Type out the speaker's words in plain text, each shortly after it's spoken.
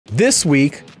This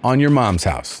week on Your Mom's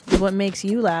House. What makes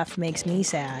you laugh makes me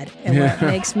sad. And what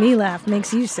makes me laugh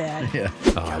makes you sad. Yeah.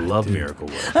 Oh, I love Miracle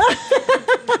Whip.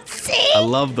 I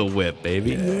love the whip,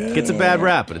 baby. Yeah. Gets a bad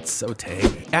rap, but it's so tangy.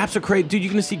 Apps are crazy. Dude,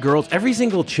 you're going to see girls. Every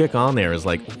single chick on there is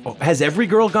like, has every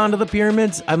girl gone to the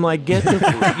pyramids? I'm like, get the... You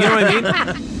know what I mean?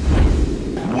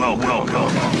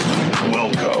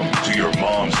 Welcome to Your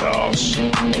Mom's House.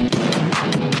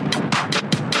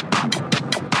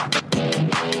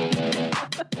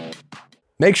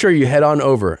 Make sure you head on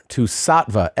over to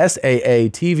Saatva,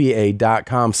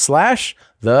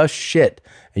 SAATVA.com/theshit,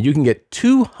 and you can get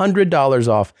 $200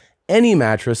 off any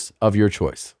mattress of your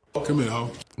choice. Come in, ho.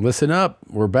 Listen up.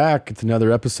 We're back. It's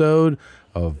another episode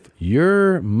of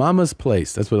Your Mama's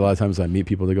Place. That's what a lot of times I meet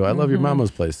people. They go, I love your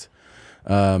mama's place.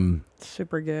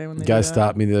 Super gay when they Guy do that.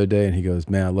 stopped me the other day and he goes,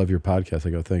 man, I love your podcast. I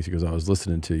go, thanks. He goes, I was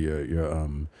listening to your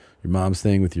mom's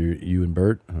thing with you and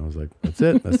Bert. And I was like, that's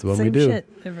it. That's the one we do. Same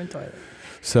shit, different toilet.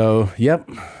 So, yep.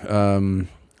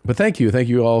 But thank you. Thank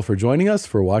you all for joining us,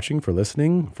 for watching, for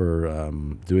listening, for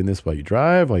doing this while you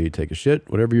drive, while you take a shit,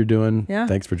 whatever you're doing. Yeah.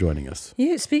 Thanks for joining us.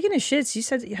 Speaking of shits, you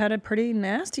said that you had a pretty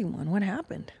nasty one. What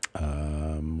happened?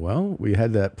 Well, we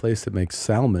had that place that makes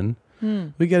salmon.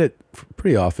 We get it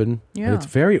pretty often. Yeah. And it's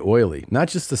very oily. Not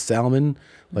just the salmon.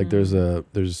 Like there's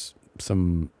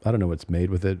some, I don't know what's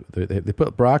made with it. They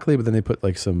put broccoli, but then they put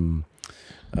like some...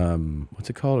 what's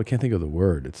it called? I can't think of the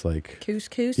word. It's like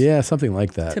Couscous? Yeah, something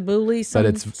like that. Tabbouleh. But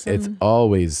it's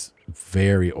always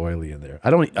very oily in there.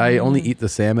 I only eat the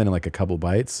salmon in like a couple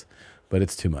bites, but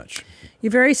it's too much.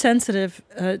 You're very sensitive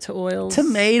to oils.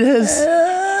 Tomatoes,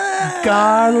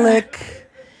 garlic.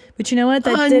 But you know what?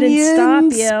 That onions,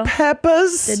 didn't stop you.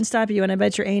 Peppers. Didn't stop you. And I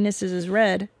bet your anus is as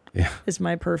red as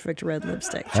my perfect red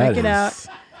lipstick. Check it out.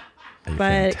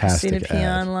 Buy it at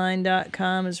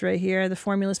ChristinaPOnline.com is right here. The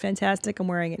formula is fantastic. I'm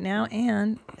wearing it now,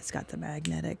 and it's got the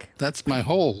magnetic. That's my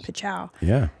hole. Pachow.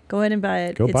 Yeah. Go ahead and buy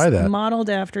it. Go buy that. It's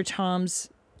modeled after Tom's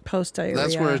post-diarrhea.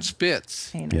 That's where it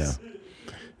spits. Anus.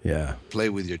 Yeah. Play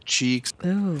with your cheeks.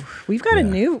 Ooh, we've got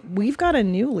a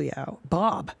newly out.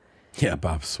 Bob. Yeah,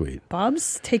 Bob's sweet.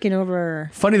 Bob's taking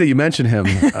over. Funny that you mention him.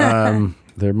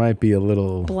 There might be a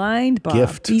little Blind Bob.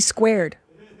 gift B squared.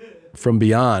 from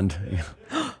beyond.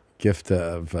 Gift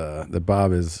of that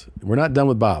Bob is. We're not done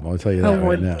with Bob. I'll tell you that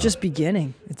right now. We're just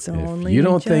beginning. It's only. If you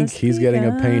don't think just he's getting a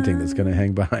begun. painting that's going to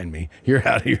hang behind me, you're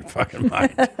out of your fucking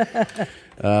mind.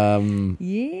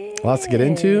 Yeah. Lots to get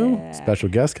into. Special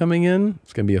guest coming in.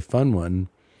 It's going to be a fun one.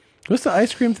 What's the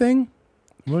ice cream thing?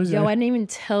 What is Yo, it? I didn't even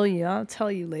tell you. I'll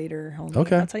tell you later. Hold on.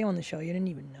 Okay. I'll tell you on the show. You didn't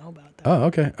even know about that. Oh,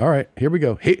 okay. All right. Here we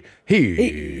go. Here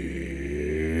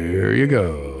you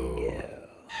go.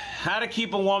 How to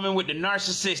keep a woman with the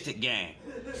narcissistic game.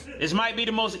 This might be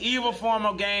the most evil form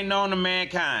of game known to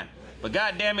mankind, but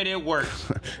goddamn it, it works.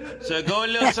 So it go a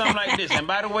little something like this. And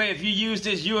by the way, if you use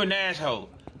this, you're an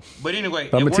asshole. But anyway,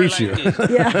 I'm it gonna works teach like you.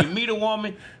 this. You meet a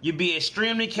woman, you be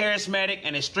extremely charismatic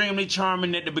and extremely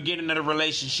charming at the beginning of the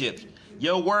relationship.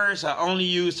 Your words are only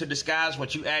used to disguise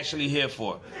what you actually here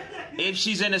for. If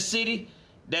she's in a city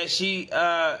that she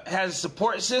has a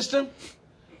support system,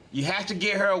 you have to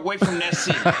get her away from that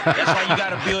city. That's why you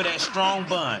gotta build that strong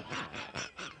bond.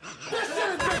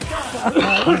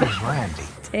 What is Randy?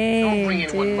 Dang,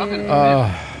 dude. Your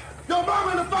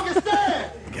mama in the fucking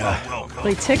stand!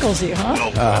 He tickles you,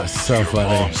 huh? Oh, so funny.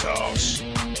 Mom's House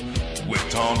with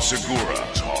Tom Segura.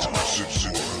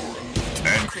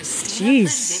 And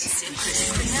Jeez.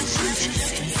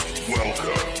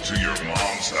 welcome to Your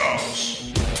Mom's House.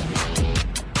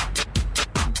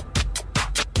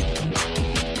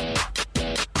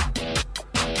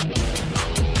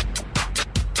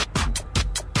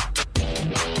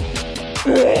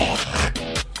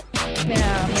 Meow,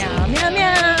 meow, meow,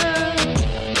 meow.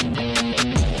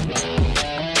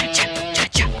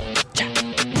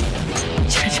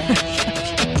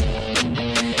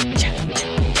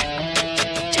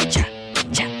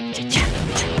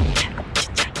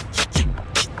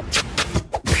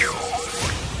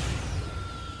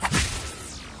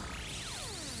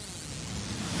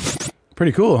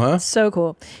 Pretty cool, huh? So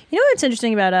cool. You know what's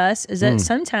interesting about us is that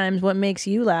sometimes what makes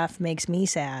you laugh makes me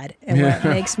sad, and what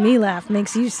makes me laugh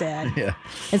makes you sad. Yeah.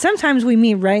 And sometimes we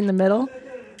meet right in the middle.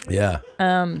 Yeah.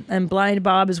 And Blind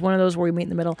Bob is one of those where we meet in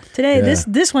the middle. Today,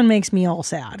 this one makes me all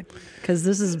sad because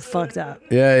this is fucked up.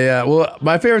 Yeah. Well,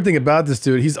 my favorite thing about this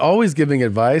dude, he's always giving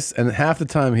advice, and half the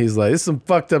time he's like, "This is some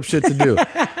fucked up shit to do.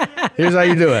 Here's how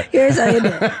you do it. Here's how you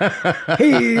do it.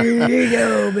 Here you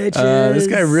go, bitches." This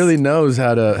guy really knows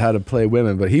how to play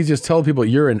women, but he just told people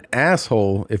you're an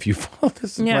asshole if you follow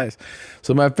this advice.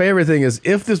 So my favorite thing is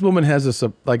if this woman has a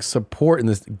support in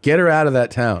this, get her out of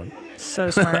that town. So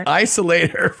smart.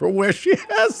 Isolate her from where she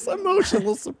has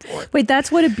emotional support. Wait,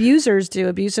 that's what abusers do.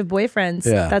 Abusive boyfriends.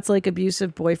 Yeah. That's like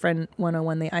abusive boyfriend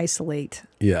 101. They isolate.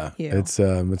 Yeah, you.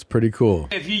 it's pretty cool.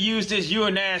 If you use this, you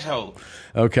an asshole.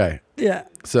 Okay. Yeah.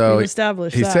 So We've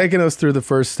established he's that. taking us through the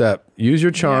first step. Use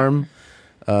your charm.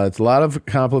 It's a lot of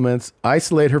compliments.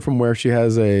 Isolate her from where she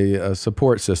has a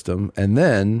support system, and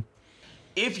then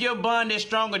If your bond is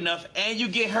strong enough and you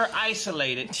get her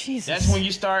isolated, Jesus. that's when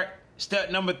you start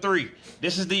step number 3.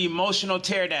 This is the emotional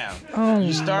teardown. Oh,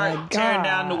 you start my tearing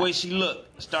down the God. way she look,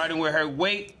 starting with her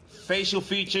weight, facial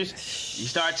features. You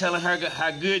start telling her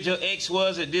how good your ex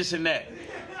was at this and that.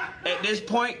 At this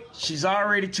point, she's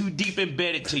already too deep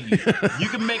embedded to you. You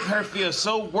can make her feel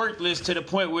so worthless to the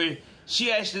point where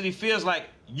she actually feels like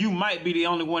you might be the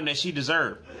only one that she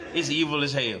deserves. It's evil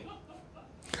as hell.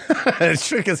 it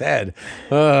shook his head.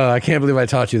 I can't believe I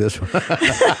taught you this one.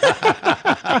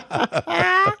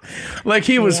 Like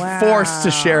he was forced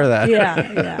to share that.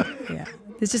 Yeah.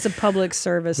 It's just a public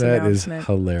service That is announcement.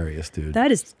 hilarious, dude.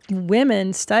 That is,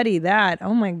 women study that.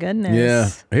 Oh my goodness. Yeah,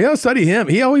 he don't study him.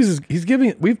 He always is, he's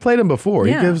giving. We've played him before.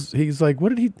 Yeah. He's like, what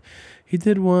did he? He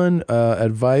did one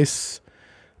advice.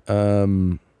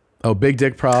 Big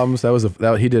dick problems.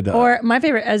 That he did. Or my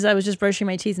favorite, as I was just brushing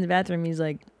my teeth in the bathroom, he's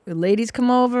like, ladies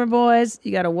come over, boys.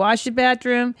 You got to wash your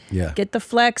bathroom. Yeah. Get the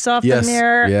flecks off Yes, the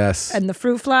mirror. yes. And the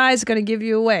fruit fly is going to give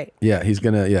you away. Yeah, he's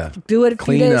gonna. Yeah, Do it a few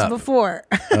Clean days up. before.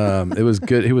 It was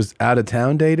good. He was out of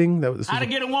town dating. That was. How to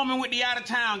get a woman with the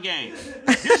out-of-town game.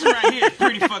 This one right here is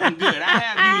pretty fucking good. I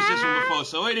have used this one before,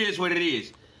 so it is what it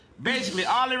is. Basically,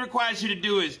 all it requires you to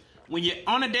do is, when you're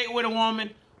on a date with a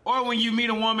woman, or when you meet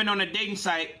a woman on a dating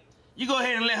site, you go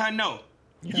ahead and let her know.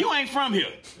 You ain't from here.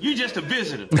 You just a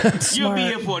visitor. You'll be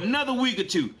here for another week or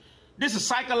two. This is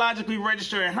psychologically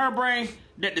registered in her brain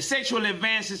that the sexual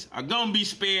advances are gonna be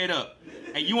sped up.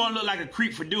 And you won't look like a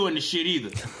creep for doing the shit either.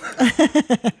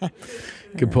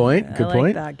 Good point. Good I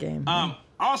point. like that game.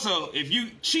 Also, if you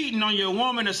cheating on your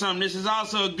woman or something, this is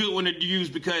also a good one to use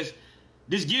because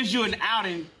this gives you an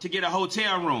outing to get a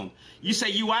hotel room. You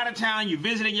say you out of town, you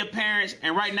visiting your parents,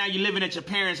 and right now you're living at your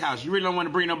parents' house. You really don't want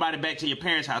to bring nobody back to your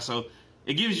parents' house, so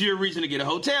it gives you a reason to get a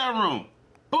hotel room.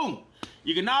 Boom.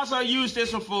 You can also use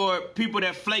this one for people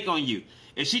that flake on you.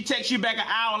 If she texts you back an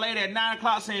hour later at 9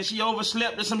 o'clock saying she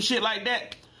overslept or some shit like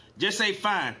that, just say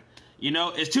fine. You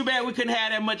know, it's too bad we couldn't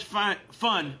have that much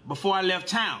fun before I left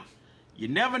town. You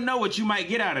never know what you might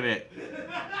get out of that.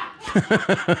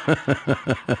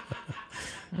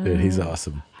 Dude, he's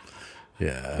awesome.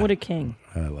 Yeah. What a king.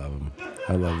 I love him.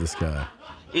 I love this guy.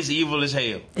 It's evil as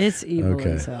hell. It's evil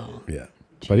Okay. as hell. Yeah.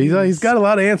 But he's got a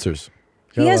lot of answers.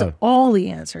 He has all the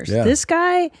answers. Yeah. This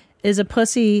guy is a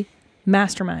pussy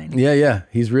mastermind. Yeah.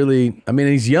 He's really, I mean,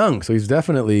 he's young, so he's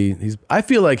definitely, I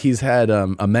feel like he's had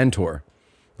a mentor.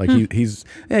 Like he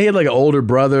had like an older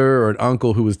brother or an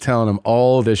uncle who was telling him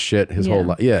all this shit his whole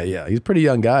life. Yeah. He's a pretty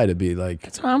young guy to be like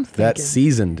That's what I'm that thinking.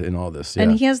 seasoned in all this. Yeah.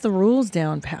 And he has the rules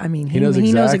down. I mean, he knows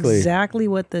exactly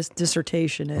what this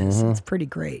dissertation is. It's pretty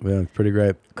great. Yeah, it's pretty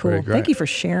great. Cool. Pretty great. Thank you for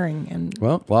sharing. And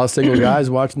Well, a lot of single guys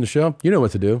watching the show, you know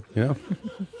what to do, you know?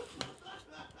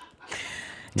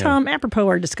 Tom, apropos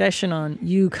our discussion on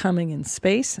you coming in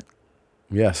space,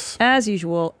 Yes. as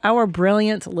usual, our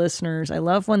brilliant listeners, I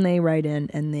love when they write in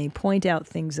and they point out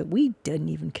things that we didn't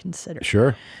even consider.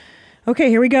 Sure. Okay,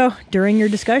 here we go. During your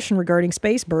discussion regarding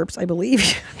space burps, I believe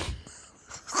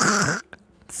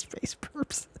space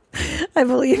burps. I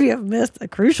believe you have missed a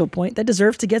crucial point that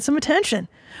deserves to get some attention.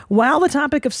 While the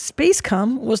topic of space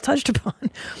cum was touched upon,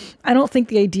 I don't think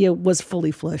the idea was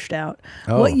fully fleshed out.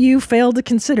 Oh. What you failed to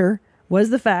consider was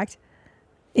the fact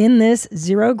in this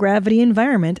zero gravity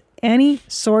environment, any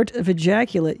sort of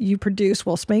ejaculate you produce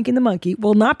while spanking the monkey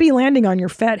will not be landing on your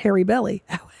fat, hairy belly.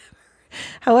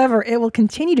 However, it will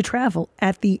continue to travel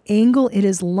at the angle it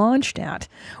is launched at,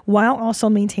 while also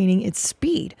maintaining its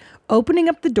speed, opening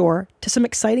up the door to some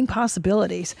exciting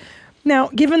possibilities. Now,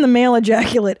 given the male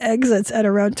ejaculate exits at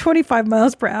around 25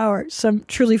 miles per hour, some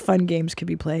truly fun games could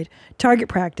be played. Target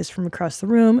practice from across the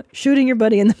room, shooting your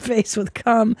buddy in the face with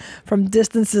cum from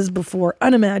distances before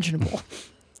unimaginable.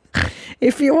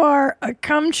 If you are a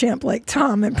cum champ like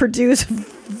Tom and produce,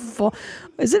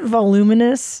 is it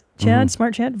voluminous, Chad?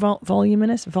 Smart Chad?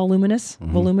 Voluminous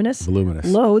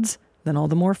loads, then all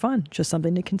the more fun. Just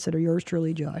something to consider. Yours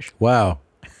truly, Josh. Wow.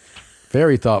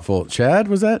 Very thoughtful. Chad,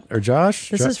 was that? Or Josh?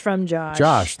 This is from Josh.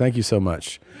 Josh, thank you so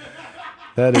much.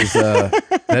 That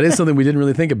is something we didn't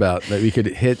really think about, that we could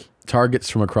hit targets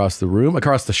from across the room,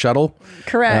 across the shuttle.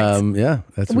 Correct. Yeah,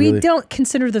 that's We really... don't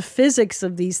consider the physics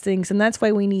of these things, and that's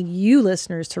why we need you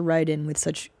listeners to write in with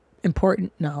such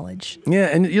important knowledge. Yeah,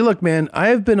 and you look, man, I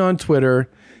have been on Twitter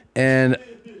And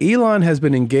Elon has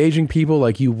been engaging people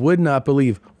like you would not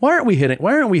believe. Why aren't we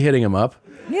hitting him up?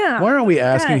 Yeah. Why aren't we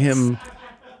asking him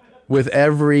with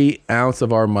every ounce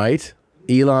of our might,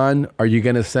 Elon, are you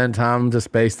going to send Tom to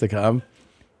space to come?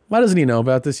 Why doesn't he know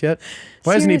about this yet?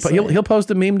 Why doesn't he? He'll post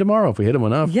a meme tomorrow if we hit him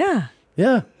enough. Yeah.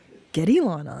 Yeah. Get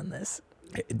Elon on this.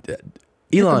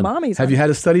 Elon, have you had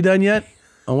a study done yet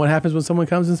on what happens when someone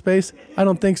comes in space? I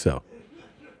don't think so.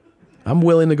 I'm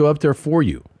willing to go up there for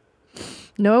you.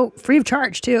 No, free of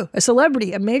charge too. A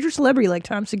celebrity, a major celebrity like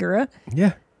Tom Segura.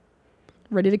 Yeah.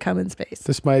 Ready to come in space.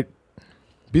 This might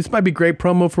be great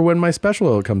promo for when my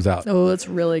special comes out. Oh, it's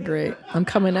really great. I'm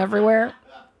coming everywhere.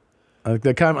 I'm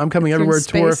coming everywhere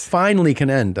tour finally can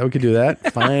end. We could do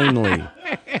that. Finally.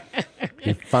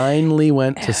 He finally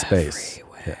went to space.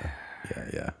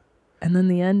 Yeah. And then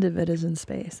the end of it is in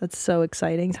space. That's so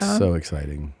exciting, Tom. So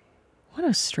exciting. What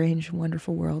a strange,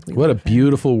 wonderful world we live in. What a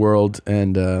beautiful world.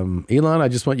 And Elon, I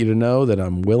just want you to know that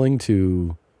I'm willing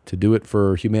to do it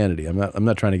for humanity. I'm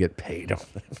not trying to get paid. I'm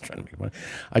trying to make money.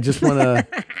 I just want to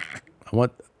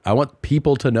I want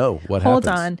people to know what happens.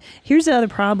 Hold on. Here's the other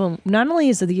problem. Not only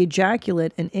is the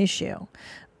ejaculate an issue,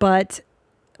 but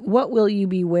what will you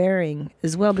be wearing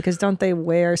as well? Because don't they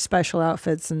wear special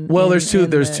outfits? There's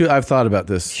two. I've thought about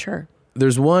this. Sure.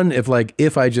 There's one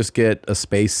if I just get a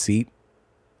space seat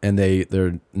and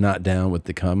they're not down with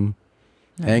the cum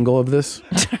angle of this.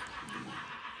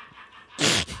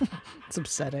 It's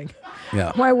upsetting.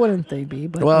 Yeah. Why wouldn't they be?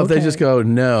 But if they just go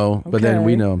no, but then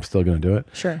we know I'm still going to do it.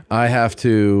 Sure. I'm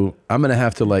going to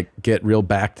have to like get real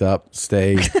backed up,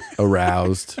 stay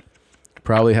aroused.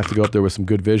 Probably have to go up there with some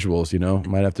good visuals,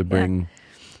 Might have to bring,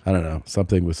 I don't know,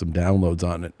 something with some downloads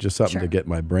on it. Just something to get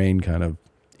my brain kind of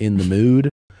in the mood,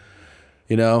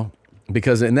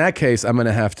 Because in that case, I'm going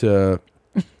to have to,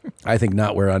 I think,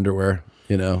 not wear underwear,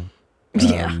 Yeah.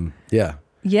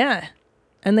 Yeah.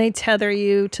 And they tether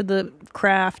you to the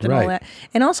craft and all that.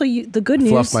 And also, the good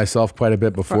news. Fluff myself quite a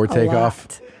bit before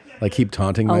takeoff. Like keep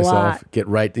taunting myself. Get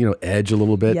right, edge a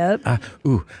little bit. Yep.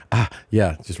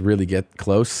 Yeah. Just really get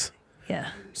close. Yeah.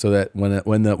 So that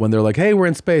when they're like, hey, we're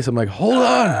in space, I'm like, hold on.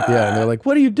 Yeah. And they're like,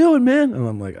 what are you doing, man? And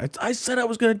I'm like, I said I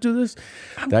was going to do this.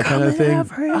 That kind of thing.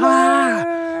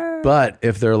 But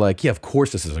if they're like, yeah, of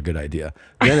course this is a good idea,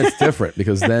 then it's different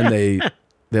because then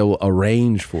they'll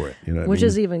arrange for it. Which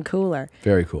is even cooler.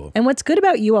 Very cool. And what's good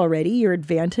about you already, your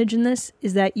advantage in this,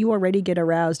 is that you already get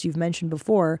aroused, you've mentioned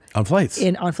before. On flights.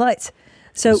 On flights.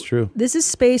 So that's true. This is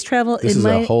space travel. This is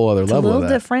a whole other level of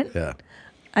that. It's a little different. Yeah.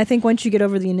 I think once you get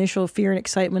over the initial fear and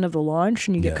excitement of the launch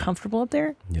and you get comfortable up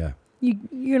there, you're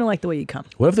going to like the way you come.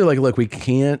 What if they're like, look, we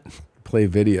can't play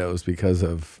videos because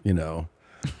of,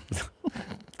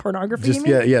 pornography?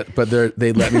 Yeah. But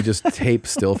they let me just tape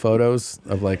still photos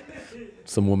of like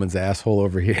some woman's asshole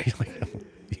over here.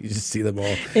 You just see them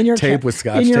all in your tape with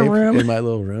scotch tape room. In my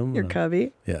little room. Your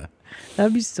cubby. Yeah.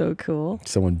 That'd be so cool.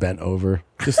 Someone bent over.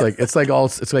 Just like it's like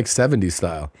 70s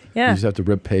style. Yeah. You just have to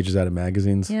rip pages out of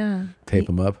magazines. Yeah. Tape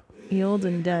them up. The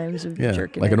olden dimes of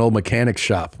jerking. Like an old mechanic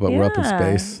shop, but we're up in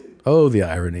space. Oh, the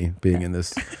irony being in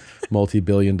this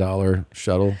multi-billion-dollar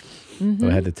shuttle. Mm-hmm.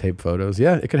 I had to tape photos.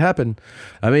 Yeah, it could happen.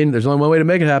 I mean, there's only one way to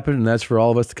make it happen, and that's for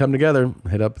all of us to come together.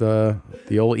 Hit up the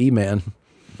old E-man.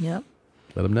 Yep.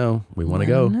 Let them know we want to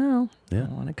go. No. Yeah.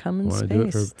 I want to come in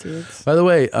space, dudes. By the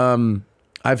way,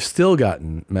 I've still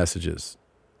gotten messages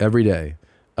every day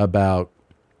about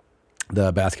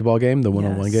the basketball game, the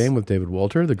one-on-one game with David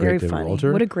Walter, the great David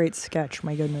Walter. What a great sketch,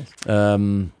 my goodness.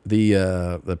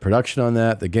 The production on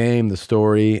that, the game, the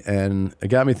story, and it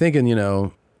got me thinking,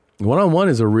 one-on-one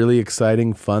is a really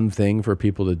exciting, fun thing for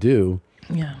people to do.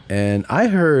 Yeah. And I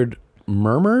heard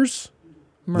murmurs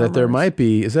that there might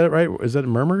be, is that right? Is that a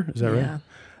murmur? Is that right?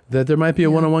 That there might be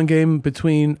a one-on-one game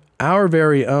between our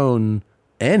very own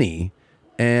Annie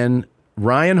and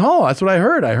Ryan Hall. That's what I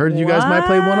heard. I heard you guys might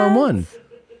play one-on-one.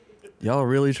 Y'all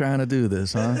really trying to do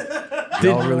this, huh?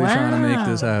 Y'all really trying to make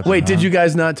this happen. Wait, did you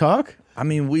guys not talk? I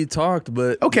mean, we talked,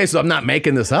 but... Okay, so I'm not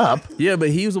making this up. Yeah, but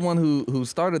he was the one who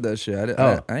started that shit.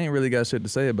 I ain't really got shit to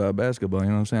say about basketball, you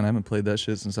know what I'm saying? I haven't played that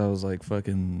shit since I was like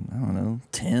fucking, I don't know,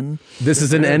 10. This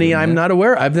is an Annie I'm not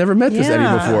aware. I've never met this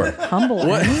Annie before. Humble.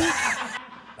 What?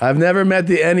 I've never met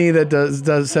the Annie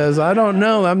that says, I don't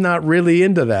know, I'm not really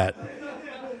into that.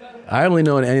 I only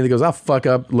know an Annie that goes, I'll fuck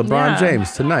up LeBron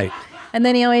James tonight. And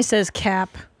then he always says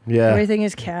cap. Yeah. Everything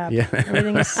is cap. Yeah.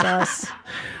 Everything is sus.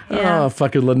 Yeah. Oh,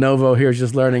 fucking Lenovo here's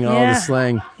just learning all the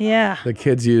slang the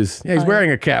kids use. Yeah, he's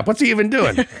wearing a cap. What's he even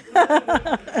doing?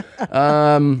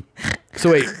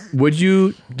 So wait, would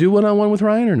you do one-on-one with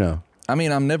Ryan or no? I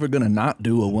mean, I'm never going to not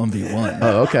do a 1v1.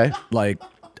 Oh, okay. Like,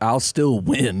 I'll still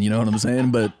win. You know what I'm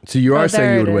saying? But so you are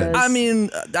saying you would win. I mean,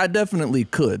 I definitely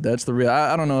could. That's the real.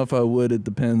 I don't know if I would. It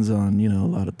depends on a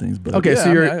lot of things. But okay, yeah,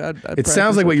 so I'd it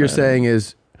sounds like what you're saying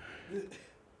is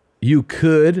you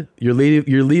could. You're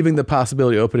leaving the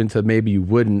possibility open into maybe you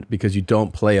wouldn't because you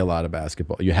don't play a lot of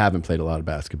basketball. You haven't played a lot of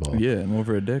basketball. Yeah, in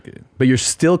over a decade. But you're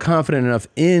still confident enough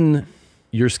in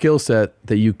your skill set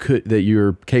that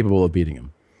you're capable of beating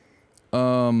him.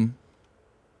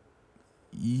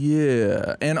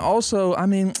 Yeah, and also, I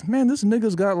mean, man, this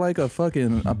nigga's got like a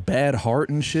bad heart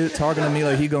and shit, talking to me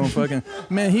like he gonna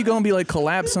he gonna be like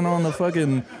collapsing on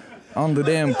the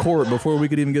damn court before we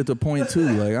could even get to point 2.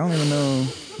 Like, I don't even know.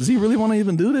 Does he really want to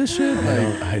even do this shit?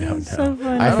 Like, I don't know. So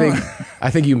funny. I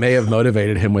think you may have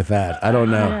motivated him with that. I don't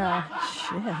know. Yeah,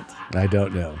 shit. I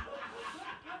don't know.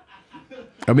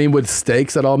 I mean, would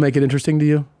stakes at all make it interesting to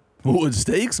you? Would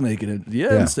stakes make it?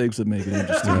 Yeah, stakes would make it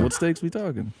interesting. What stakes we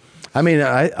talking? I mean,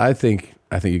 I think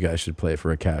you guys should play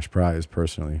for a cash prize,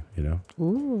 personally.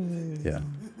 Ooh. Yeah.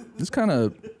 It's kind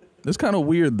of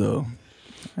weird though.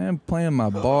 I am playing my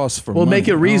boss for money. Make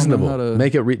it reasonable.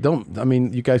 Make it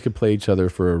you guys could play each other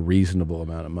for a reasonable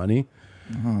amount of money.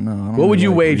 Oh no. What would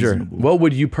you wager? Reasonable. What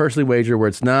would you personally wager where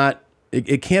it's not?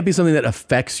 It can't be something that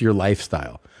affects your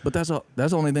lifestyle. But that's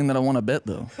the only thing that I want to bet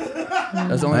though.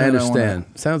 That's the only I understand.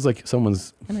 Sounds like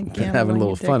someone's having a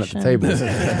little fun at the table.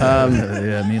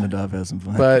 Yeah, me and Nadav had some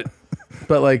fun.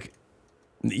 But like,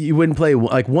 you wouldn't play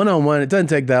like 1-on-1. It doesn't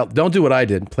take that. Don't do what I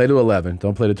did. Play to 11.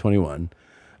 Don't play to 21.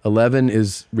 11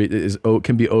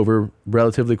 can be over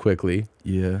relatively quickly.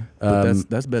 Yeah, but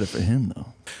that's better for him though.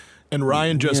 And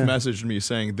Ryan just messaged me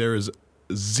saying there is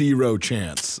zero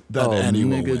chance that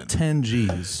anyone will win. 10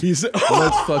 G's.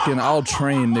 I'll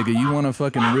train, nigga. You want to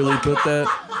fucking really put that?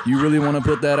 You really want to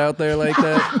put that out there like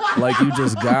that? Like you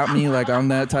just got me? Like I'm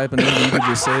that type of nigga? You could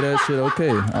just say that shit? Okay,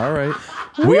 all right.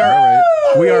 We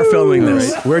are filming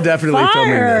this. Right. We're definitely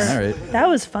filming this. All right. That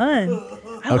was fun.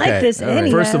 I like this.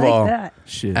 Right. First of all,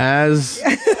 shit. As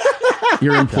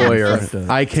your employer,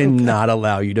 I cannot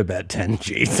allow you to bet 10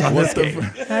 G's on this game.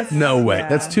 No way.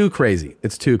 That's too crazy.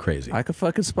 It's too crazy. I could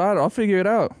fucking spot it. I'll figure it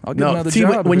out. I'll get another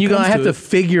job. When I have to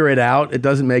figure it out, it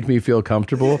doesn't make me feel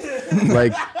comfortable.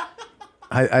 Like,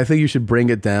 I think you should bring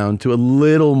it down to a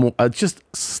little more, just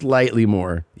slightly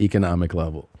more economic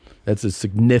level. That's a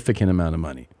significant amount of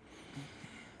money.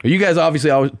 You guys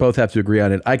obviously both have to agree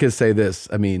on it. I could say this.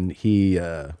 I mean,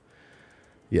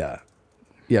 Ryan,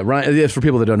 for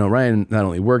people that don't know, Ryan not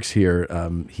only works here,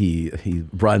 he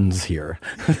runs here.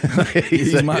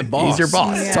 he's my boss. He's your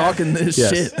boss. Yeah. Talking this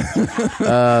shit.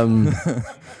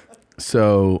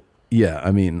 So, yeah, I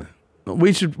mean,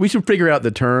 we should figure out the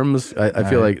terms. I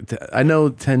feel like I know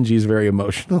 10G is a very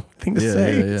emotional thing to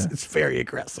say. Yeah. It's very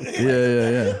aggressive.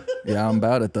 Yeah, I'm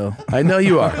about it though. I know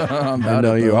you are. I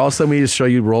know you are. Also, we just show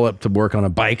you roll up to work on a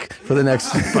bike for the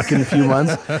next fucking few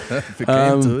months. If it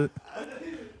came to it.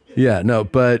 Yeah, no,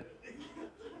 but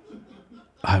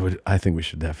I think we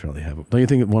should definitely have it. Don't you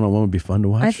think 1-on-1 would be fun to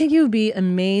watch? I think it would be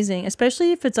amazing,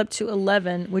 especially if it's up to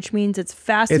 11, which means it's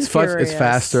fast and furious. It's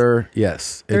faster,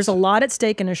 yes. There's a lot at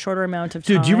stake in a shorter amount of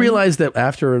time. Dude, do you realize that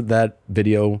after that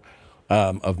video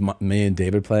of me and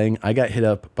David playing, I got hit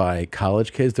up by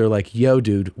college kids. They're like, yo,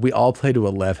 dude, we all play to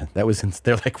 11. They're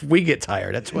like, we get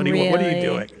tired at 21. Really? What are you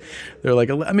doing? They're like,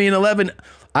 11.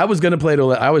 I was going to play to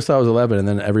 11. I always thought it was 11, and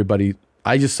then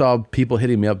I just saw people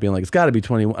hitting me up being like, it's got to be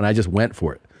 21, and I just went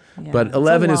for it. Yeah, but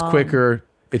 11 is quicker.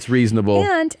 It's reasonable.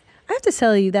 And I have to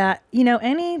tell you that, he's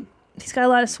got a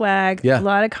lot of swag, a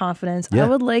lot of confidence. Yeah. I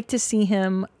would like to see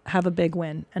him have a big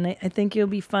win. And I think it'll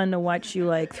be fun to watch you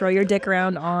like throw your dick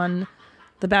around on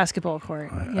the basketball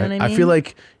court. You know what I mean? I feel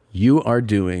like you are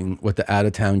doing what the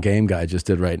out-of-town game guy just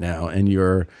did right now, and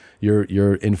you're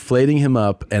inflating him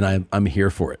up, and I'm here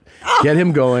for it. Get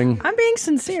him going. I'm being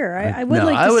sincere. I would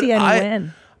like to see Eddie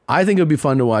win. I think it would be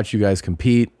fun to watch you guys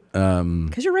compete.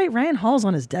 Because you're right, Ryan Hall's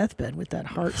on his deathbed with that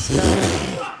heart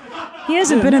stuff. He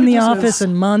hasn't been in the office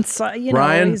in months.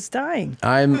 Ryan, he's dying.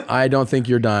 I don't think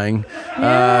you're dying.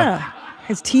 Yeah,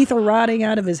 his teeth are rotting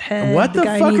out of his head. What the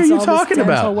fuck are you talking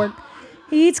about?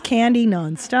 He eats candy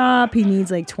nonstop. He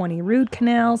needs like 20 root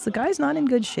canals. The guy's not in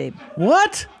good shape.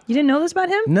 What? You didn't know this about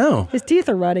him? No. His teeth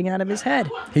are rotting out of his head.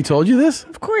 He told you this?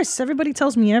 Of course. Everybody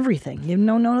tells me everything. You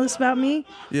don't know this about me?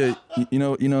 Yeah,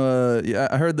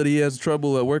 I heard that he has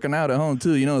trouble working out at home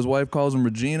too. His wife calls him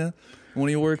Regina when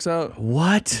he works out.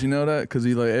 What? Did you know that? Because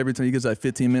he every time he gets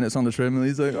 15 minutes on the treadmill,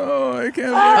 he's like, oh, I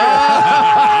can't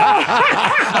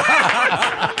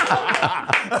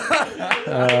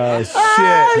Oh, shit.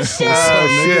 Oh, shit.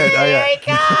 Here he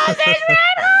comes. There's Red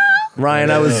Hall. Ryan,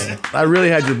 I really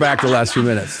had your back the last few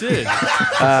minutes. Dude,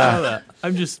 I saw that.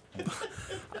 I'm just...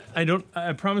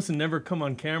 I promise to never come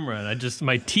on camera, and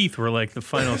my teeth were like the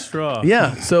final straw.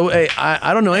 Yeah. So, hey,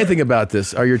 I don't know anything about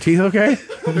this. Are your teeth okay?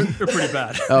 They're pretty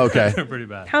bad. Oh, okay. They're pretty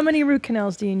bad. How many root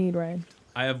canals do you need, Ryan?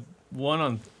 I have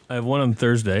one on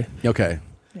Thursday. Okay.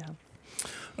 Yeah.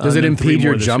 Does it impede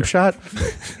your jump shot?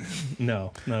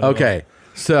 No. Not at all. Okay.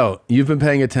 So you've been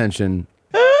paying attention.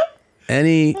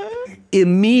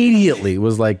 Immediately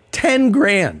was like 10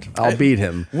 grand. I'll beat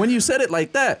him. When you said it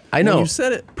like that. I know. When you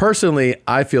said it. Personally,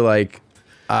 I feel like,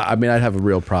 I'd have a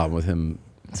real problem with him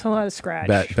It's a lot of scratch.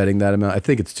 betting that amount. I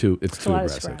think it's too a lot of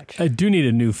aggressive. scratch. I do need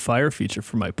a new fire feature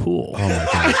for my pool. Oh my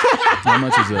God. How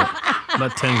much is that?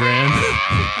 About 10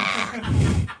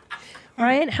 grand.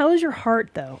 Ryan, how is your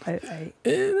heart though?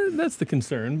 That's the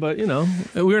concern, but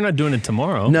we're not doing it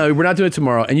tomorrow. No, we're not doing it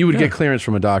tomorrow. And you would get clearance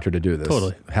from a doctor to do this.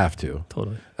 Totally. Have to.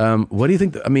 Totally. What do you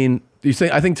think? You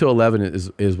say, I think to 11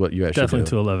 is what you guys Definitely should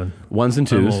do. to 11. Ones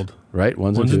and I'm twos. old. Right?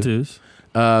 Ones and twos.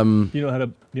 You know how to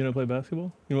play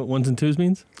basketball? You know what ones and twos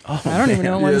means? I don't even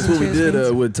know what That's ones what and we twos did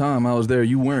means. with Tom. I was there.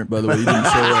 You weren't, by the way. You didn't show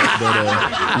up. But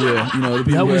yeah, the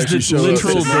people That who was actually the showed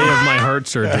literal up. day of my heart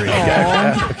surgery.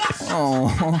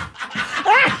 Oh.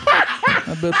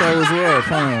 I bet that was rough,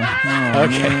 huh? Oh,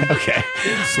 man. Okay.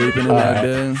 Sleeping in that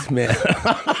bed. Man.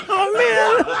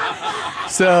 Oh, man.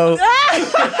 So.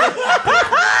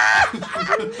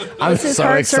 I'm What's his so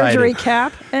heart excited. surgery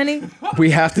cap, any? We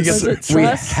have to get Was it we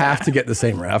trust? have to get the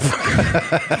same rep.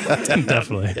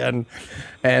 Definitely.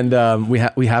 And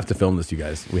we have to film this, you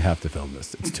guys. We have to film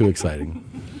this. It's too exciting.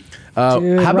 Dude, how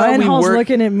about Ryan we Hall's work?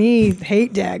 looking at me,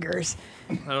 hate daggers.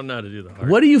 I don't know how to do the heart.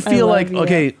 What do you feel love like? you.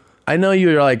 Okay, I know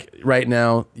you're like right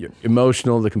now. You're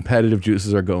emotional. The competitive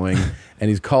juices are going, and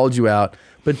he's called you out.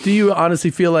 But do you honestly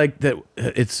feel like that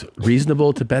it's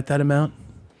reasonable to bet that amount?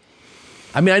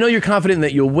 I mean, I know you're confident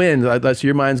that you'll win. So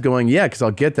your mind's going, yeah, because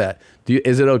I'll get that.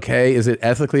 Is it okay? Is it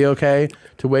ethically okay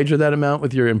to wager that amount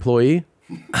with your employee?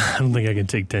 I don't think I can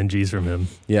take 10 G's from him.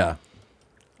 Yeah.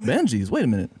 Benjis, wait a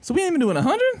minute. So we ain't even doing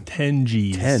 100? 10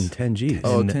 G's. 10 G's.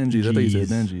 Oh, 10 G's. I thought you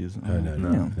said G's. Benjis.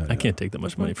 No. I can't take that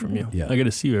much money from you. Yeah. I got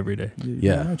to see you every day.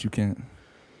 Yeah. Right, you can't.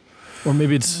 Or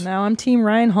maybe it's... Now I'm Team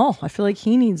Ryan Hall. I feel like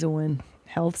he needs a win.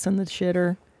 Health's in the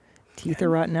shitter. Teeth are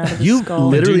rotting out of his You skull.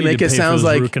 literally need make to it pay sound for those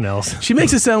like root canals. she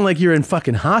makes it sound like you're in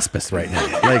fucking hospice right now.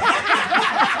 Like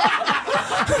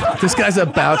this guy's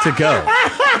about to go.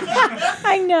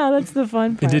 I know, that's the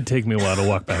fun It part. did take me a while to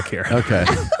walk back here. Okay.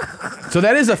 So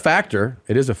that is a factor.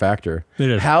 It is a factor. It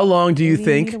is. How long do you Maybe you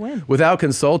need think, to win. without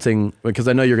consulting, because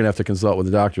I know you're going to have to consult with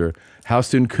the doctor, how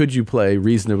soon could you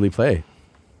reasonably play?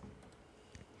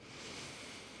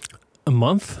 A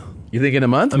month? You think in a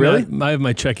month? I mean, Really? I have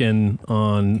my check-in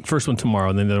on first one tomorrow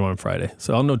and then the other one on Friday.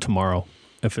 So I'll know tomorrow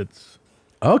if it's...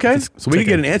 Okay. It's So we can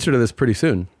get ticking. an answer to this pretty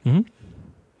soon.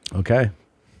 Mm-hmm. Okay.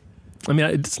 I mean,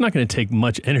 it's not going to take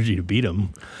much energy to beat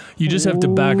him. You just have to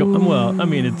back him. Well, I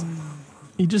mean,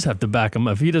 you just have to back him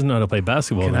up. If he doesn't know how to play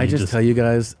basketball, Can then I you just tell you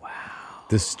guys,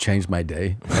 this changed my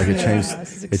day. Like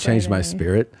it changed my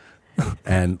spirit.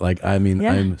 And like, I mean,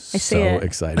 Yeah, I'm I see so it.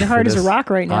 excited. Your heart for is a this. rock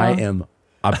right now. I am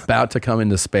about to come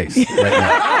into space right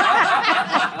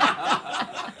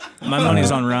now. My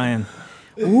money's on Ryan.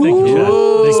 Thank you,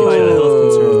 Chad. Despite the health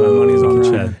concerns, my money's on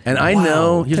Ryan. And I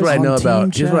know, here's what I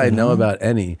know about,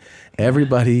 Any.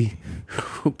 Everybody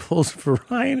who pulls for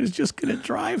Ryan is just going to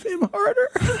drive him harder.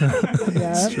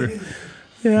 That's true.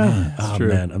 Yeah. Oh, true.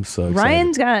 man, I'm so excited.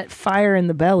 Ryan's got fire in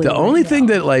the belly. The right only now. thing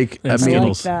that, like, And I mean, I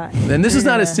like that. and this is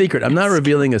not a Yeah. secret. I'm not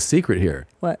revealing a secret here.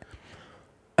 What?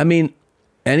 I mean,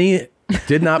 Any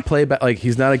did not play, like,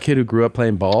 he's not a kid who grew up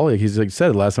playing ball. Like, he's like said,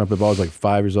 the last time I played ball was like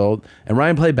 5 years old. And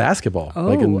Ryan played basketball. Oh,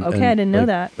 like, okay, I didn't know like,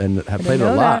 that. And have didn't played a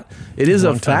know lot. that. It is a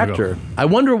Long time ago. factor. I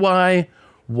wonder why.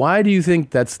 Why do you think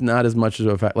that's not as much of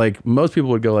a fact? Like, most people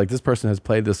would go, like, this person has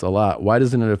played this a lot. Why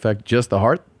doesn't it affect just the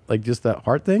heart? Like, just that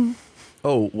heart thing?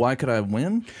 Oh, why could I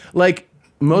win? Like,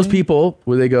 most people,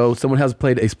 where they go, someone has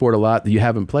played a sport a lot that you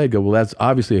haven't played, go, well, that's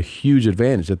obviously a huge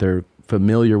advantage that they're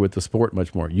familiar with the sport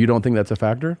much more. You don't think that's a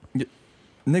factor?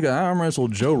 Nigga, I arm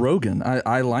wrestled Joe Rogan.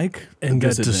 I like And a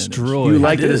got disadvantage. destroyed. You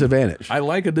like the did. disadvantage. I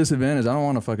like a disadvantage. I don't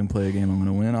want to fucking play a game I'm going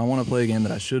to win. I want to play a game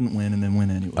that I shouldn't win and then win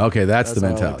anyway. Okay, that's the how I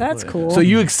like mentality. to That's play. cool. So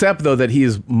you accept, though, that he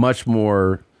is much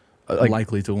more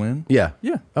Likely to win. Yeah.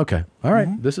 Yeah. Okay. All right.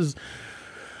 This is.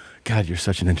 God, you're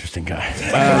such an interesting guy.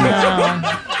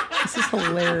 This is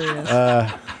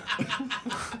hilarious.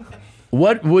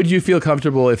 What would you feel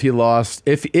comfortable if he lost?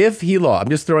 If he lost, I'm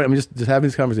just having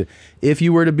this conversation. If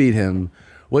you were to beat him,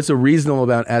 what's a reasonable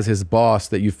amount as his boss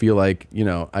that you feel like, you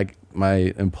know,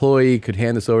 my employee could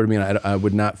hand this over to me and I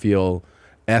would not feel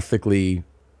ethically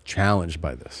challenged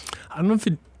by this? I don't know if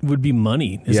it would be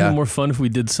money. Isn't Yeah. it more fun if we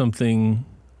did something,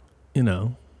 you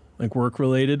know, like work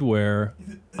related, where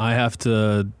I have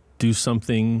to do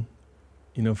something,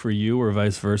 you know, for you or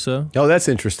vice versa. Oh, that's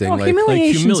interesting. Well,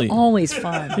 humiliation's always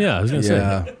fun. Yeah, I was gonna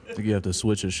say. Think you have to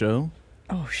switch a show?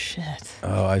 Oh shit.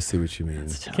 Oh, I see what you mean.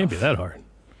 It can't be that hard.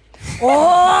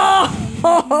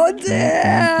 Oh,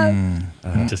 damn.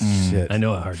 Shit. I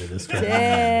know how hard it is.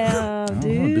 Damn,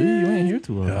 dude. You ain't here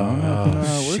too long.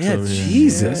 Oh, shit.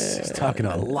 Jesus. He's talking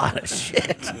a lot of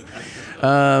shit.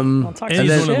 And he's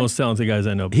one of the most talented guys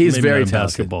I know. He's Maybe very not in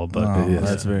talented. basketball, but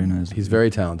that's very nice. He's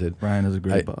very talented. Brian is a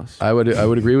great boss. I would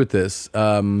agree with this.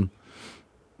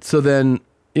 So then,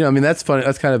 you know, I mean, that's funny.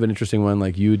 That's kind of an interesting one,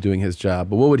 like you doing his job.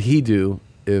 But what would he do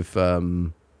if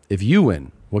you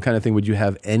win? What kind of thing would you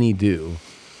have Any do?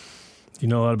 You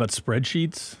know a lot about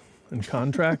spreadsheets and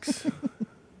contracts,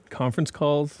 conference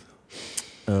calls.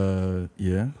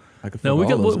 Yeah. No,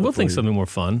 we'll think something more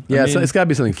fun. Yeah, so it's got to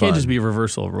be something it fun. Can't just be a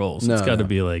reversal of roles. No, it's got to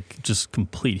be like just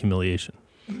complete humiliation.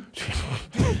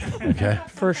 Okay.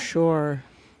 For sure.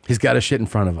 He's got a shit in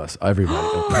front of us, everybody.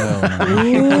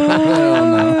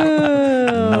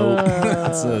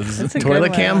 That's a toilet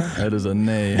good cam. one. That is a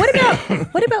nay.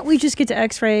 What about we just get to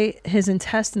X-ray his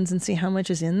intestines and see how much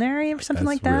is in there or something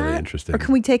like that? Really interesting. Or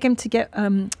can we take him to get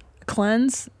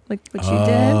cleanse like what you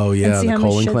did? Oh yeah, and see the how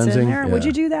colon much shit's cleansing. in there? Would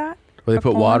you do that? Where they A put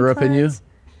colon water up in you? cleanse?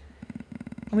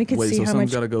 And we could Wait, see so how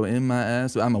something's much. got to go in my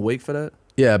ass? I'm awake for that?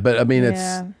 Yeah, but I mean,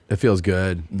 Yeah. it feels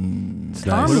good. It's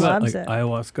Tom nice. What about loves like it.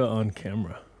 ayahuasca on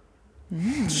camera?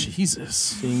 Jesus.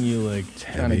 Seeing you like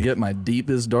Trying to get my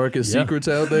deepest, darkest secrets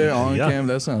out there on cam.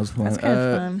 That sounds fun. That's kind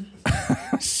of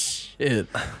fun. Shit.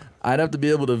 I'd have to be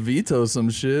able to veto some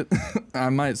shit. I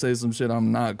might say some shit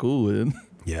I'm not cool with.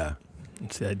 Yeah.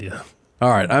 That's the idea. All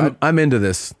right, I'm into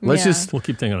this. Let's Yeah. just, We'll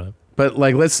keep thinking on it. but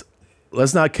like let's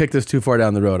not kick this too far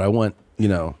down the road. I want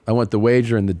the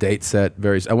wager and the date set.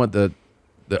 I want the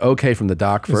okay from the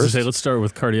doc first. Let's start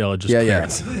with cardiologist. Yeah,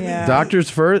 clearance. Yeah. Doctors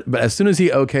first, but as soon as he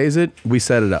okays it, we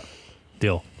set it up.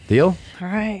 Deal. Deal? All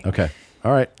right. Okay.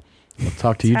 All right. We'll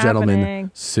talk to you It's gentlemen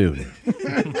happening. soon.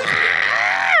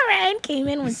 Ryan came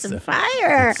in with some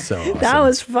fire. so awesome. That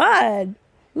was fun.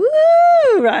 Woo!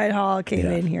 Ryan Hall came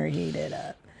in here, heated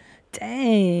up.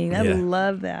 Dang, I Yeah.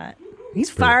 love that. He's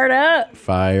fired up.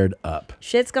 Fired up.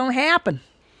 Shit's gonna happen.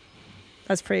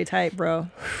 That's pretty tight, bro.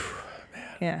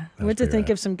 Yeah. What to think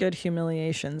of some good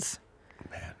humiliations.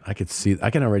 I can see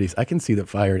the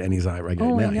fire in Annie's eye right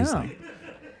Oh, now. I He's know.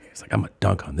 like, I'm gonna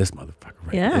dunk on this motherfucker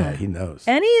right Yeah. now. Yeah, he knows.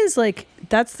 And he is like,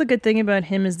 that's the good thing about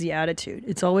him is the attitude.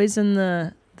 It's always in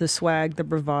the swag, the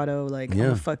bravado, like, I'm Yeah.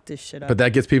 gonna fuck this shit up. But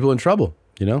that gets people in trouble,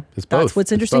 you know? It's both. That's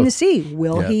what's It's interesting to both. see.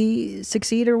 Will Yeah. he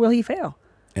succeed or will he fail?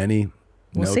 Annie,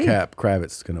 We'll no see. cap,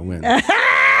 Kravitz is gonna win.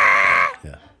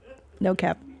 No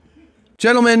cap.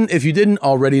 Gentlemen, if you didn't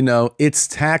already know, it's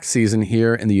tax season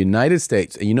here in the United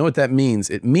States. And you know what that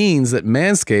means? It means that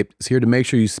Manscaped is here to make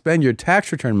sure you spend your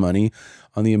tax return money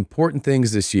on the important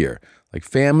things this year, like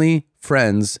family,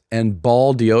 friends, and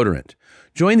ball deodorant.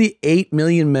 Join the 8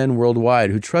 million men worldwide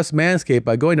who trust Manscaped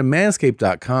by going to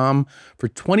manscaped.com for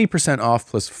 20% off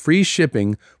plus free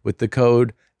shipping with the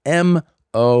code MOM.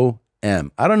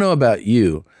 I don't know about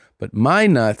you, but my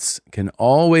nuts can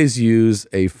always use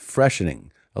a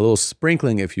freshening, a little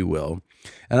sprinkling, if you will.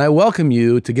 And I welcome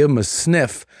you to give them a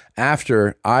sniff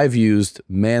after I've used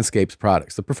Manscaped's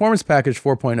products. The Performance Package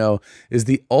 4.0 is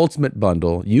the ultimate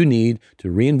bundle you need to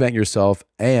reinvent yourself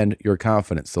and your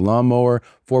confidence. The Lawnmower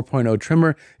 4.0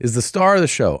 trimmer is the star of the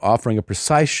show, offering a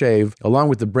precise shave along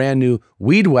with the brand new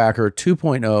Weed Whacker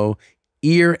 2.0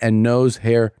 ear and nose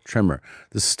hair trimmer.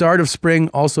 The start of spring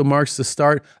also marks the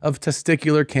start of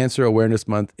Testicular Cancer Awareness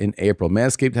Month in April.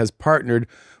 Manscaped has partnered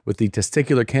with the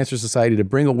Testicular Cancer Society to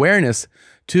bring awareness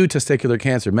to testicular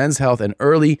cancer, men's health, and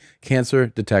early cancer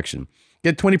detection.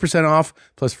 Get 20% off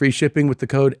plus free shipping with the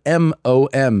code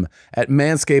MOM at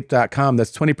manscaped.com.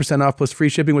 That's 20% off plus free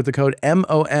shipping with the code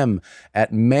MOM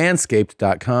at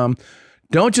manscaped.com.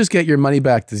 Don't just get your money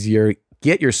back this year,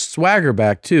 get your swagger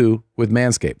back too with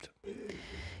Manscaped.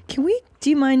 Do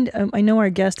you mind? I know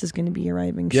our guest is going to be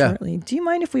arriving Yeah. shortly. Do you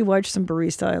mind if we watch some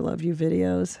Barista I Love You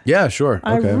videos? Yeah, sure.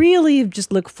 I Okay. really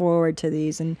just look forward to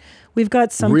these. And we've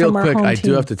got some Real from our quick, home I team.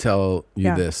 do have to tell you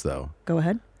Yeah. this though. Go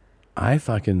ahead. I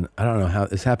don't know how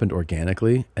this happened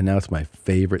organically, and now it's my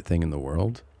favorite thing in the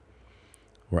world.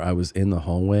 Where I was in the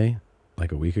hallway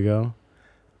like a week ago,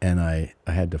 and I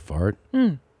had to fart,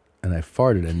 and I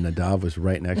farted, and Nadav was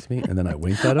right next to me, and then I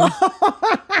winked at him,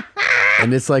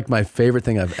 and it's like my favorite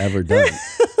thing I've ever done,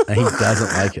 and he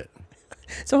doesn't like it.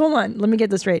 So hold on. Let me get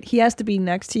this right. He has to be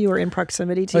next to you or in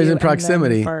proximity to Oh, you. he's in and then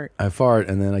proximity. fart. I fart,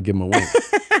 and then I give him a wink.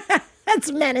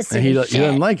 That's menacing. And he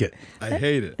doesn't like it. I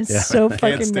hate it. It's so Can't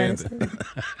fucking stand menacing.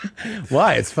 it.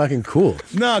 Why? It's fucking cool.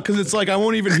 No, because it's like I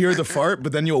won't even hear the fart,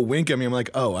 but then you'll wink at me. I'm like,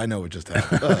 oh, I know what just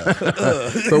happened.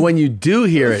 But when you do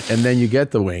hear it and then you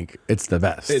get the wink, it's the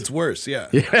best. It's worse, yeah.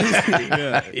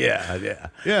 Yeah.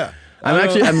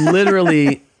 I'm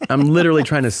literally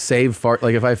trying to save fart.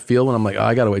 Like if I feel one, I'm like, oh,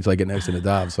 I gotta wait till I get next to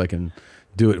Nadav so I can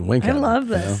do it and wink at him. I love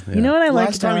this. You know? You know what I like?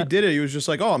 Last time he did it, he was just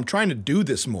like, oh, I'm trying to do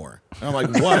this more. And I'm like,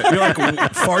 what? You're like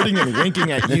farting and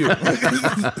winking at you.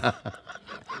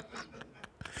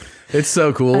 It's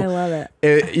so cool. I love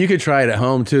it. You could try it at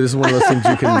home too. This is one of those things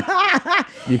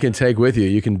you can take with you.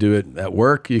 You can do it at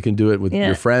work. You can do it with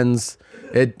your friends.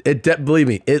 Believe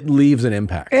me, it leaves an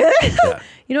impact.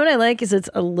 You know what I like is it's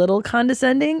a little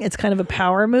condescending. It's kind of a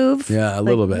power move. Yeah, a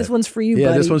little bit. This one's for you, yeah,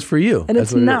 buddy. this one's for you. And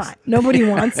it's not. Nobody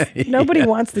wants. Nobody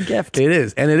wants the gift. It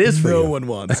is, and it is for you. No one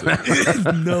wants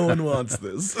it. No one wants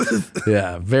this.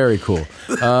 Yeah, very cool.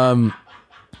 Okay,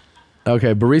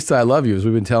 Barista I Love You. As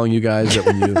we've been telling you guys that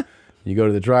when you go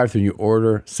to the drive-thru and you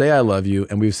order, say I love you,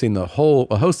 and we've seen a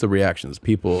host of reactions.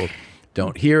 People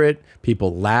don't hear it.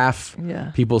 People laugh.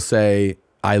 Yeah. People say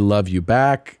I love you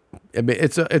back. I mean,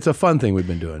 it's a fun thing we've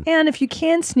been doing. And if you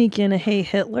can sneak in a "Hey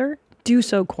Hitler," do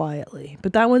so quietly.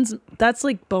 But that's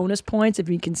like bonus points if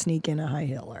you can sneak in a "Hi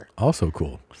Hitler." Also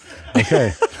cool.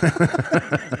 Okay.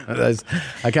 I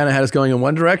kind of had us going in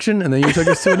one direction, and then you took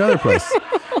us to another place.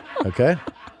 Okay.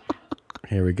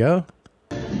 Here we go.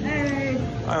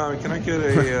 Can I get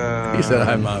a... He said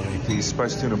hi, Mommy. The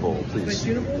spiced tuna bowl, please. Spiced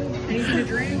tuna bowl? Anything to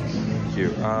drink? Thank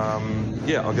you.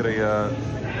 Yeah, I'll get a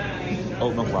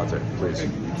oat milk latte, please. Okay.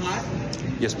 Hot?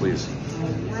 Yes, please. All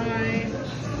right.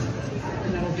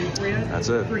 And that'll do for you? That's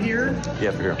it. For here?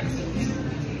 Yeah, for here.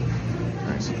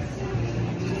 Thanks.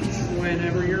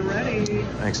 Whenever you're ready.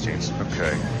 Thanks, James.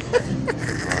 Okay.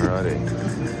 Alrighty.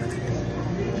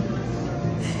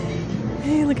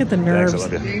 Hey, look at the nerves. Thanks, I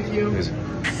love you. Thank you. Please.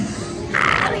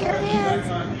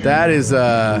 That is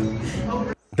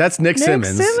that's Nick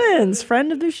Simmons. Nick Simmons,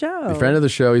 friend of the show. The friend of the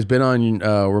show. He's been on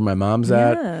Where My Mom's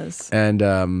At. Yes. And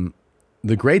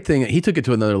the great thing, he took it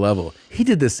to another level. He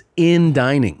did this in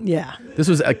dining. Yeah. This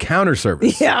was a counter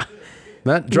service. Yeah.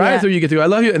 Not drive through, you get to go, I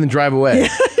love you, and then drive away.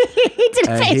 He did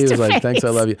And he was like, thanks, I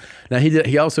love you. Now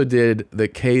he also did the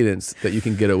cadence that you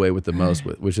can get away with the most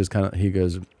with, which is kind of, he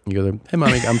goes, hey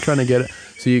mommy, I'm trying to get it.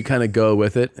 So you kind of go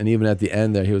with it. And even at the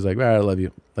end there, he was like, all right, I love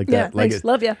you. Like that. Like thanks,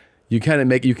 love you. You kind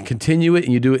of you can continue it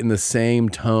and you do it in the same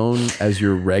tone as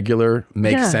your regular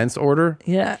make sense order.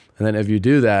 Yeah. And then if you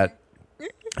do that,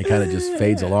 it kind of just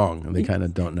fades along and they kind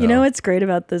of don't know. You know what's great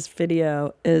about this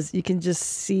video is you can just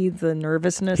see the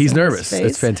nervousness. He's in nervous. His face.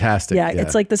 It's fantastic. Yeah,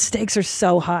 it's like the stakes are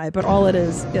so high, but all it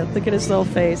is, look at his little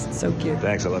face. It's so cute.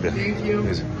 Thanks, I love you. Thank you.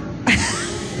 Please.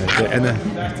 And then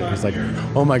he's like,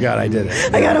 oh my God, I did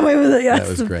it. I got away with it. Yeah, That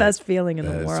was it's the great. best feeling in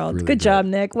the world. Really Good job,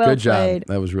 Nick. Well Good played. job.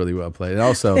 That was really well played. And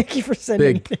also, Thank you for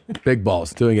sending big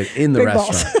balls, doing it in the Big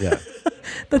restaurant. balls. Yeah.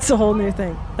 That's a whole new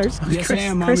thing. There's Yes, Chris, I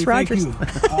am, Chris Mommy. Rogers.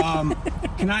 Thank you.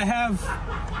 Can I have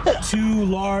 2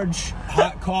 large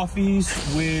hot coffees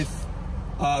with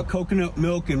coconut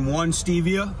milk and 1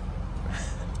 stevia?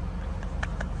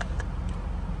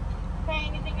 Okay,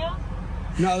 anything else?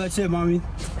 No, that's it, Mommy.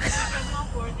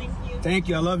 Thank you. Thank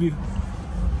you. I love you.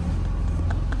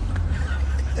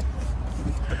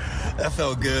 That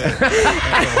felt good.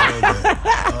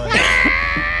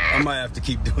 I might have to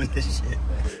keep doing this shit.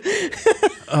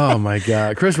 Oh my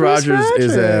God, Chris Rogers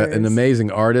is an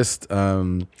amazing artist.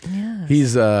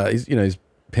 He's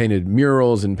painted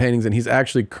murals and paintings, and he's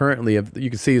actually currently, you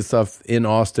can see his stuff in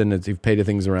Austin. He's painted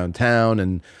things around town,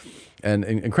 and an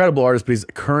incredible artist. But he's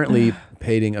currently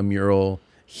painting a mural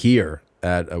here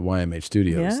at YMH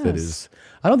Studios. That is,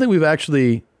 I don't think we've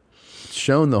actually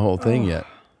shown the whole thing yet.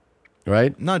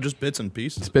 Right? Not just bits and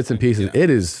pieces. It's bits and pieces. Yeah.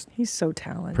 It is. He's so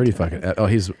talented. Pretty fucking. Oh,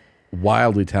 he's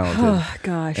wildly talented. Oh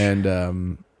gosh.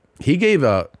 And he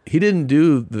didn't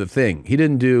do the thing. He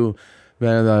didn't do,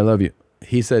 man, I love you.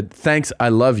 He said, thanks, I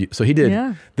love you. So he did.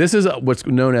 Yeah. This is what's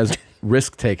known as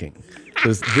risk taking.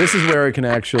 This is where it can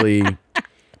actually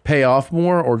pay off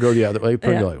more or go the other way.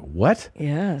 People are like, what?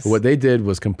 Yes. What they did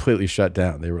was completely shut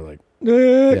down. They were like,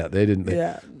 yeah, they didn't.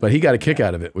 But he got a kick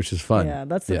out of it, which is fun. Yeah,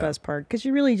 that's the best part because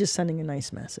you're really just sending a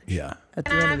nice message. Yeah. At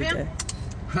the end of the day.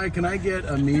 Hi, can I get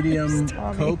a medium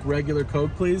Coke, regular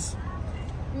Coke, please?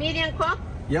 Medium Coke?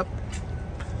 Yep.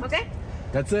 Okay.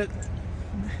 That's it.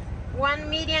 1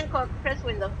 medium Coke. Press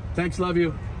window. Thanks, love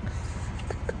you.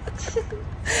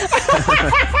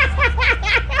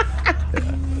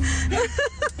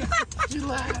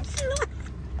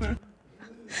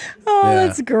 Oh, Oh,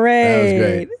 that's great. That was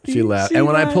great. She laughed. And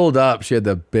when I pulled up, she had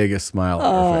the biggest smile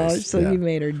on her face. So you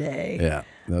made her day. Yeah.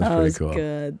 That was pretty cool.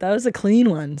 Good. That was a clean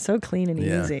one. So clean and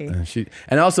Yeah. easy.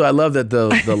 And also, I love that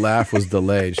the laugh was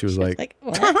delayed. She was like,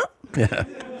 what? yeah.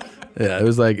 Yeah, it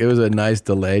was a nice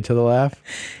delay to the laugh.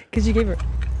 Because you gave her.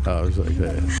 Oh, it was like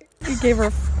that. You gave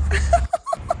her.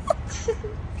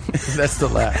 That's the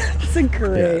laugh. It's a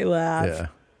great laugh. Yeah.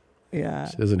 Yeah.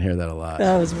 She doesn't hear that a lot.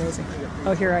 That was amazing.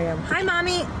 Oh, here I am. Hi,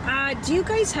 Mommy. Do you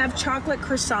guys have chocolate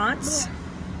croissants?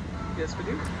 Yes, we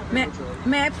do.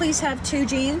 May I please have 2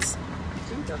 jeans?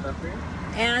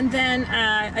 And then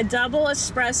a double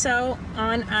espresso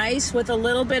on ice with a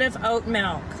little bit of oat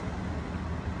milk.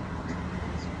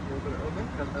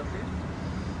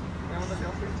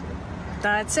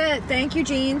 That's it. Thank you,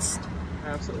 jeans.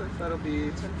 Absolutely. That'll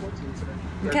be 10:14 today.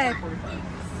 Okay. 10:45.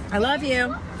 I love you.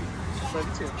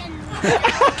 Love you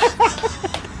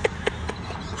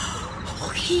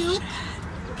too.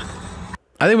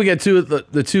 I think we get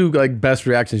the two like best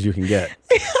reactions you can get.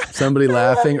 Somebody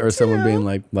laughing or someone being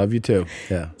like, love you too.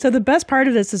 Yeah. So the best part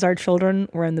of this is our children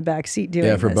were in the back seat doing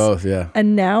Yeah, for this. both, yeah.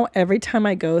 And now every time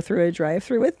I go through a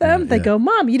drive-through with them, they go,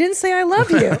 Mom, you didn't say I love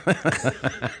you.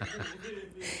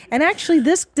 And actually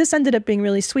this ended up being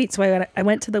really sweet. So I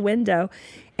went to the window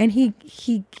and he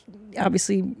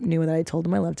obviously knew that I told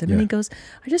him I loved him. Yeah. And he goes,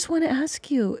 I just want to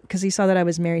ask you, because he saw that I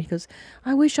was married. He goes,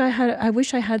 I wish I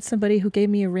had somebody who gave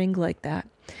me a ring like that.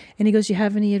 And he goes, you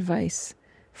have any advice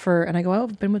for, and I go, oh,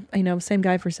 I've been with, same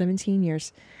guy for 17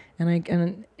 years.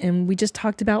 And we just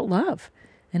talked about love.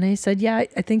 And I said, yeah,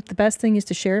 I think the best thing is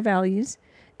to share values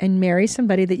and marry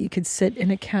somebody that you could sit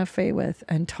in a cafe with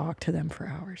and talk to them for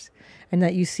hours and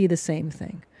that you see the same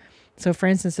thing. So for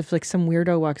instance, if like some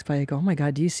weirdo walks by, I go, oh my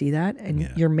God, do you see that?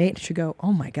 And your mate should go,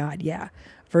 oh my God, yeah.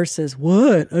 Versus,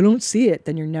 what? I don't see it.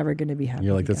 Then you're never going to be happy.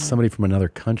 You're like, that's somebody from another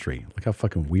country. Look how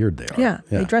fucking weird they are. Yeah,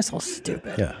 they dress all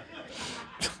stupid. Yeah.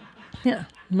 Yeah,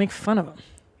 make fun of them.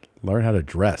 Learn how to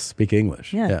dress, speak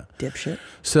English. Yeah, dipshit.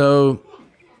 So,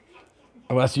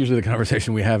 that's usually the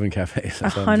conversation we have in cafes.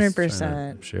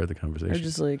 100%. Share the conversation. They're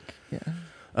just like, yeah.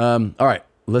 All right,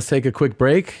 let's take a quick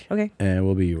break. Okay. And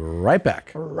we'll be right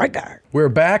back. Right back. We're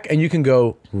back, and you can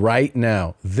go right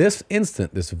now, this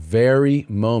instant, this very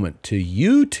moment, to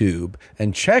YouTube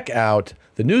and check out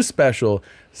the new special,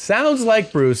 Sounds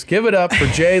Like Bruce. Give it up for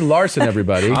Jay Larson,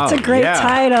 everybody. It's a great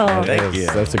title. Thank you.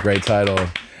 That's a great title.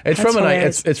 It's from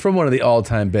it's from one of the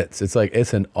all-time bits.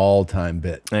 It's an all-time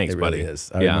bit. Thanks, it really buddy.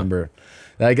 is. I remember.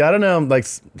 Like, I don't know,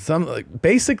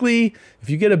 basically, if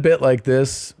you get a bit like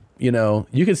this, you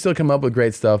can still come up with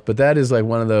great stuff, but that is like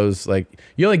one of those, like,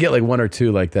 you only get like 1 or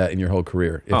 2 like that in your whole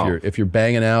career. If you're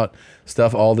banging out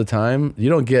stuff all the time, you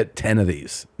don't get 10 of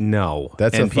these. No.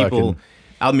 That's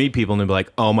I'll meet people and they'll be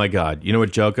like, oh my God, you know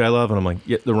what joke I love? And I'm like,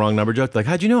 yeah, the wrong number joke. They're like,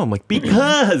 how'd you know? I'm like,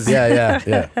 because.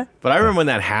 Yeah. But I remember when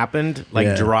that happened,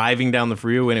 like driving down the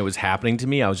freeway when it was happening to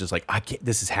me, I was just like,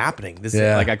 this is happening. This is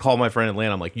like, I called my friend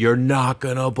Atlanta. I'm like, you're not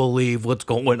going to believe what's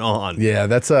going on. Yeah,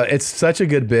 it's such a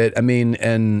good bit. I mean,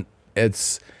 and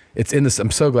it's in this.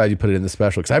 I'm so glad you put it in the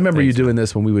special, because I remember you doing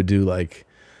this when we would do like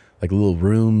little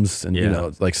rooms and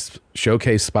like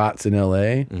showcase spots in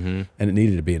LA, and it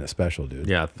needed to be in a special, dude.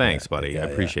 Yeah, thanks, buddy. I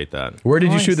appreciate that. Where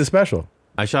did you shoot the special?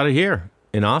 I shot it here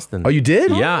in Austin. Oh, you did?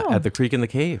 Yeah, at the Creek in the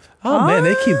Cave. Oh man,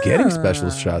 they keep getting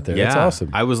specials shot there. Yeah, that's awesome.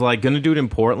 I was like gonna do it in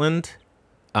Portland,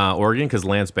 Oregon, because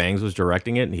Lance Bangs was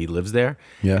directing it and he lives there.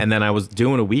 Yeah. And then I was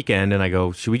doing a weekend and I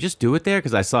go, should we just do it there?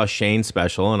 Because I saw Shane's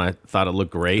special and I thought it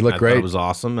looked great. I thought it was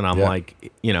awesome. And I'm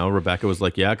like, Rebecca was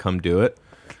like, yeah, come do it.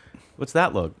 What's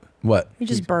that look? What? You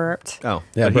just burped. Oh,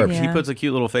 yeah, but he puts a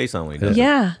cute little face on when he does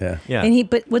yeah. it. Yeah. And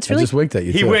but what's really I just winked at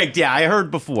you. He winked. Yeah, I heard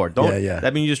before. Don't. Yeah.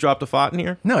 That mean you just dropped a fart in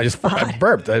here? No, I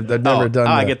burped. I've never done.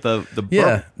 I get the burp.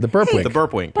 Yeah, the burp wink. The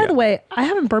burp wink. By the way, I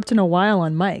haven't burped in a while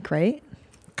on mic, right?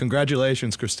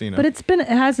 Congratulations, Christina. But it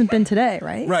hasn't been today,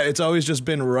 right? Right. It's always just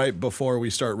been right before we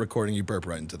start recording. You burp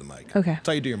right into the mic. Okay. That's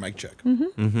how you do your mic check.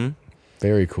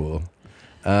 Very cool.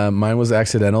 Mine was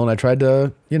accidental, and I tried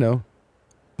to,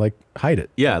 like hide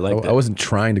it. Yeah, I wasn't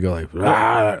trying to go like,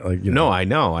 No, I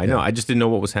know. I just didn't know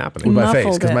what was happening. With my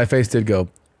face, because my face did go.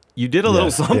 You did a little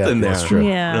something there. That's true.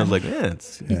 Yeah. And I was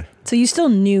like, So you still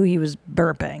knew he was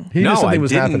burping? He knew something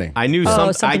was happening. I knew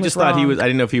something. I just thought he was. I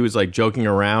didn't know if he was like joking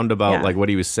around about like what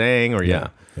he was saying or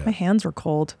My hands were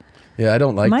cold. Yeah, I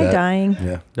don't like that. Am I dying?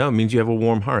 Yeah. No, it means you have a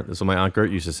warm heart. That's what my Aunt Gert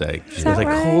used to say. She was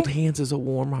like, cold hands is a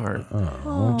warm heart.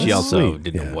 Oh, she also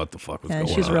didn't know what the fuck was going on.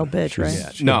 She's a real bitch, right?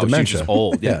 Yeah. No, she was just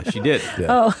old. Yeah, she did.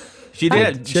 Oh. She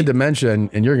did. She had dementia,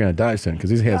 and you're gonna die soon because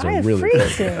these hands are really big.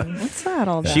 What's that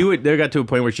all about? There got to a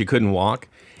point where she couldn't walk,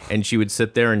 and she would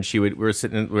sit there, and we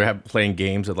were playing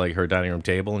games at like her dining room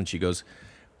table, and she goes,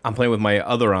 I'm playing with my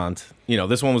other aunt. You know,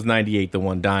 this one was 98, the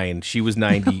one dying. She was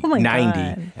 90, 90.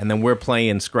 God. And then we're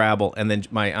playing Scrabble. And then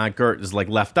my Aunt Gert is like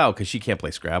left out because she can't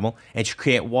play Scrabble. And she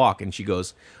can't walk. And she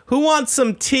goes, who wants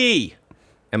some tea?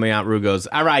 And my Aunt Rue goes,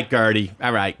 all right, Gertie.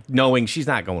 All right. Knowing she's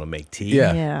not going to make tea.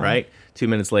 Yeah. Right? 2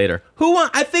 minutes later,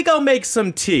 I think I'll make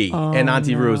some tea. And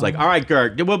Auntie Rue was like, all right,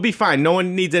 Gert, we'll be fine. No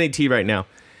one needs any tea right now.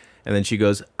 And then she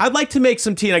goes, I'd like to make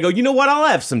some tea. And I go, you know what? I'll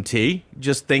have some tea.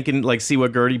 Just thinking, like, see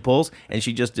what Gertie pulls. And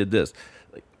she just did this.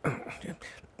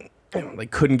 Like,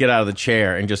 couldn't get out of the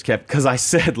chair and just kept, because I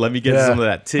said, let me get some of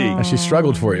that tea. And she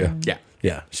struggled for you. Yeah.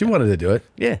 Yeah. She wanted to do it.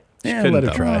 Yeah. Yeah, let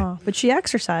her try. But she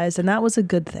exercised, and that was a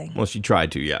good thing. Well, she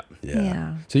tried to, yeah.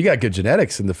 Yeah. So you got good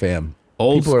genetics in the fam.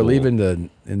 Old People are school. living to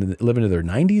their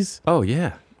 90s. Oh,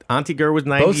 yeah. Auntie Ger was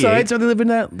 98. Both sides are they living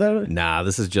that? Nah,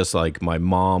 this is just like my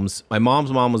mom's. My mom's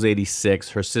mom was 86.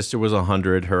 Her sister was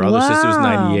 100. Her other sister was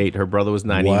 98. Her brother was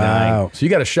 99. Wow. So you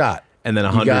got a shot. And then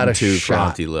You got a 102 for shot.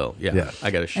 Auntie Lil. Yeah,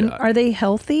 I got a shot. And are they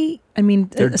healthy? I mean,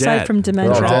 They're aside dead. from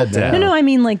dementia. They're all dead. No, I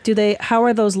mean, like, how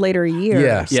are those later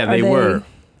years? Yeah, Are they were.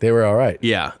 They were all right.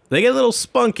 Yeah, they get a little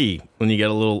spunky when you get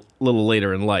a little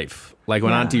later in life. Like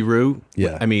when Auntie Rue.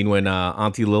 Yeah. I mean, when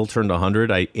Auntie Lil turned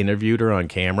 100, I interviewed her on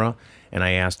camera. And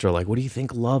I asked her, like, what do you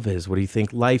think love is? What do you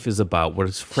think life is about? What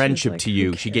is friendship to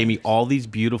you? She gave me all these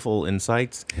beautiful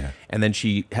insights. Yeah. And then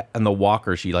on the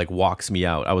walker, she, like, walks me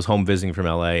out. I was home visiting from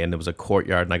L.A., and there was a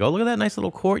courtyard. And I go, look at that nice little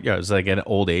courtyard. It's like an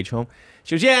old age home.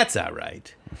 She goes, yeah, it's all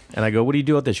right. And I go, what do you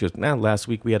do out there? She goes, last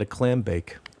week we had a clam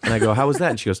bake. And I go, how was that?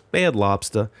 And she goes, they had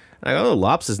lobster. And I go, oh,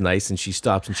 lobster's nice. And she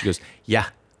stops, and she goes, yeah.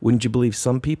 Wouldn't you believe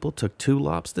some people took 2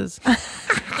 lobsters?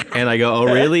 And I go, oh,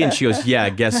 really? And she goes, yeah,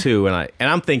 guess who? And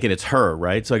I'm thinking it's her,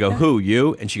 right? So I go, who,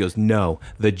 you? And she goes, no,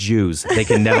 the Jews. They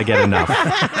can never get enough.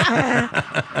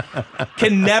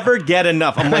 Can never get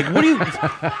enough. I'm like, what do you...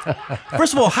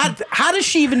 First of all, how does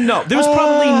she even know? There was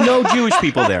probably no Jewish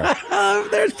people there.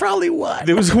 There's probably one.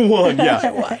 There was one,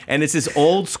 yeah. And it's this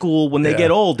old school, when they get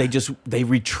old, they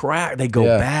retract, they go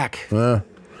back.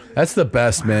 That's the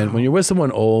best, man. When you're with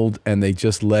someone old and they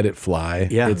just let it fly,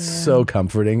 it's so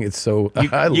comforting. It's so You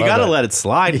got to let it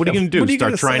slide. What are you going to do?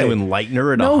 Start trying to enlighten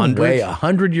her at 100? No way.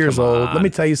 100 years old. Let me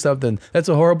tell you something. That's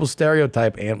a horrible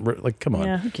stereotype. And like, come on.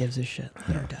 Yeah, who gives a shit?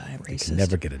 Never die, racist.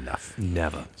 Never get enough.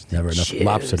 Never. There's never enough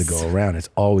lobster to go around. It's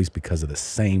always because of the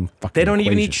same fucking They don't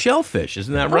even equation. eat shellfish.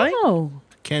 Isn't that right? Oh.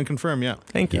 Can confirm, yeah.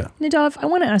 Thank you. Nadav, I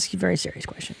want to ask you a very serious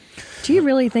question. Do you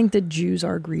really think that Jews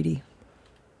are greedy?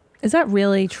 Is that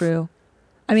really true?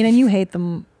 I mean, and you hate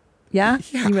them. Yeah?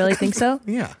 You really think so?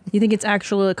 Yeah. You think it's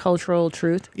actually a cultural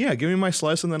truth? Yeah, give me my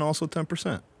slice and then also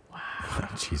 10%. Oh,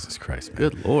 Jesus Christ, man.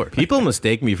 Good Lord. People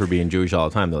mistake me for being Jewish all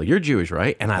the time. They're like, you're Jewish,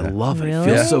 right? And I love it. Really?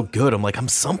 It feels so good. I'm like, I'm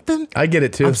something? I get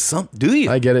it, too. Do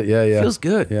you? I get it. Yeah, yeah. Feels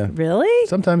good. Yeah. Really?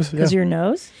 Sometimes, Because yeah. your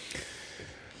nose?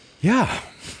 Yeah.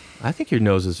 I think your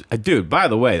nose is... Dude, by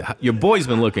the way, your boy's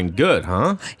been looking good,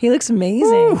 huh? He looks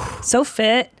amazing. So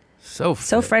fit. So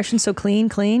fresh and so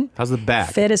clean. How's the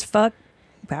back? Fit as fuck.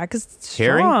 Back is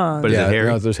Hairy? strong. But is it hairy?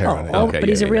 No, there's hair on it. Okay, but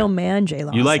he's yeah, a real yeah. man, Jay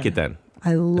Lawson. You like it then?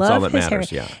 I love That's all that his matters,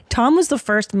 hair. yeah. Tom was the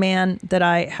first man that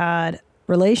I had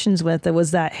relations with that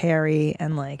was that hairy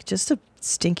and like just a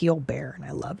stinky old bear, and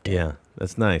I loved it. Yeah,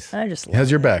 that's nice. I just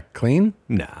How's your back? Clean?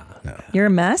 Nah. You're a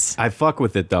mess? I fuck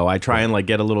with it, though. I try and, like,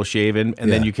 get a little shaven,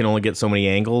 and then you can only get so many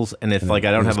angles, and if, like,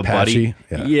 I don't have a buddy...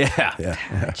 Yeah.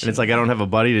 And it's like I don't have a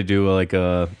buddy to do, like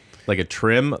a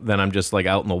trim, then I'm just, like,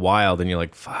 out in the wild, and you're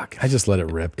like, fuck. I just let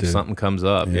it rip, If dude. something comes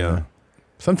up, yeah.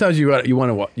 Sometimes you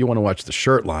want to watch the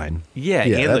shirt line. Yeah,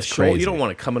 and the that's shoulder. crazy. You don't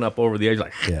want it coming up over the edge,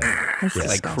 like, That's like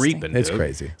disgusting. creeping, It's dude.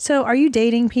 crazy. So are you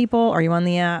dating people? Are you on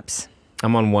the apps?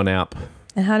 I'm on one app.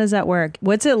 And how does that work?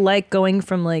 What's it like going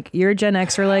from like you're a Gen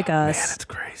Xer like us? Man, that's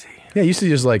crazy. Yeah, you used to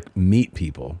just like meet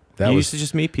people. You used to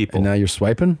just meet people. And now you're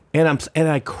swiping? And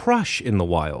I crush in the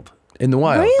wild. In the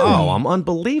wild? Really? Oh, I'm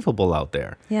unbelievable out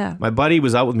there. Yeah. My buddy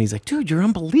was out with me. He's like, dude, you're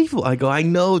unbelievable. I go, I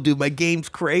know, dude. My game's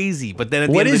crazy. But then at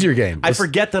the What end of is the- your game? I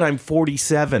forget that I'm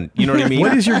 47. You know what I mean?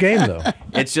 What is your game, though?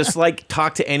 It's just like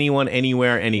talk to anyone,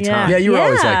 anywhere, anytime. Yeah, you were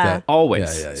always like that.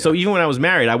 Always. Yeah. So even when I was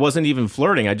married, I wasn't even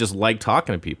flirting. I just liked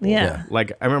talking to people. Yeah.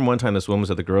 Like I remember one time this woman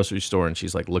was at the grocery store and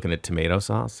she's like looking at tomato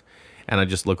sauce. And I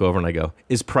just look over and I go,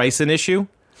 is price an issue?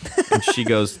 And she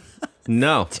goes,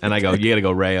 no. And I go, you got to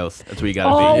go Rayos. That's where you got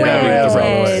to be. You gotta be with the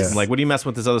Always. Rayos. I'm like, what do you mess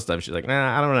with this other stuff? She's like,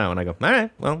 nah, I don't know. And I go, all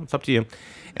right, well, it's up to you.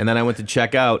 And then I went to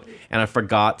check out, and I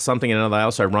forgot something in another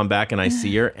aisle. So I run back, and I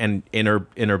see her, and in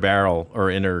her barrel or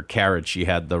in her carriage, she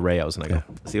had the Rayo's, and I go,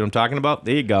 "See what I'm talking about?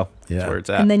 There you go. That's where it's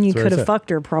at." And then you could have fucked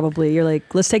her probably. You're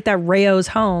like, let's take that Rayo's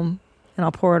home, and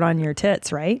I'll pour it on your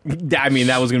tits, right? I mean,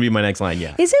 that was gonna be my next line.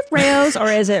 Yeah. Is it Rayo's or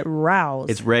is it Rouse?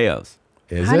 It's Rayo's.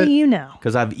 How do you know?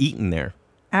 Because I've eaten there.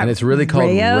 And it's really called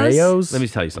Rayo's? Let me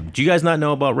tell you something. Do you guys not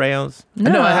know about Rayo's?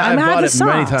 No, I've bought it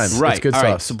many times. Right. It's good all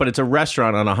right. sauce. So, but it's a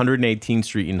restaurant on 118th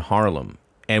Street in Harlem.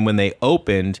 And when they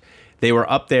opened, they were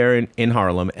up there in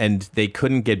Harlem, and they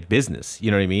couldn't get business. You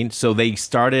know what I mean? So they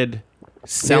started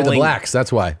selling. The blacks,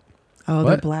 that's why. Oh,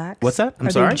 the blacks? What's that? I'm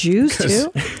Are sorry? they Jews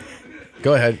too?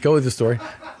 Go ahead. Go with the story.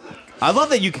 I love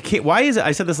that you can. Why is it?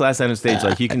 I said this last night on stage.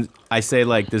 Like you can. I say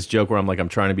like this joke where I'm like I'm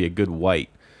trying to be a good white,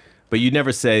 but you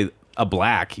never say a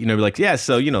black. You know, be like yeah.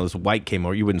 So you know this white came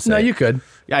over. You wouldn't say. No, it. you could.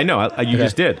 Yeah, I know. You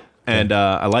just did, and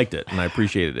I liked it, and I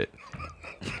appreciated it.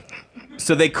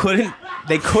 So they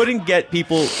couldn't get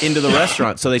people into the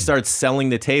restaurant, so they started selling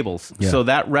the tables. Yeah. So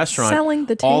that restaurant, Selling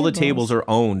the all the tables. tables are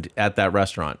owned at that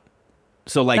restaurant.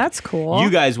 So like That's cool. You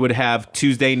guys would have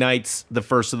Tuesday nights, the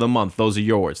first of the month. Those are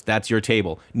yours. That's your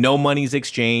table. No money's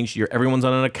exchanged. Everyone's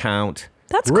on an account.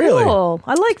 That's cool.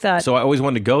 I like that. So I always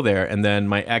wanted to go there, and then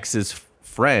my ex's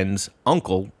friend's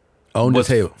uncle Owned was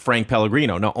the table. Frank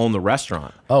Pellegrino. No, owned the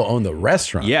restaurant. Oh, owned the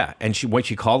restaurant. Yeah, and she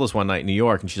called us one night in New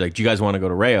York, and she's like, "Do you guys want to go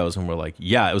to Rayo's?" And we're like,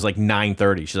 "Yeah." It was like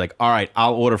 9:30. She's like, "All right,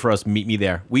 I'll order for us. Meet me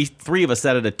there." We three of us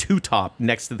sat at a two-top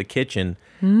next to the kitchen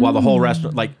while the whole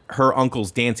restaurant, like her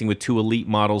uncle's dancing with two elite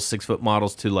models, 6-foot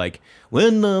models, to like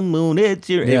 "When the Moon Hits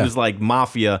Your." Yeah. It was like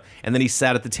mafia, and then he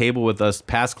sat at the table with us,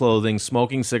 past clothing,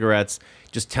 smoking cigarettes,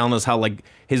 just telling us how like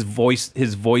his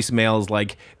voicemail is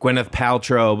like Gwyneth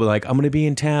Paltrow, but like I'm gonna be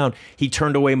in town. He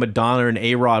turned away Madonna and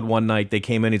A-Rod one night. They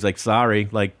came in. He's like, sorry,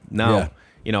 like no, Yeah.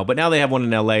 you know. But now they have one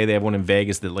in L.A. They have one in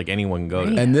Vegas that like anyone can go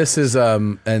to. And this is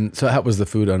and so how was the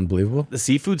food unbelievable? The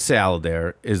seafood salad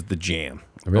there is the jam.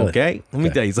 Really? Okay, let me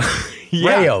tell you something.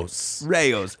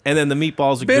 Rayo's, and then the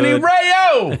meatballs are Vinny good.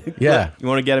 Rayo. Yeah. You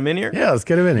want to get him in here? Yeah, let's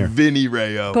get him in here. Vinny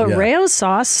Rayo. But Rayo's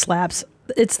sauce slaps.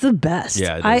 It's the best.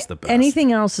 Yeah, it is the best.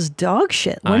 Anything else is dog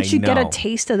shit. Once I you get a know.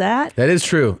 taste of that, That is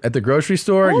true. At the grocery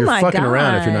store, Oh you're my fucking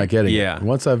around if you're God. not getting Yeah. it.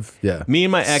 Once Me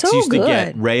and my ex So used to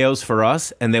get good. Rayo's for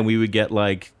us, and then we would get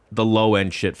like the low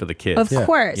end shit for the kids. of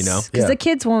course, you know. because the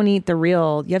kids won't eat the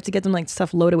real. You have to get them like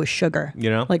stuff loaded with sugar. You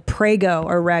know? like Prego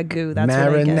or Ragu. That's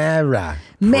what they get. marinara.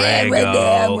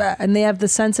 Marinara. And they have the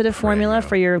sensitive formula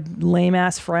for your lame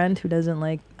ass friend who doesn't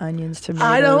like onions, tomatoes.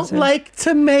 I don't or- like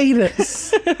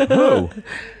tomatoes. Who?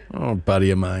 Oh, buddy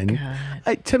of mine.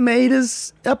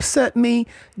 Tomatoes upset me.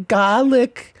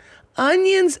 Garlic,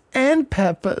 onions, and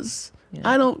peppers.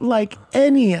 I don't like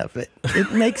any of it.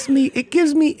 It makes me. It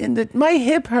gives me. My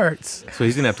hip hurts. So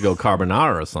he's gonna have to go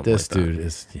carbonara or something. This like that. dude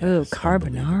is. Oh,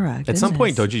 carbonara. At some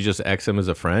point, goodness. don't you just ex him as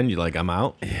a friend? You're like, I'm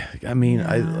out. I mean,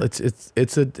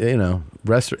 it's a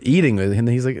restaurant eating with him. And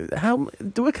he's like,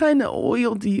 what kind of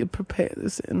oil do you prepare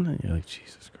this in? And you're like,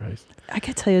 Jesus Christ. I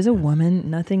can tell you, as a woman,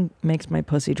 nothing makes my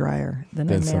pussy drier than a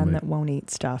Than man somebody- that won't eat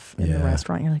stuff in the Yeah.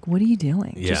 restaurant. You're like, what are you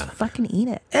doing? Just Yeah. fucking eat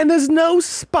it. And there's no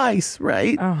spice,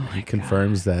 right? Oh my He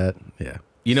confirms that. Yeah.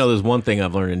 You know, there's one thing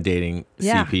I've learned in dating,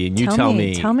 Yeah. CP, and you tell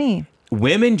me. Tell me.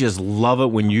 Women just love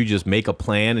it when you just make a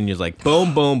plan and you're like,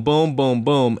 boom, boom, boom, boom,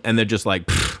 boom, and they're just like,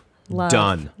 pfft, Love.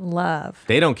 done. Love.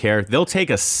 They don't care. They'll take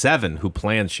a 7 who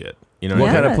plans shit. You know What what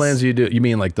I kind mean? of plans do you do? You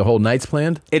mean like the whole night's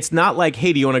planned? It's not like,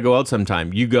 hey, do you want to go out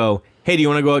sometime? You go, hey, do you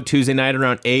want to go out Tuesday night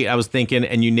around 8? I was thinking,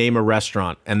 and you name a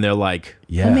restaurant, and they're like,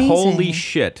 Yeah. Amazing. holy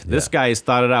shit, this guy has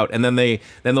thought it out. And then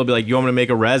they'll be like, you want me to make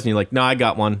a res? And you're like, no, I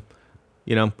got one.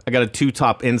 You know, I got a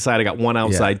 2-top inside. I got one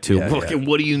outside too. yeah, Fucking,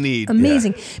 what do you need?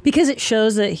 Amazing. Because it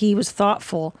shows that he was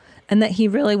thoughtful and that he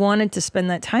really wanted to spend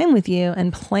that time with you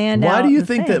and planned out. Why do you the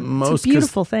think thing. that most? It's a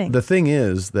beautiful 'cause thing. The thing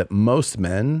is that most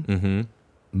men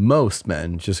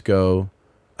just go,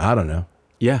 I don't know.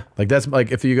 Yeah. Like that's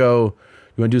like if you go,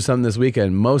 you want to do something this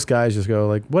weekend. Most guys just go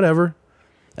like whatever,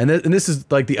 and this is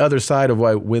like the other side of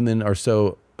why women are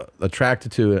so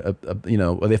attracted to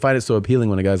or they find it so appealing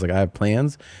when a guy's like I have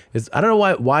plans. Is I don't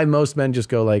know why most men just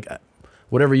go like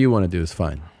whatever you want to do is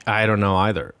fine. I don't know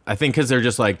either. I think because they're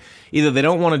just like, either they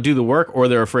don't want to do the work or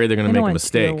they're afraid they're going to make a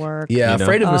mistake. Yeah, you know?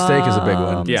 afraid of mistake is a big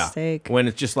one. Yeah. Mistake. When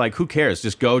it's just like, who cares?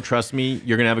 Just go, trust me.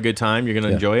 You're going to have a good time. You're going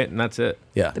to enjoy it, and that's it.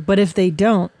 Yeah. But if they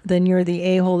don't, then you're the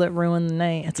a-hole that ruined the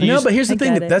night. It's like, No, but here's the I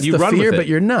thing. get it. That's You the run with fear, it. but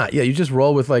you're not. Yeah, you just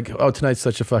roll with like, oh, tonight's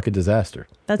such a fucking disaster.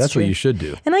 That's what true. you should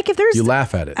do. And like if there's You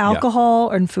laugh at it. Yeah.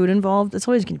 alcohol and food involved, it's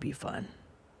always going to be fun.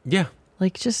 Yeah.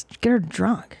 Like just get her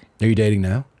drunk. Are you dating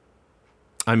now?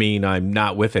 I mean, I'm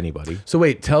not with anybody. So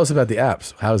wait, tell us about the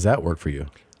apps. How does that work for you?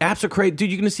 Apps are crazy.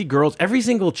 Dude, you're going to see girls. Every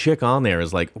single chick on there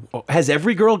is like, has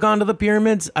every girl gone to the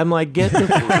pyramids? I'm like, get the, you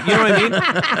know what I mean?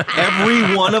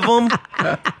 Every one of them.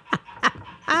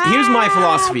 Here's my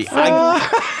philosophy.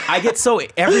 I get so,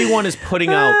 everyone is putting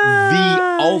out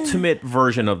the ultimate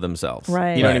version of themselves.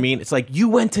 Right. You know what I mean? It's like, you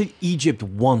went to Egypt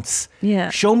once. Yeah.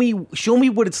 Show me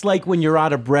what it's like when you're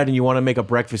out of bread and you want to make a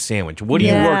breakfast sandwich. What are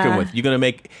you working with? You're going to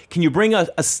make, can you bring a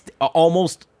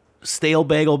almost stale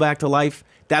bagel back to life?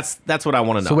 That's what I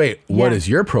want to know. So wait, what is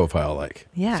your profile like?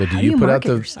 Yeah. So do you put out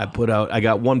the? Yourself? I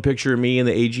got one picture of me in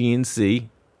the Aegean Sea.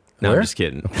 No, Where? I'm just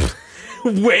kidding.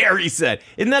 Where, he said.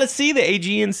 Isn't that a sea, the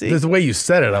Aegean Sea? There's the way you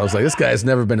said it. I was like, this guy's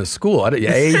never been to school.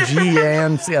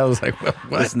 Aegean Sea. I was like, what?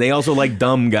 Listen, they also like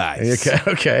dumb guys.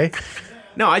 Okay.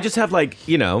 No, I just have like,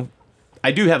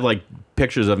 I do have like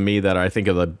pictures of me that I think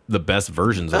are the best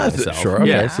versions of myself. Sure. Okay.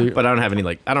 Yeah. So but I don't have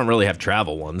any I don't really have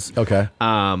travel ones. Okay.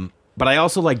 But I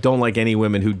also don't like any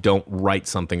women who don't write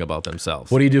something about themselves.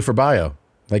 What do you do for bio?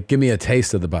 Like, give me a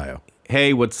taste of the bio.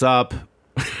 Hey, what's up?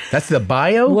 That's the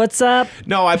bio? What's up?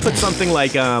 No, I put something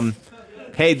like,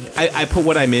 hey, I put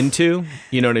what I'm into.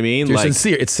 You know what I mean? You're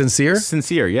sincere. It's sincere?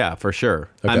 Sincere, yeah, for sure.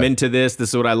 Okay. I'm into this. This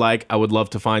is what I like. I would love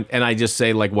to find. And I just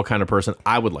say, what kind of person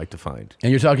I would like to find.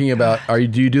 And you're talking about,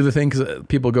 do you do the thing because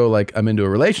people go I'm into a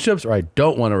relationships or I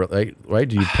don't want to relate, right?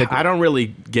 Do you pick? I don't really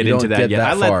get into that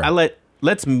yet.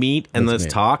 Let's meet and let's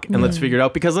talk and let's figure it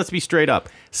out. Because let's be straight up.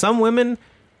 Some women,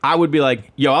 I would be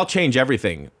like, yo, I'll change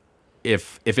everything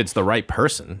if it's the right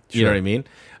person. You know what I mean?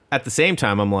 At the same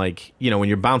time, I'm like, when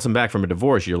you're bouncing back from a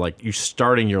divorce, you're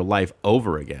starting your life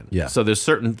over again. Yeah. So there's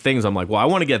certain things I'm like, well, I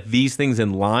want to get these things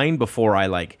in line before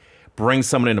I bring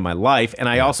someone into my life. And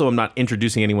I also am not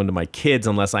introducing anyone to my kids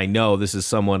unless I know this is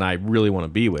someone I really want to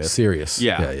be with. Serious.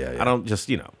 Yeah. I don't just,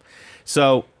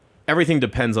 So everything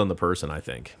depends on the person, I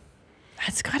think.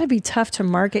 It's got to be tough to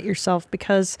market yourself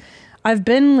because I've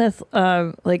been with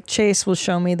Chase will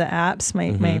show me the apps,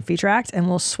 my feature act, and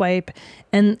we'll swipe,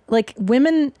 and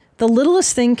women, the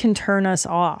littlest thing can turn us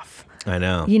off. I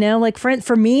know.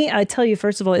 For me, I tell you,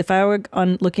 first of all, if I were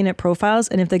looking at profiles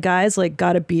and if the guy's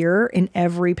got a beer in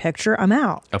every picture, I'm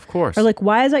out. Of course. Or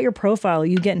why is that your profile? Are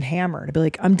you getting hammered? I'd be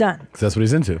like, I'm done. Because that's what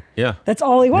he's into. Yeah. That's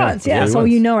all he wants. Yeah. So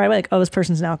wants. right? This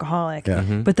person's an alcoholic. Yeah.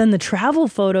 But then the travel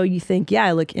photo, you think,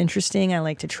 I look interesting. I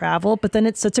like to travel. But then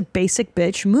it's such a basic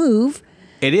bitch move.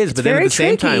 It is. But then at the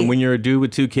same tricky. time, when you're a dude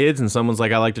with 2 kids and someone's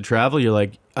like, I like to travel, you're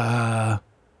like,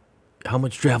 how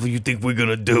much travel you think we're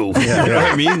gonna do? You know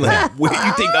what I mean? Where do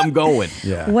you think I'm going?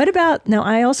 Yeah. What about now?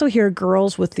 I also hear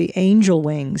girls with the angel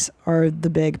wings are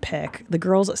the big pick. The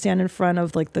girls that stand in front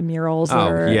of the murals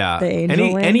or the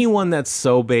angel wings. Anyone that's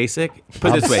so basic.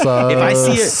 Put it this way: if I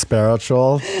see it,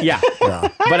 spiritual. Yeah.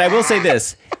 But I will say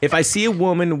this: if I see a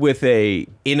woman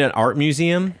in an art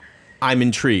museum, I'm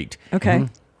intrigued. Okay.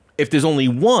 If there's only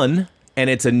one and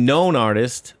it's a known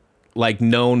artist,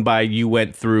 known by you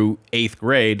went through 8th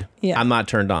grade, I'm not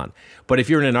turned on. But if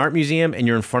you're in an art museum and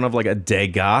you're in front of a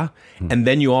Degas, and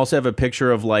then you also have a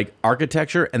picture of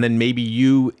architecture, and then maybe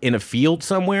you in a field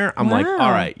somewhere, I'm like,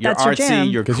 all right, you're artsy,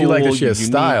 you're cool, you like that she you're has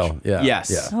unique. style. Yeah. Yes.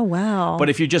 Yeah. Oh wow. But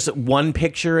if you're just one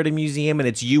picture at a museum and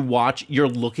it's you're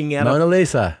looking at Mona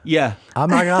Lisa. Yeah. Oh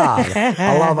my God.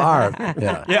 I love art.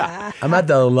 Yeah. Yeah. I'm at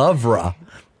the Louvre.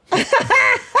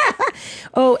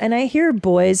 Oh, and I hear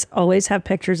boys always have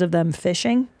pictures of them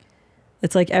fishing.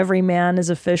 It's every man is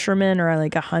a fisherman or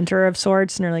a hunter of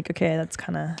sorts, and they're like, okay, that's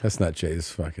kind of. That's not Jay's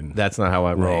fucking. That's not how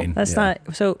I roll. That's not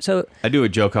so. I do a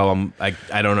joke how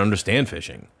I don't understand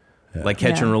fishing.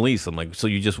 Catch and release. I'm like, so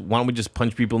why don't we just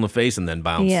punch people in the face and then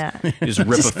bounce? Yeah. You just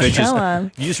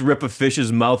rip a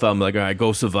fish's mouth out. I'm like, all right,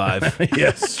 go survive.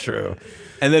 Yes, true.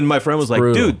 And then my friend was like,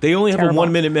 brutal. dude, they only have a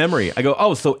 1-minute memory. I go,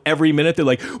 oh, so every minute they're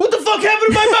like, what the fuck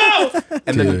happened to my mouth?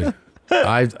 And Dude,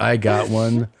 I got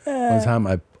one time.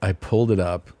 I pulled it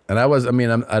up, and I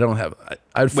don't have.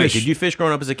 I'd fish. Wait, did you fish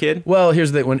growing up as a kid? Well,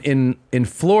 here's the when in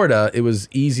Florida, it was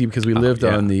easy because we lived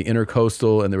on the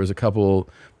intercoastal, and there was a couple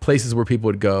places where people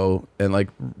would go and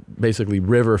basically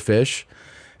river fish.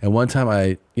 And one time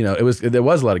there was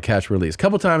a lot of catch release. A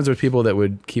couple times there were people that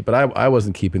would keep it. I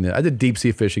wasn't keeping it. I did deep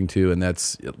sea fishing too, and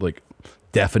that's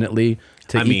definitely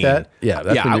to eat that. Yeah,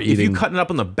 that's when you're eating. If you're cutting it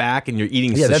up on the back and you're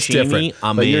eating sashimi, that's different.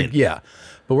 I'm in. Yeah,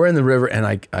 but we're in the river, and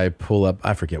I pull up.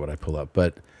 I forget what I pull up,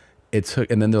 but it's hook.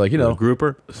 And then they're like,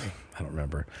 grouper. I don't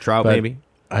remember. Trout, maybe.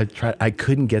 I tried. I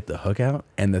couldn't get the hook out,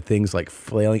 and the thing's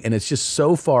flailing, and it's just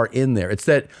so far in there. It's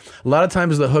that a lot of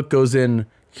times the hook goes in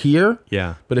here.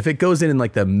 Yeah. But if it goes in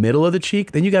the middle of the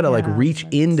cheek, then you got to reach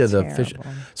into the fish.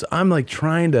 So I'm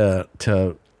trying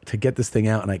to to get this thing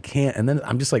out, and I can't. And then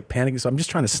I'm just like panicking, so I'm just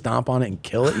trying to stomp on it and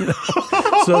kill it, you know,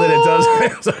 so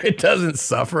that it doesn't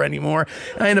suffer anymore.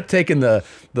 And I end up taking the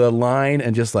line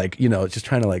and just like, you know, just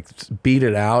trying to like beat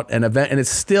it out, and it's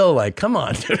still like, come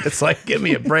on, dude. It's like, give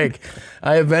me a break.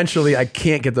 I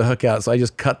can't get the hook out, so I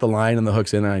just cut the line and the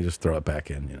hook's in, and I just throw it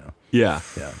back in, you know. Yeah.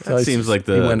 So that seems like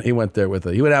the he went there with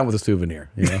he went out with a souvenir,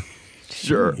 you know.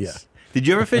 Sure. Yeah. Did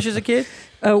you ever fish as a kid?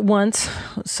 Once.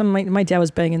 My dad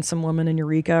was banging some woman in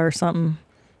Eureka or something.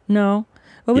 No.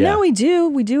 But now we do.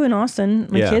 We do in Austin.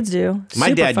 My kids do.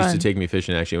 My dad fun. used to take me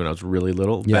fishing actually when I was really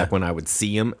little, back when I would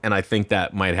see him, and I think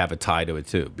that might have a tie to it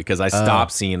too, because I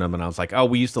stopped seeing him and I was like, oh,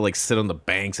 we used to like sit on the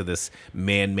banks of this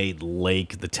man-made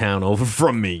lake the town over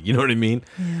from me. You know what I mean?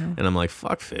 Yeah. And I'm like,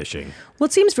 fuck fishing. Well,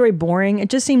 it seems very boring. It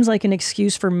just seems like an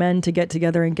excuse for men to get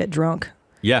together and get drunk.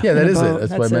 Yeah, that is it.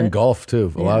 That's why men golf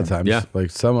too. A lot of times, Yeah. like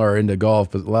some are into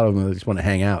golf, but a lot of them just want to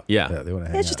hang out. Yeah, they want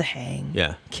to hang It's out. just a hang.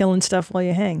 Yeah, killing stuff while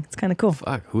you hang. It's kind of cool.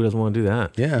 Fuck, who doesn't want to do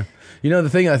that? Yeah, you know the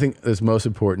thing I think is most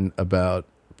important about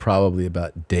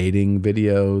dating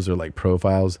videos or like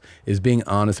profiles is being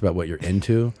honest about what you're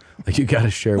into. Like you got to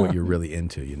share what you're really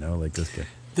into. You know, like this guy.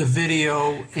 The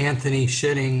video, Anthony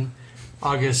shitting,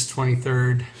 August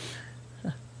 23rd,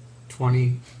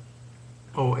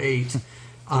 2008.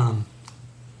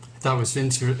 I thought it was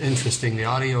interesting. The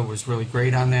audio was really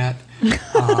great on that.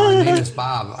 My name is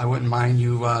Bob. I wouldn't mind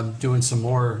you doing some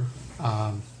more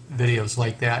videos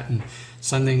like that and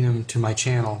sending them to my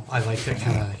channel. I like that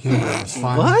kind of humor. It's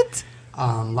fun. What?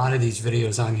 A lot of these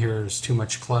videos on here is too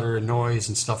much clutter and noise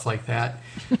and stuff like that.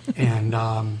 And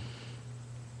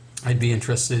I'd be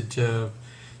interested to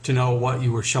know what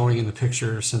you were showing in the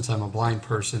picture, since I'm a blind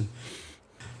person.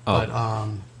 But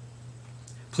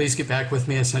please get back with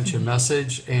me. I sent you a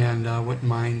message, and wouldn't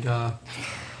mind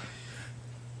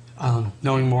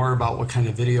knowing more about what kind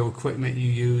of video equipment you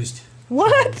used.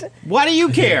 What? Why do you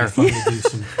care? It'd be fun to do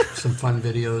some fun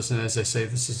videos, and as I say,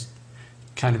 this is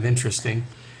kind of interesting.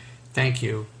 Thank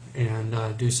you, and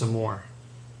do some more.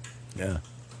 Yeah.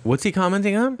 What's he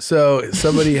commenting on? So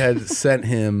somebody had sent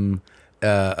him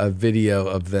a video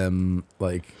of them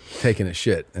like taking a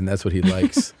shit, and that's what he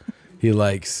likes. He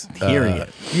likes hearing it.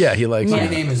 Yeah, he likes. My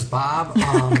name is Bob.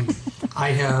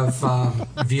 I have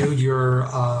viewed your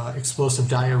explosive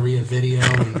diarrhea video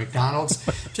in McDonald's.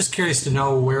 Just curious to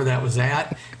know where that was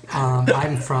at.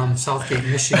 I'm from Southgate,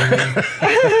 Michigan.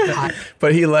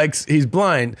 But he's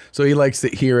blind, so he likes to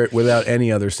hear it without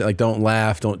any other, like don't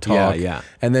laugh, don't talk. Yeah.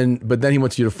 But then he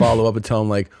wants you to follow up and tell him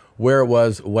like where it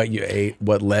was, what you ate,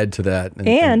 what led to that.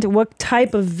 And what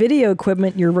type of video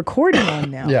equipment you're recording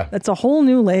on now. Yeah. That's a whole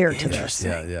new layer to this.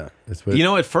 Yeah. You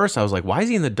know, at first I was like, why is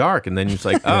he in the dark? And then he's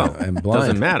like, oh, I'm it blind.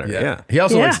 doesn't matter. Yeah.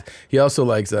 He also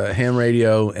likes ham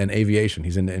radio and aviation.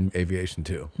 He's into aviation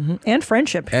too. Mm-hmm. And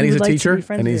friendship. And He he's a would like to teacher, be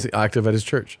friends and with he's you. active at his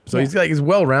church. So he's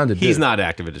well-rounded. He's dude. not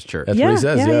active at his church. That's what he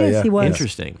says. Yeah. He was.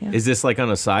 Interesting. Yeah. Is this like on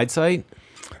a side site?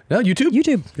 No,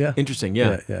 YouTube. Yeah. Interesting.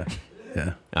 Yeah.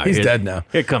 Oh, He's dead now.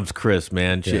 Here comes Chris,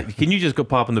 man. Shit. Yeah. Can you just go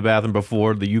pop in the bathroom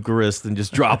before the Eucharist and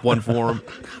just drop one for him?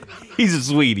 He's a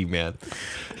sweetie, man.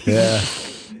 Yeah.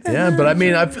 Yeah, but I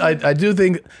mean, I do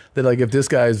think that like if this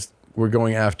guy's we're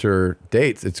going after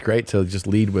dates, it's great to just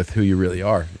lead with who you really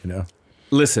are, you know?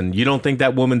 Listen, you don't think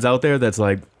that woman's out there that's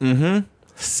like,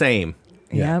 same.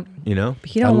 Yeah. You know?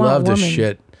 But you don't want love a woman. to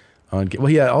shit on. Well,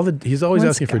 yeah, he's always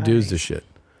Wants asking for dudes to shit,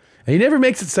 and he never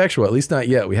makes it sexual. At least not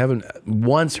yet. We haven't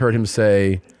once heard him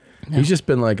say. No. He's just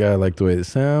been like, I like the way this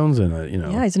sounds, and you know.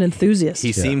 Yeah, he's an enthusiast.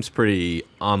 He seems pretty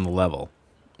on the level.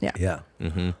 Yeah. Yeah.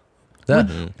 Mm-hmm.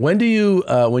 When do you,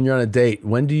 when you're on a date,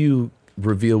 when do you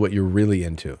reveal what you're really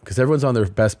into? Because everyone's on their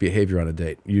best behavior on a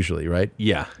date, usually, right?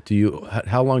 Yeah.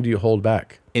 How long do you hold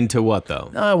back? Into what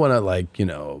though? I want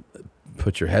to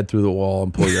put your head through the wall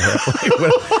and pull your hair.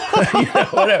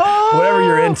 Whatever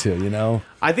you're into, you know.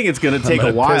 I think it's going to take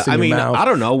a while. I mean, I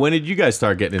don't know. When did you guys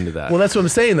start getting into that? Well, that's what I'm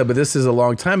saying though. But this is a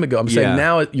long time ago. I'm saying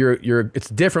now it's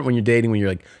different when you're dating when you're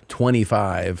like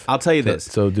 25. I'll tell you this.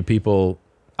 So do people?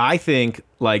 I think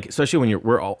especially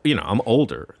when I'm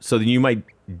older. So then you might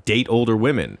date older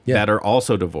women that are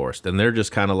also divorced, and they're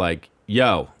just kind of like,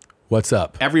 yo. What's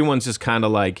up? Everyone's just kind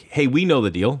of like, hey, we know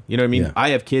the deal. You know what I mean? Yeah.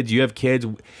 I have kids. You have kids.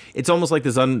 It's almost like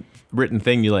this unwritten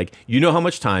thing. You know how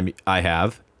much time I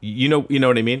have. You know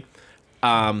what I mean?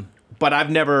 But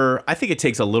I think it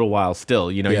takes a little while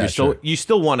still. You know, you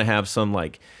still want to have some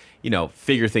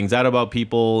figure things out about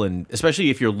people, and especially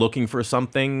if you're looking for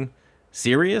something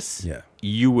serious. Yeah.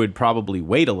 You would probably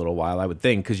wait a little while, I would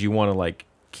think, because you want to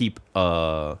keep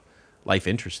life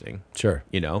interesting. Sure.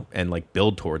 You know, and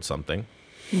build towards something.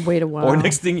 Wait a while. Or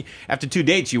next thing, after 2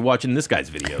 dates, you're watching this guy's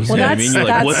videos. Well, you know what I mean? You're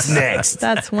like, what's next?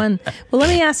 That's one. Well, let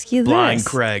me ask you Blind this,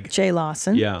 Craig. Jay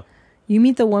Lawson. Yeah. You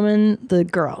meet the woman, the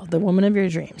girl, the woman of your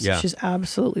dreams. Yeah. She's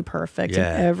absolutely perfect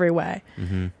Yeah. in every way.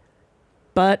 Mm-hmm.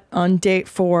 But on date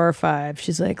 4 or 5,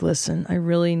 she's like, listen, I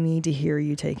really need to hear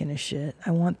you taking a shit.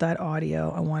 I want that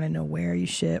audio. I want to know where you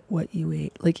shit, what you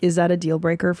ate. Like, is that a deal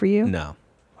breaker for you? No.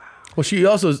 Well, you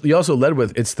also led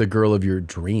with it's the girl of your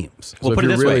dreams. Well, So put if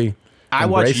it this you're way. really I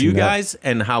watch embracing you that- guys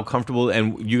and how comfortable,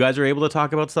 and you guys are able to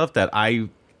talk about stuff that I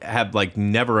have like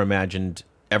never imagined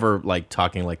ever like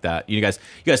talking like that. You guys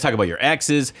talk about your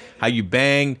exes, how you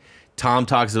banged. Tom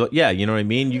talks about, you know what I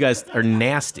mean? You guys are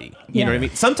nasty. You know what I mean?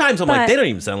 Sometimes I'm like, they don't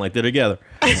even sound like they're together.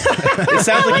 It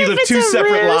sounds like you live two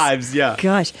separate lives. Yeah.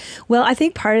 Gosh. Well, I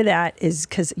think part of that is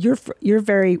because you're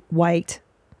very white,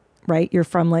 right? You're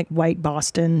from like white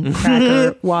Boston,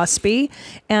 cracker, waspy.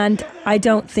 And I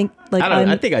don't think like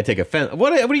I think I take offense.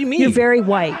 What do you mean? You're very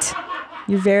white.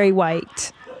 You're very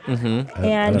white. Mm-hmm.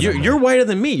 And you're whiter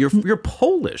than me. You're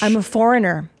Polish. I'm a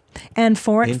foreigner. And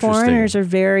Interesting. foreigners are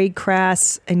very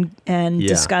crass and Yeah.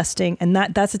 disgusting, and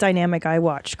that's a dynamic I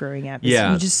watched growing up. is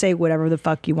Yeah. you just say whatever the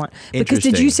fuck you want. Because did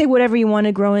Interesting. you say whatever you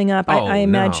wanted growing up? Oh, I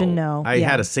imagine no. I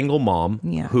had a single mom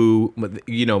who,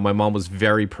 my mom was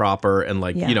very proper and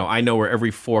like, Yeah. I know where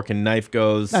every fork and knife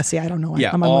goes. See, I don't know.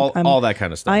 Yeah, I'm all that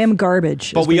kind of stuff. I am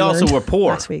garbage. But as we also learned were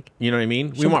poor. last week. You know what I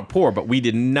mean? We So- weren't poor, but we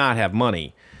did not have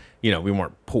money. We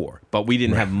weren't poor, but we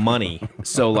didn't have money.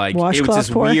 So like, it was Washcloth this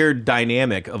poor? weird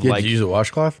dynamic of Yeah, like. did you use a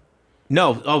washcloth?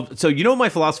 No. Oh, so you know what my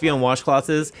philosophy on washcloths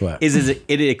is? What? Is it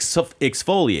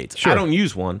exfoliates. Sure. I don't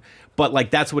use one, but like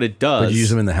that's what it does. Did you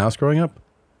use them in the house growing up?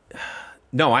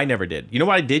 No, I never did. You know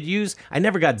what I did use? I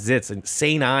never got zits and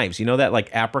St. Ives. You know that like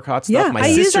apricot stuff? Yeah, I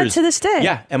use that to this day.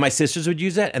 Yeah, and my sisters would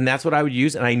use that, and that's what I would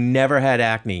use, and I never had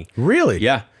acne. Really?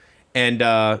 Yeah. And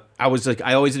I was like,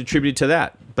 I always attributed to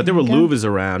that. But there were louvas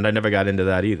around. I never got into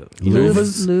that either.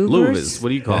 Louvas? Louvas. What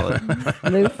do you call it?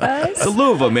 Louvas? The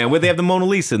Louva, man, where they have the Mona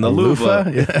Lisa and the loofah?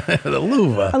 Louva. Yeah, the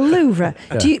Louvre. A Louvre.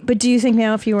 Yeah. Do you think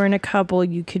now if you were in a couple,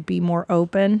 you could be more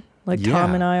open, like Yeah.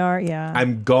 Tom and I are? Yeah.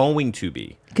 I'm going to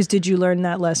be. Because did you learn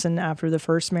that lesson after the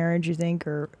first marriage? You think,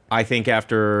 or I think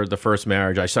after the first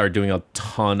marriage, I started doing a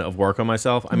ton of work on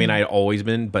myself. I mean, I had always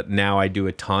been, but now I do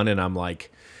a ton, and I'm like,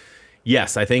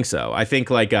 yes, I think so. I think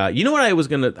like, you know what I was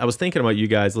thinking about you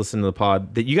guys listening to the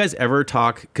pod, that you guys ever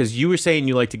talk, because you were saying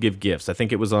you like to give gifts. I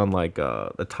think it was on like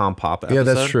the Tom Pop episode. Yeah,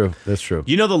 that's true. That's true.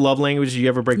 You know the love language you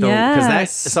ever break down? Because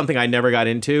that's Yes. something I never got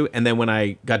into. And then when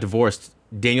I got divorced,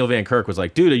 Daniel Van Kirk was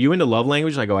like, dude, are you into love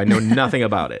language? I go, I know nothing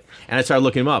about it. And I started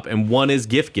looking him up. And one is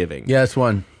gift giving. Yeah, it's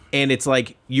one. And it's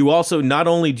like, you also, not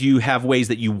only do you have ways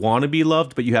that you want to be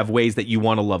loved, but you have ways that you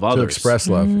want to love others. To express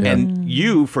love. Yeah. And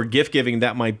you, for gift giving,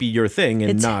 that might be your thing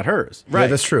and not hers. Yeah,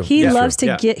 that's true. he Yeah. loves to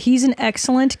Yeah. get? He's an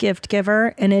excellent gift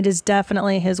giver, and it is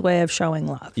definitely his way of showing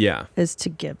love. Yeah. Is to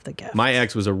give the gift. My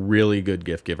ex was a really good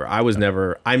gift giver. I was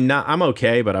never, I'm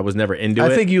okay, but I was never into it.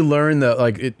 I think you learn that,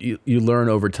 like, you learn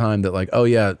over time that, like, oh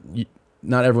yeah,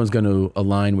 not everyone's going to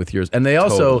align with yours, and they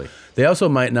also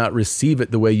might not receive it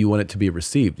the way you want it to be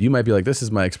received. You might be like, this is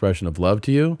my expression of love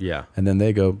to you, Yeah. and then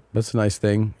they go, that's a nice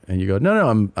thing, and you go,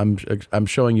 no, I'm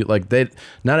showing you, like,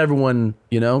 not everyone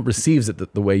receives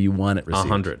it the way you want it received.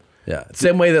 100. Yeah,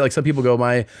 same way that like some people go,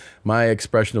 my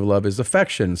expression of love is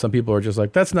affection. Some people are just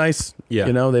like, that's nice. Yeah.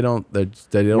 they don't Words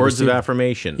receive of it.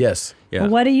 affirmation. Yes. Yeah. Well,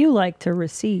 what do you like to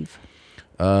receive?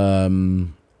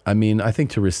 I mean, I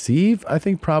think to receive, I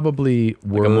think probably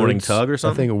words. Like a morning tug or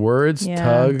something? I think words, Yeah,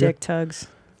 tug, dick tugs.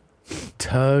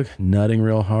 nutting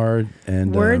real hard,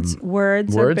 and Words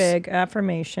are big.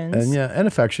 Affirmations. and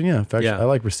affection. Yeah, affection. I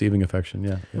like receiving affection.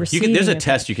 Yeah. You can, there's a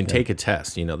test you can take a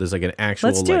test. There's like an actual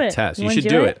Let's do it. test. You You wanna should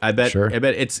do do it? it. I bet. Sure. I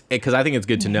bet it's because I think it's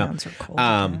good to know. hands are cold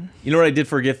You know what I did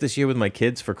for a gift this year with my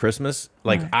kids for Christmas?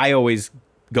 Like I always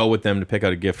go with them to pick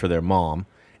out a gift for their mom,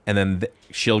 and then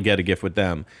she'll get a gift with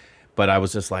them. But I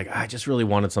was just like, I just really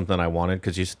wanted something I wanted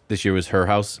because this year was her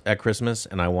house at Christmas,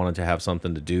 and I wanted to have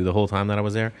something to do the whole time that I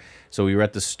was there. So we were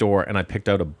at the store, and I picked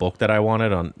out a book that I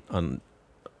wanted on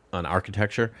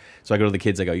architecture. So I go to the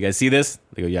kids, I go, you guys see this?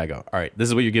 They go, yeah. I go, all right, this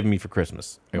is what you're giving me for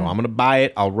Christmas. I go, I'm going to buy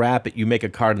it, I'll wrap it, you make a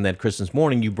card, and then Christmas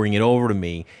morning, you bring it over to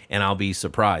me, and I'll be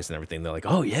surprised and everything. They're like,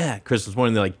 oh, yeah. Christmas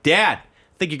morning, they're like, Dad,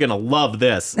 I think you're going to love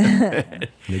this. They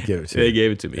gave it to They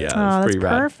gave it to me, yeah. It was Oh, pretty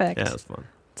that's rad. perfect. Yeah, it was fun.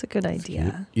 It's a good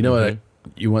idea. You know what?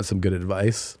 You want some good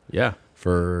advice? Yeah.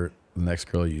 For the next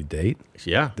girl you date?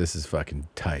 Yeah. This is fucking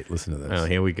tight. Listen to this. Oh,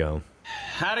 here we go.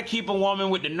 How to keep a woman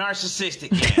with the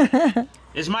narcissistic game.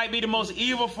 This might be the most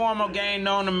evil form of game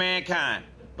known to mankind,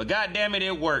 but goddamn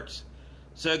it works.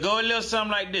 So go a little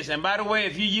something like this. And by the way,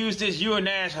 if you use this, you're an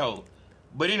asshole.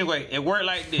 But anyway, it worked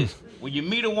like this. When you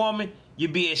meet a woman, you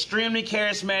be extremely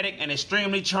charismatic and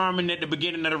extremely charming at the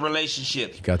beginning of the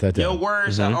relationship. You got that down. Your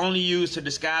words are only used to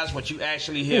disguise what you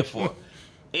actually here for.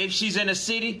 If she's in a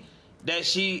city that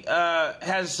she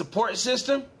has a support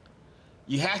system,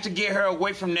 you have to get her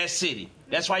away from that city.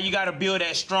 That's why you got to build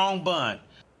that strong bond.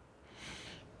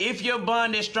 If your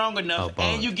bond is strong enough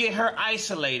and you get her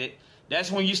isolated,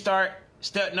 that's when you start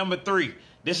step number 3.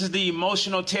 This is the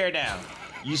emotional teardown.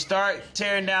 You start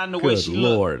tearing down the way she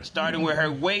looks, starting with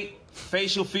her weight,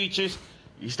 facial features.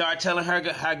 You start telling her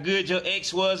how good your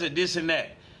ex was and this and that.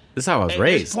 This is how I was At this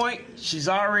raised. point, she's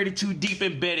already too deep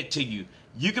embedded to you.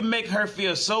 You can make her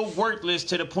feel so worthless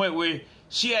to the point where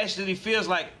she actually feels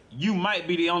like you might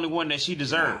be the only one that she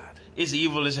deserves. It's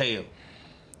evil as hell.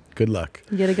 Good luck.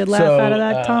 You get a good laugh out of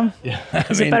that, Tom? Yeah,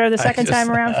 Is it better the second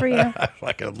time around for you? I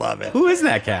fucking love it. Who is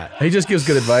that cat? He just gives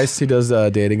good advice. He does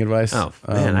dating advice. Oh,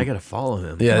 man, I got to follow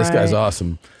him. Yeah, this guy's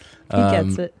awesome. He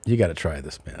gets it. You got to try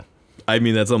this, man. I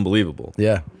mean, that's unbelievable.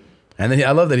 Yeah. And then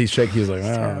I love that he's shaking. He's like,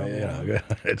 oh, you know,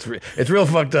 it's real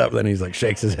fucked up. Then he's like,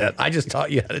 shakes his head. I just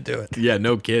taught you how to do it. Yeah,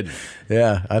 no kidding.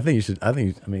 Yeah, I think you should. I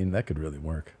mean, that could really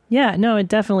work. Yeah, no, it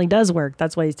definitely does work.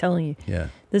 That's why he's telling you. Yeah.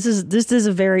 This is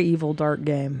a very evil, dark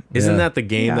game. Isn't that the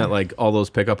game that like all those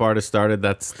pickup artists started?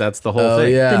 That's the whole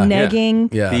thing. Yeah. The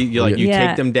negging. Yeah. You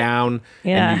take them down.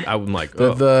 Yeah. And I'm like, That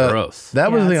was gross.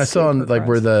 the thing I saw on like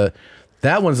where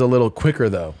that one's a little quicker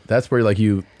though. That's where like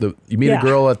you meet a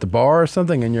girl at the bar or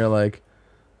something and you're like,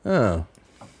 oh,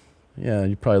 yeah,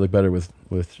 you probably look better with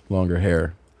longer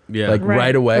hair. Yeah. Like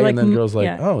right away, like, and then girls like,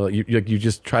 yeah. oh, you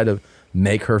just try to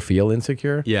make her feel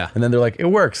insecure. Yeah. And then they're like, it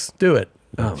works, do it.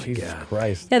 Oh my Jesus God.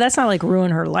 Christ. Yeah, that's not like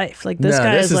ruin her life. Like this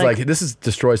guy this is like this is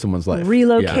destroy someone's life.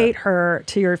 relocate her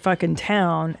to your fucking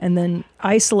town and then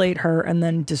isolate her and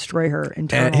then destroy her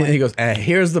internally. And he goes, and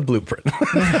here's the blueprint.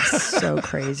 That's so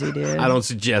crazy, dude. I don't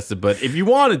suggest it, but if you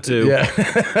wanted to,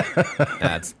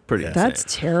 that's pretty insane. That's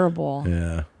terrible.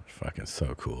 Yeah, fucking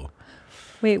so cool.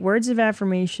 Wait, words of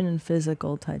affirmation and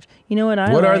physical touch. You know what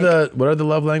I What like? are the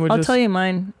love languages? I'll tell you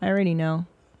mine. I already know,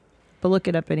 but look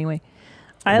it up anyway.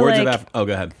 Words of oh,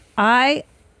 go ahead. I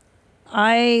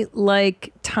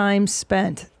like time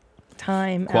spent,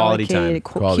 time Quality allocated,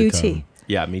 time. Quality QT. time.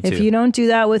 Yeah, me too. If you don't do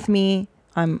that with me,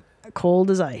 I'm cold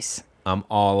as ice. I'm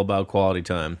all about quality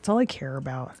time. That's all I care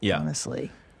about. Yeah.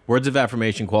 Honestly. Words of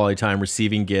affirmation, quality time,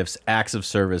 receiving gifts, acts of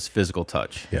service, physical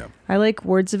touch. Yeah. I like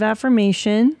words of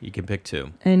affirmation You can pick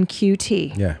 2. and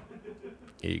QT. Yeah.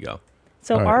 Here you go.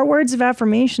 So All right. our words of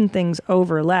affirmation things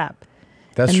overlap.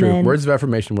 That's And true. then Words of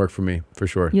affirmation work for me, for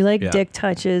sure. You like Yeah. dick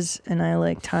touches, and I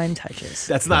like time touches.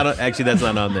 That's not actually. That's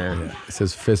not on there. It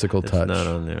says physical touch. Not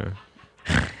on there.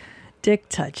 Dick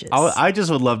touches. I just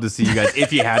would love to see you guys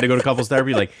if you had to go to couples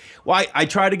therapy. Like, well, I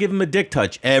try to give him a dick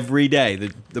touch every day.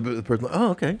 The person,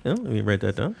 oh, okay, oh, let me write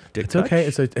that down. Dick It's touch. okay.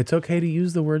 It's okay to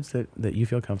use the words that you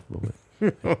feel comfortable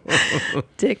with.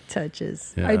 Dick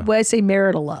touches. Yeah. I say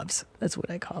marital loves. That's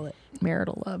what I call it.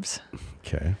 Marital loves.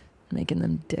 Okay. Making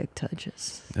them dick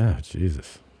touches. Oh,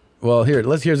 Jesus. Well,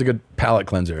 here's a good palate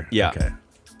cleanser. Yeah. Okay.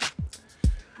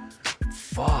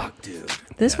 Fuck, dude.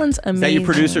 This one's amazing. Is that your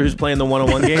producer who's playing the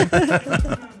 101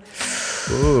 game?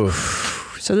 Ooh.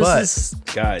 So this is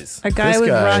guys. a guy with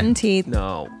rotten teeth.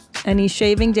 No. And he's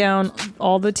shaving down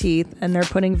all the teeth, and they're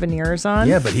putting veneers on.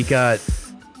 Yeah, but he got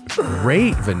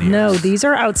great veneers. No, these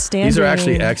are outstanding. These are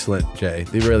actually excellent, Jay.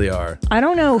 They really are. I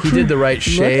don't know. He did the right Look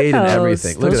shade at and those.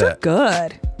 everything. Look Those at are that.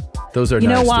 good. Those are You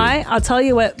nice, know why? dude. I'll tell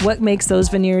you what makes those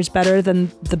veneers better than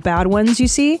the bad ones you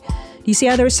see. You see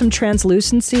how there's some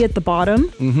translucency at the bottom?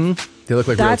 Mm-hmm. They look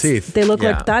like real teeth. They look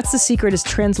like that's the secret is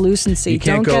translucency. You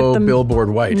can't don't go get them, billboard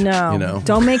white. No, You know?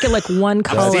 don't make it like one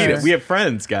color. We have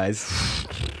friends, guys.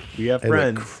 We have They look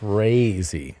friends.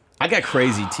 crazy. I got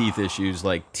crazy teeth issues,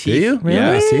 like teeth. Do you? Yeah. Really?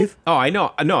 Nice teeth? Oh, I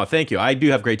know. No, thank you. I do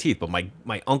have great teeth, but my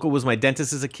uncle was my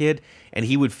dentist as a kid, and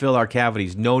he would fill our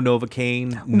cavities. No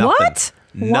Novocaine, nothing. What?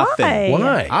 Nothing.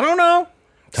 Why? I don't know.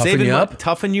 Toughen you up?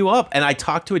 Toughen you up. And I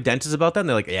talked to a dentist about that, and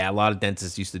they're like, yeah, a lot of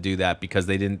dentists used to do that because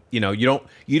they didn't, you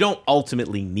don't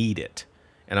ultimately need it.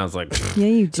 And I was like, Yeah,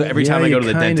 you do. so every Yeah, time I go you to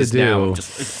the kinda dentist now, do. I'm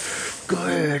just like,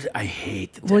 good. I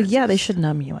hate the Well, yeah, they should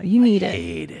numb you out. You need it.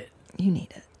 hate it. You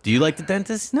need it. Do you like the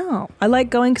dentist? No, I like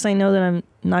going because I know that I'm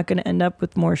not going to end up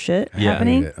with more shit Yeah.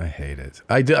 happening. I hate it.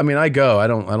 I do. I mean, I go. I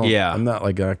don't. Yeah. I'm not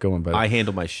like not going, but I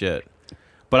handle my shit.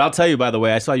 But I'll tell you, by the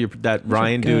way, I saw that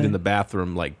Ryan dude good. in the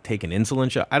bathroom, like, taking insulin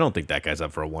shot. I don't think that guy's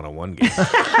up for a 101 game.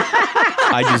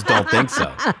 I just don't think so.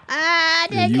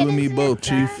 Yeah, you and me both,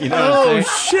 Chief. You know what I'm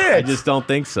saying? shit! I just don't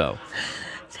think so.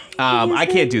 I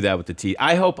can't do that with the teeth.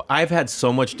 I've had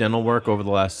so much dental work over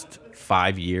the last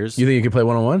 5 years. You think you can play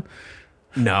 101?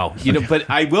 No, but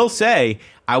I will say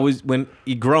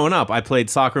growing up, I played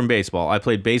soccer and baseball. I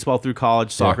played baseball through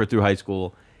college, soccer through high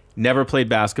school. Never played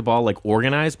basketball like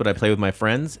organized, but I played with my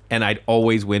friends, and I'd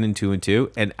always win in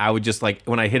 2-2. And I would just like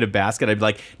when I hit a basket, I'd be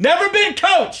like, "Never been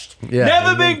coached,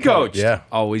 never been coached." Yeah,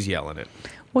 always yelling it.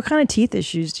 What kind of teeth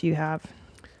issues do you have?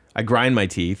 I grind my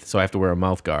teeth, so I have to wear a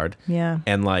mouth guard. Yeah,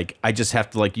 and like I just have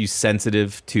to like use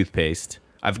sensitive toothpaste.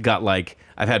 I've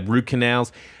had root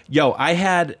canals. Yo, I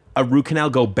had a root canal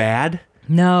go bad.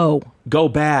 Go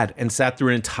bad, and sat through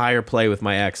an entire play with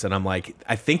my ex, and I'm like,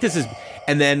 I think this is,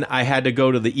 and then I had to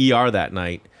go to the ER that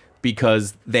night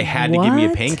because they had to give me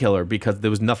a painkiller because there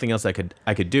was nothing else I could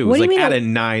do. It was like at a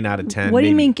 9 out of 10. What do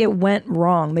you mean it went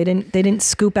wrong? They didn't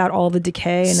scoop out all the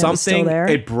decay and it was still there?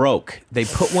 It broke. They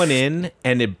put one in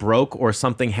and it broke, or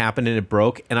something happened and it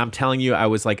broke, and I'm telling you, I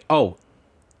was like, oh,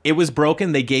 it was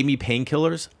broken. They gave me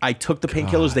painkillers. I took the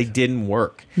painkillers. They didn't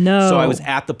work. No. So I was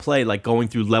at the play, like going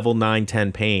through level 9,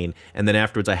 10 pain. And then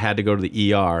afterwards I had to go to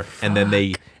the ER. And then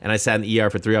I sat in the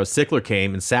ER for 3 hours. Sickler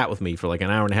came and sat with me for like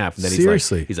an hour and a half. And then he's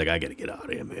like, I got to get out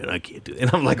of here, man. I can't do it. And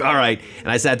I'm like, all right.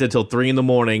 And I sat there till 3 in the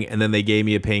morning, and then they gave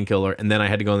me a painkiller. And then I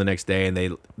had to go in the next day, and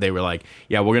they were like,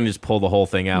 yeah, we're going to just pull the whole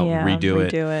thing out and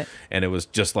redo it. And it was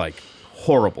just like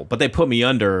horrible. But they put me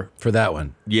under. For that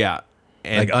one. Yeah.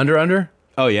 And like under?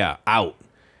 Oh, yeah, out.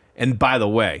 And by the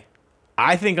way,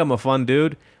 I think I'm a fun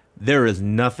dude. There is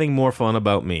nothing more fun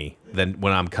about me than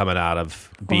when I'm coming out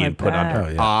of being put under. Oh,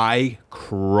 yeah. I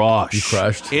crush. You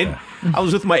crushed? I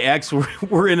was with my ex.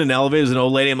 We're in an elevator. There's an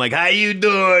old lady. I'm like, how you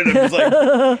doing? I'm just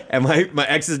like, and my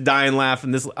ex is dying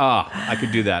laughing. I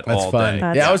could do that all fun.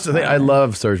 day. I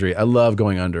love surgery. I love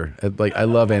going under. I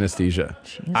love anesthesia.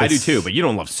 I do too, but you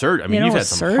don't love surgery. I mean, you've had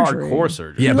some hardcore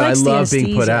surgery. Yeah, but I love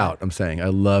being put out. I'm saying I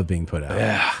love being put out.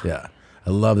 Yeah. I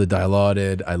love the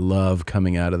dilaudid. I love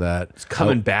coming out of that. It's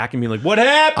coming back and being like, what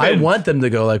happened? I want them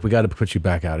to go like, we got to put you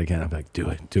back out again. I'm like, do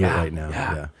it right now.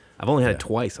 Yeah. I've only had it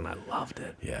twice, and I loved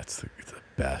it. Yeah, it's the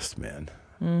best, man.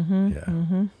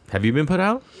 Have you been put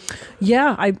out?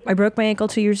 Yeah, I broke my ankle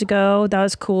 2 years ago. That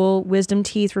was cool. Wisdom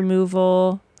teeth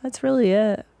removal. That's really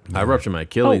it. I ruptured my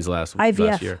Achilles last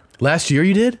year. Last year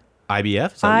you did?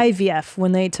 IVF? IVF,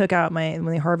 when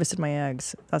they harvested my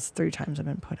eggs. That's 3 times I've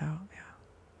been put out.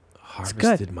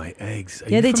 Harvested my eggs. Are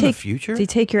yeah, you they from take the future? They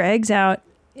take your eggs out,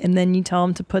 and then you tell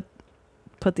them to put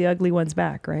the ugly ones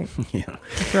back, right? Yeah.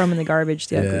 Throw them in the garbage.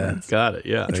 The ugly ones. Got it.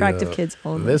 Yeah. Attractive kids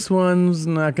only. This one's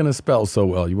not going to spell so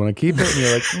well. You want to keep it, and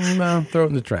you're like, no, throw it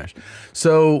in the trash.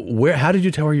 So how did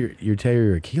you tear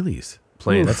your Achilles?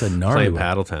 That's a gnarly playing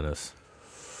paddle tennis.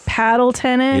 Paddle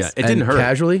tennis. Yeah, it didn't hurt.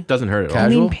 Casually? Doesn't hurt at all.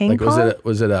 Casual? You mean ping pong?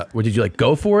 Was it did you like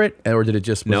go for it, or did it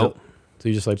just nope? So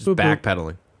you just like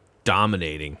backpedaling,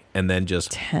 dominating, and then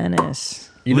just tennis.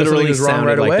 You literally was wrong sounded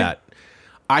right like away? that.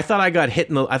 I thought I got hit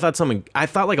in the. I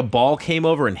thought like a ball came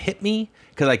over and hit me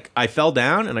because I fell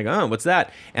down and I go, oh, what's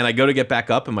that? And I go to get back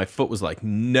up and my foot was like,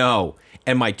 no.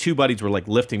 And my 2 buddies were like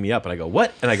lifting me up and I go,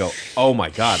 what? And I go, oh my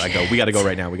god. I go, we got to go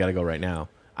right now. We got to go right now.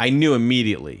 I knew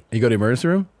immediately. You go to the emergency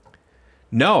room?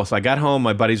 No. So I got home.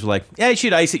 My buddies were like, yeah, you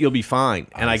should ice it. You'll be fine.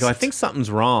 And I go, I think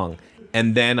something's wrong.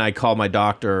 And then I called my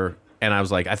doctor. And I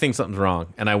was like, I think something's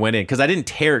wrong. And I went in because I didn't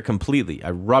tear it completely. I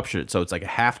ruptured it, so it's like a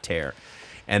half tear.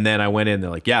 And then I went in.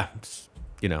 They're like, yeah, it's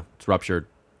ruptured.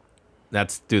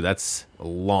 That's a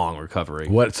long recovery.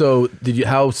 What? So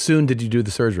how soon did you do the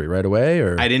surgery? Right away,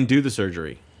 or I didn't do the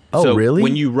surgery. Oh, so really?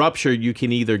 When you rupture, you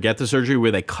can either get the surgery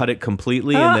where they cut it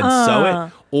completely and then sew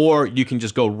it, or you can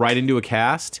just go right into a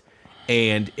cast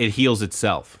and it heals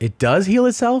itself. It does heal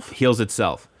itself? Heals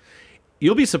itself.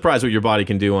 You'll be surprised what your body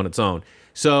can do on its own.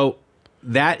 So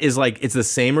that is like, it's the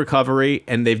same recovery,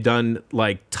 and they've done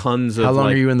like tons of. How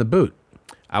long are you in the boot?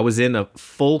 I was in a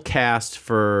full cast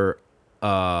for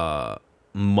a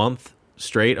month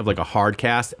straight of like a hard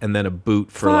cast, and then a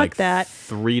boot for like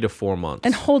 3 to 4 months.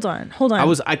 And hold on.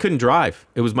 I couldn't drive.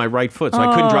 It was my right foot, so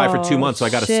I couldn't drive for 2 months. So I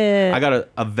got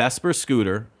a Vespa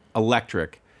scooter,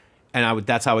 electric, and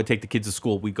that's how I would take the kids to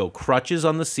school. We go crutches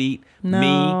on the seat,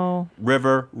 me,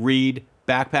 River, Reed,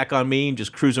 backpack on me, and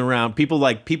just cruising around.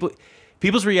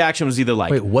 People's reaction was either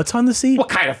like, wait, what's on the seat? What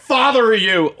kind of father are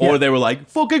you? Or they were like,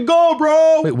 fucking go,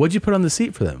 bro. Wait, what'd you put on the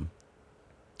seat for them?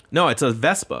 No, it's a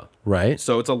Vespa. Right.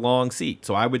 So it's a long seat.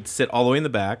 So I would sit all the way in the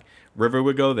back. River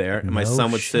would go there, and my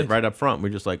son would sit right up front. We're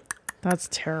just like... That's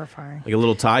terrifying. Like a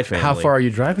little Thai family. How far are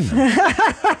you driving them?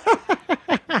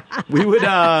 We would...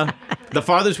 the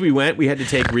farthest we went, we had to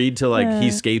take Reed to like... He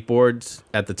skateboards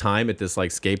at the time at this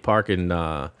like skate park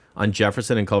on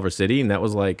Jefferson in Culver City, and that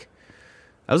was like...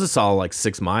 That was a solid like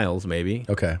 6 miles, maybe.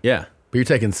 Okay. Yeah. But you're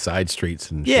taking side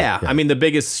streets and yeah. shit. I mean, the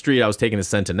biggest street I was taking is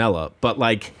Centinela. But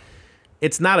like,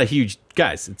 It's not a huge,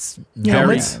 guys. It's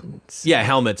Helmets? Yeah,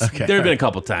 helmets. Okay. There have been a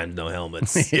couple times no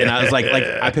helmets, and I was like,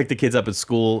 I picked the kids up at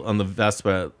school on the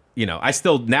Vespa. You know,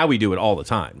 now we do it all the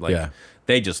time. Like,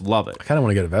 they just love it. I kind of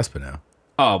want to get a Vespa now.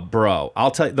 Oh, bro, I'll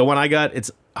tell you, the one I got,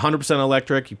 it's 100%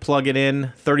 electric. You plug it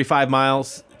in, 35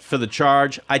 miles for the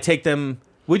charge. I take them.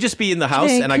 We just be in the house,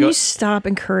 Jay, and I can go. you stop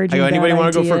encouraging? I go. Anybody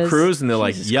want to go for a cruise? And they're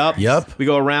like, "Yup, yup." We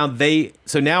go around.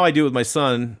 So now I do it with my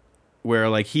son, where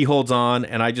like he holds on,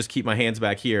 and I just keep my hands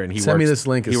back here, and he Send works, me this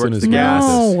link as he soon works as the you gas.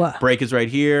 No. Brake is right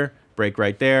here. Brake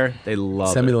right there. They love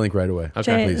it. Send me the link right away. Okay,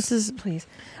 Jay, please. this is please.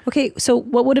 Okay, so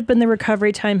what would have been the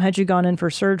recovery time had you gone in for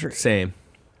surgery? Same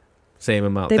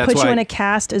amount. They That's put you why in a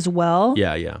cast as well.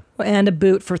 Yeah. And a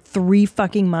boot for 3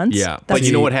 fucking months. Yeah, That's but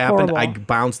you know what happened? horrible. I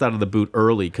bounced out of the boot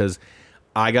early because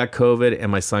I got COVID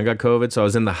and my son got COVID, so I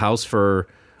was in the house for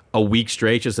a week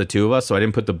straight, just the two of us, so I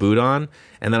didn't put the boot on.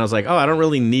 And then I was like, oh, I don't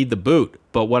really need the boot.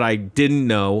 But what I didn't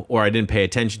know, or I didn't pay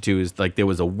attention to, is like there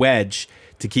was a wedge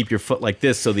to keep your foot like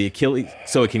this so the Achilles,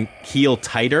 so it can heal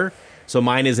tighter. So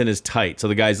mine isn't as tight. So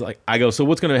the guy's like, I go, so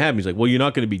what's going to happen? He's like, well, you're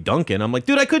not going to be dunking. I'm like,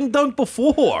 dude, I couldn't dunk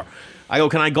before. I go,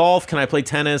 can I golf? Can I play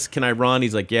tennis? Can I run?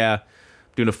 He's like, yeah, I'm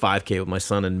doing a 5K with my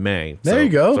son in May. There you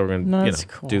go. So we're going to That's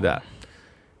cool. do that.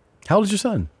 How old is your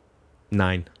son?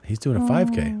 9. He's doing a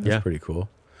 5K. That's Yeah. pretty cool.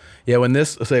 Yeah, when I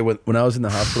was in the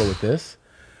hospital with this,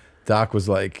 Doc was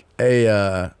like, hey,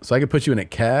 so I could put you in a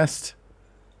cast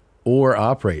or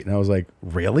operate. And I was like,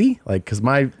 really? Like, because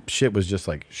my shit was just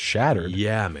like shattered.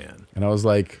 Yeah, man. And I was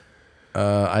like,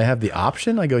 I have the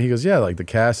option? He goes, yeah, like the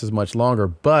cast is much longer,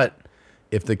 but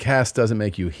if the cast doesn't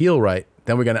make you heal right,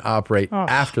 then we're going to operate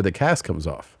after the cast comes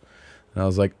off. And I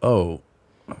was like, oh,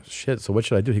 shit, so what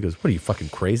should I do? He goes, what are you, fucking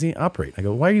crazy? Operate. I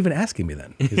go, why are you even asking me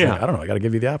then? He's like, I don't know, I got to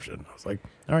give you the option. I was like,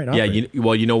 all right, operate.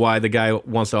 Yeah, you know why the guy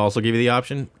wants to also give you the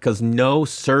option? Because no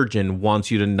surgeon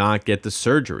wants you to not get the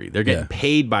surgery. They're getting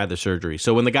paid by the surgery.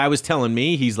 So when the guy was telling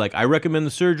me, he's like, I recommend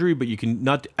the surgery, but you can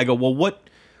not. I go, well,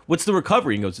 what's the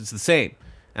recovery? He goes, it's the same.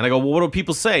 And I go, well, what do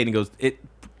people say? And he goes,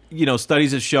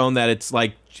 studies have shown that it's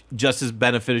like just as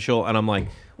beneficial. And I'm like,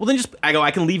 well, then I go,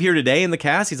 I can leave here today in the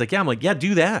cast. He's like, yeah. I'm like, yeah,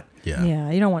 do that. Yeah,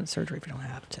 you don't want surgery if you don't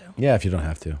have to. Yeah, if you don't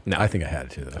have to. No, I think I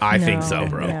had to. Though. I think so,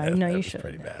 bro. Yeah, no, you should.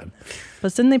 Pretty bad.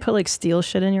 But didn't they put like steel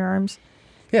shit in your arms?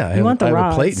 Yeah, I want the have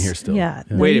rods. a plate in here still. Yeah.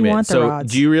 No, Wait a you minute. want the So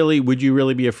rods. would you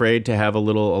really be afraid to have a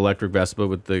little electric Vespa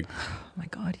with the? Oh my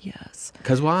God, yes.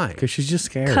 Because why? Because she's just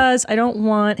scared. Because I don't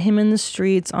want him in the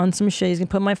streets on some shit. He's gonna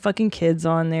put my fucking kids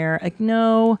on there. Like,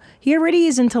 no, he already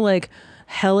is into like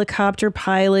helicopter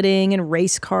piloting and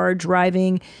race car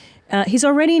driving. He's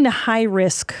already into high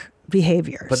risk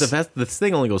behaviors. But this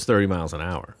thing only goes 30 miles an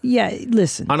hour. Yeah,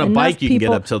 listen. On a enough bike, you can get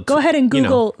people- up till Go ahead and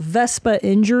Google Vespa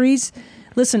injuries.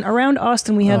 Listen, around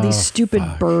Austin, we have these stupid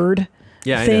bird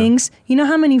things. You know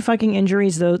how many fucking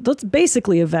injuries though? That's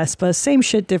basically a Vespa. Same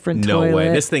shit, different toilet. No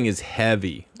way. This thing is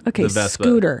heavy. Okay, the Vespa.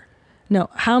 scooter. No,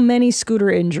 how many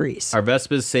scooter injuries? Our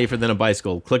Vespa is safer than a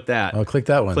bicycle. Click that. Oh, click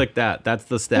that one. Click that. That's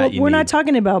the stat Well, you we're need. not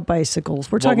talking about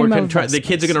bicycles. We're talking about the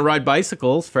kids are going to ride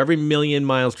bicycles for every million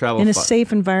miles traveled. in a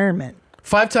safe environment.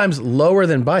 5 times lower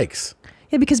than bikes.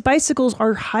 Yeah, because bicycles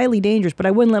are highly dangerous, but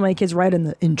I wouldn't let my kids ride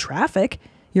in traffic.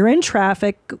 You're in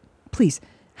traffic. Please,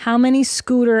 how many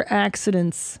scooter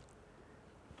accidents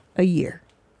a year?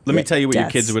 Let me tell you what your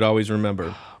Deaths. kids would always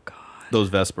remember. Oh, God. Those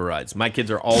Vespa rides. My kids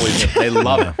are always, they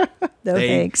love it. No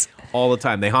thanks. All the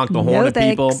time. They honk the horn at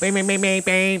people. Bang, bang, bang, bang,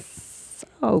 bang.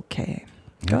 Okay.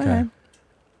 Go ahead.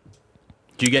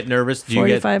 Do you get nervous? Do you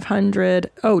get 4,500.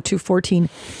 To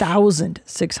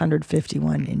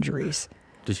 14,651 injuries.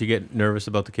 Does she get nervous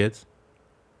about the kids?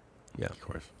 Yeah, of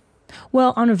course.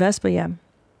 Well, on a Vespa, yeah.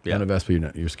 Yeah. On a Vespa,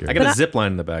 you're scared. I got a zip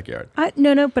line in the backyard.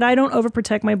 No, but I don't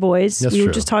overprotect my boys. That's We were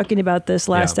true. just talking about this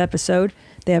last episode.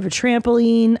 They have a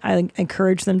trampoline. I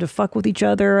encourage them to fuck with each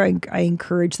other. I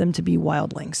encourage them to be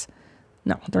wildlings.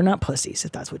 No, they're not pussies,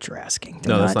 if that's what you're asking.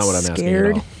 They're No, that's not what I'm asking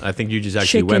at all. I think you just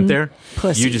actually went there.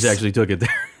 Pussies. You just actually took it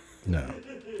there.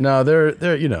 No, they're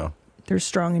They're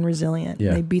strong and resilient.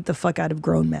 Yeah. They beat the fuck out of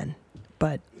grown men.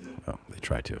 But they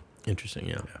try to. Interesting,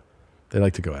 yeah. They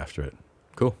like to go after it.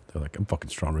 Cool. They're like, I'm fucking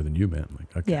stronger than you, man. I'm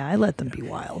like, okay. yeah, I let them be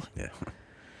wild. Yeah.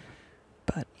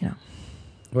 But,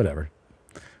 Whatever.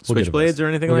 Switchblades or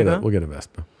anything like that? We'll get a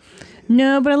Vespa.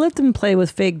 No, but I let them play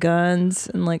with fake guns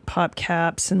and like pop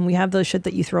caps, and we have those shit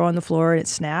that you throw on the floor and it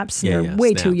snaps. And they're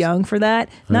way too snaps. young for that.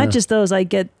 Not just those. I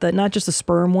get not just the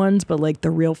sperm ones, but like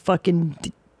the real fucking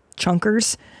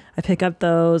chunkers. I pick up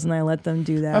those and I let them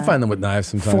do that. I find them with knives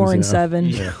sometimes. 4 and 7.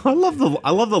 Yeah. I love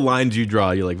the lines you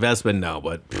draw. You're like, Vespa, no,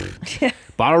 but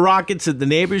bottle rockets at the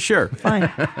neighbors, sure.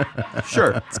 Fine.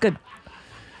 Sure. It's good.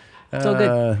 It's all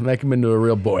good. Make him into a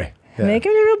real boy. Yeah. Make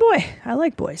him a real boy. I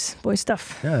like boys. Boy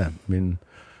stuff. Yeah, I mean,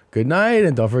 good night,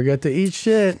 and don't forget to eat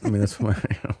shit. I mean, that's what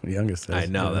my youngest says. I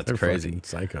know, that's they're crazy. fucking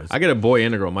psychos. I got a boy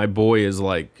and a girl. My boy is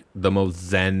like the most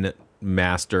zen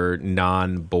master,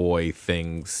 non-boy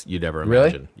things you'd ever Really?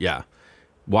 imagine. Yeah.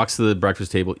 Walks to the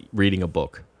breakfast table reading a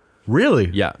book. Really?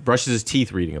 Yeah. Brushes his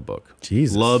teeth reading a book.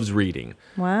 Jesus. Loves reading.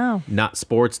 Wow. Not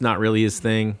sports, not really his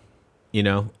thing, you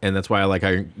know? And that's why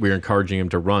we're encouraging him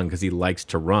to run because he likes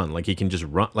to run. Like he can just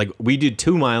run. Like we did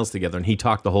 2 miles together and he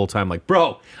talked the whole time like,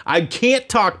 bro, I can't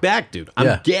talk back, dude.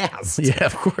 I'm gassed. Yeah,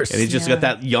 of course. And he's just got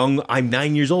that young, I'm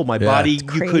 9 years old. My body, you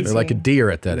could They're like a deer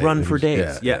at that age. run for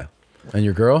days. Yeah. And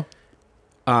your girl?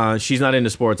 She's not into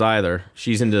sports either.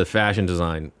 She's into fashion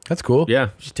design. That's cool.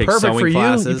 Yeah, she takes Perfect sewing for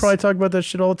classes. you. You probably talk about that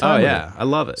shit all the Oh time. yeah, I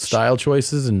love it. Style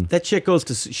choices and that chick goes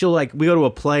to. She'll like we go to a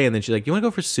play and then she's like, "You want to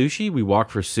go for sushi?" We walk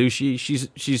for sushi.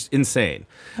 She's insane.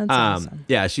 That's awesome.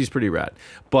 Yeah, she's pretty rad.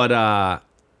 But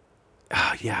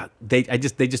yeah, they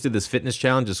just did this fitness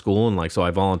challenge at school and like so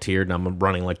I volunteered and I'm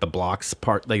running like the blocks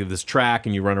part like this track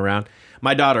and you run around.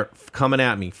 My daughter coming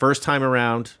at me first time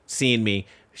around, seeing me,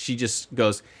 she just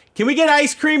goes, "Can we get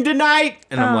ice cream tonight?"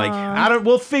 And I'm like,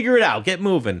 we'll figure it out. Get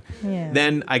moving. Yeah.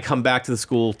 Then I come back to the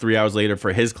school 3 hours later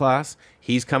for his class.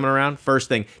 He's coming around. First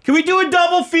thing, "Can we do a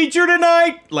double feature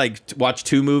tonight?" Like watch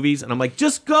 2 movies. And I'm like,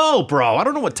 just go, bro. I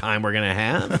don't know what time we're going to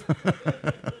have.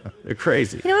 They're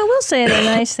crazy. You know, I will say the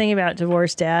nice thing about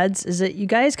divorced dads is that you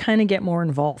guys kind of get more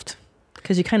involved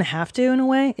because you kind of have to in a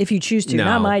way if you choose to. No.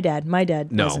 Not my dad. My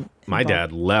dad No, wasn't my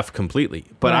involved. dad left completely.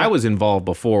 But Yeah. I was involved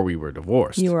before we were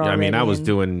divorced. You were I mean, I already was in.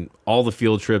 doing all the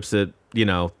field trips that, you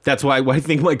know, that's why I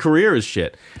think my career is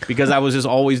shit because I was just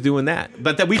always doing that.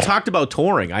 But that we talked about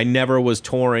touring. I never was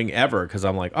touring ever because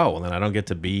I'm like, oh, well, then I don't get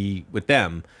to be with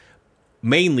them.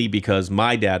 Mainly because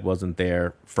my dad wasn't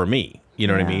there for me. You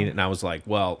know what I Yeah. mean? And I was like,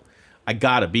 well, I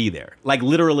got to be there. Like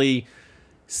literally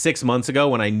 6 months ago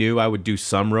when I knew I would do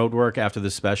some road work after the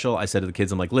special, I said to the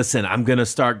kids, I'm like, listen, I'm going to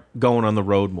start going on the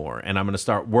road more and I'm going to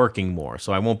start working more.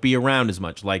 So I won't be around as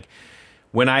much. Like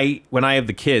when I have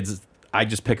the kids, I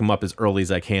just pick them up as early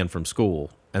as I can from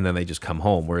school and then they just come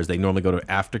home. Whereas they normally go to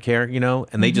aftercare, you know,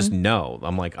 and they just know.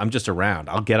 I'm like, I'm just around.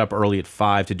 I'll get up early at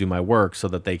 5 to do my work so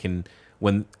that they can,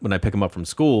 when I pick them up from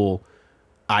school,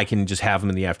 I can just have them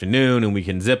in the afternoon and we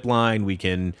can zip line. We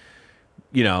can,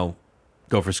 you know,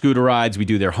 go for scooter rides. We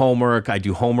do their homework. I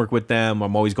do homework with them.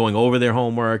 I'm always going over their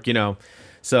homework, you know.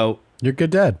 So you're a good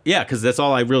dad. Yeah, because that's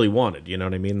all I really wanted. You know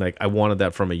what I mean? Like I wanted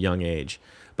that from a young age.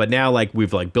 But now like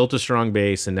we've like built a strong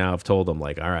base and now I've told them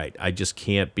like, all right, I just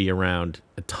can't be around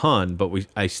a ton, but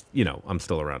I'm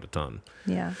still around a ton.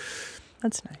 Yeah.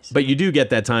 That's nice. But you do get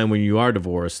that time when you are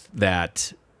divorced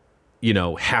that, you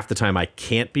know, half the time I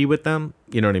can't be with them.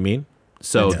 You know what I mean?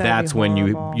 So that's when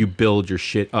you build your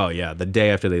shit. Oh yeah, the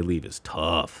day after they leave is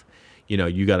tough. You know,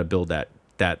 you got to build that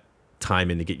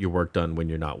time in to get your work done when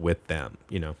you're not with them.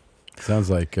 You know. Sounds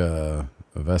like a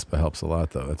Vespa helps a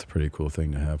lot though. That's a pretty cool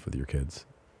thing to have with your kids.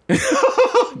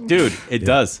 Dude, it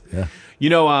does. Yeah. You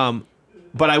know,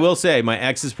 but I will say my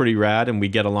ex is pretty rad and we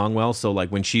get along well. So like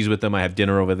when she's with them, I have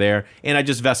dinner over there and I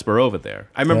just Vespa over there.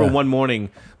 I remember one morning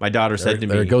my daughter said to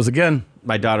me. There it goes again.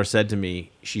 My daughter said to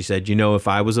me, she said, you know, if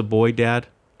I was a boy, Dad,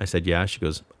 I said, yeah. She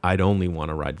goes, I'd only want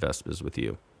to ride Vespas with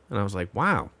you. And I was like,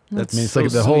 wow. That's It's so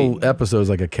like the sweet. whole episode is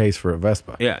like a case for a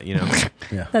Vespa. Yeah, you know.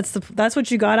 Yeah. That's what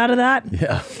you got out of that?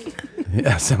 Yeah.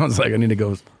 Yeah, sounds like I need to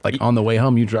go, like on the way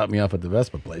home, you drop me off at the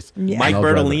Vespa place. Yeah. Mike I'll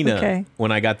drive it. Bertolina,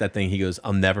 when I got that thing, he goes,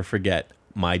 I'll never forget.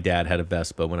 My dad had a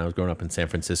Vespa when I was growing up in San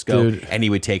Francisco, Dude. and he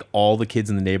would take all the kids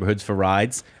in the neighborhoods for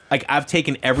rides. Like, I've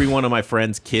taken every one of my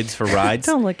friends' kids for rides.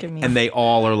 Don't look at me. And they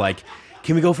all are like,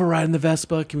 can we go for a ride in the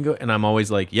Vespa? Can we go? And I'm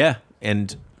always like, yeah.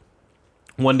 And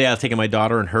one day I was taking my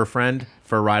daughter and her friend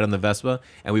for a ride on the Vespa,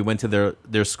 and we went to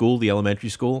their school, the elementary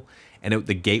school, and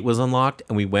the gate was unlocked,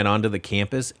 and we went onto the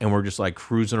campus, and we're just like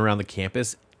cruising around the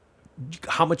campus.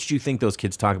 How much do you think those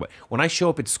kids talk about? When I show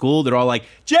up at school, they're all like,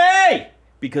 Jay!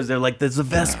 Because they're like, there's a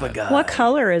Vespa guy. What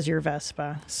color is your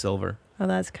Vespa? Silver. Oh,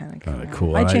 that's kind of cool.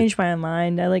 Cool. I changed my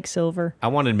mind. I like silver. I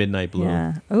wanted midnight blue.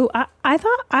 Yeah. Oh, I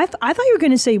thought you were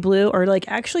gonna say blue or like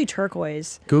actually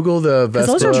turquoise. Google the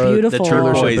Vespa. Those are beautiful. The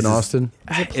dealership turquoise in Austin.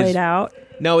 Is it played out?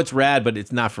 No, it's rad, but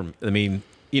it's not from, I mean,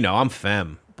 you know, I'm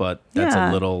femme, but that's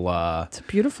Yeah. a little, It's a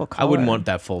beautiful color. I wouldn't want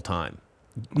that full time.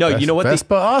 No, you know what?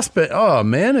 Vespa Austin. Oh,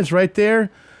 man, it's right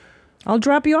there. I'll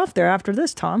drop you off there after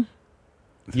this, Tom.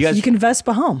 You guys, You can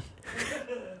Vespa home.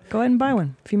 Go ahead and buy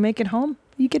one. If you make it home,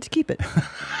 you get to keep it.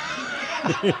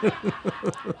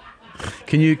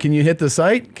 Can you hit the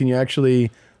site? Can you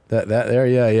actually that there?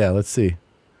 Yeah. Let's see.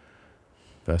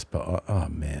 Vespa. Oh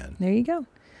man. There you go.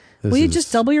 This Well, you is-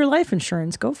 just double your life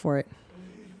insurance. Go for it.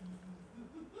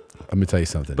 Let me tell you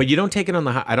something. But you don't take it on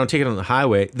the. I don't take it on the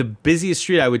highway. The busiest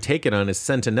street I would take it on is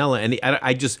Centinela, and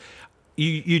I just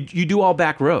you do all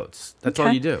back roads. That's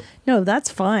all you do. No, that's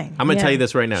fine. I'm gonna tell you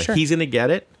this right now. Sure. He's gonna get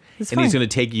it, It's and he's fine. gonna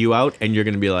take you out, and you're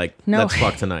gonna be like, No. "Let's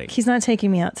fuck tonight." He's not taking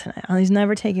me out tonight. He's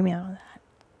never taking me out on that.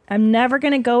 I'm never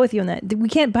going to go with you on that. We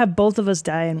can't have both of us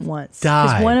die in once. Die.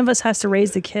 Because one of us has to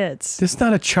raise the kids. It's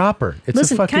not a chopper. It's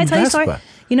Listen, a fucking can I tell you a Vespa. story?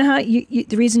 You know how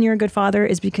the reason you're a good father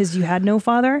is because you had no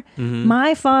father? Mhm.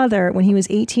 My father, when he was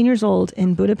 18 years old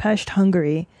in Budapest,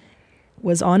 Hungary,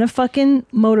 was on a fucking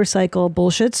motorcycle,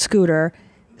 bullshit scooter,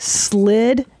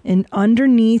 slid in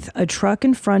underneath a truck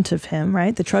in front of him,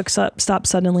 right? The truck stopped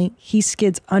suddenly. He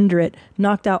skids under it,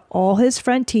 knocked out all his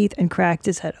front teeth, and cracked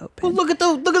his head open. Well, look at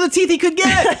the teeth he could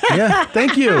get. Yeah,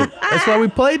 thank you. That's why we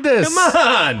played this. Come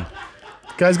on.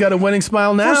 Guy's got a winning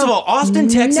smile now. First of all, Austin,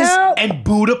 Texas, No. and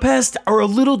Budapest are a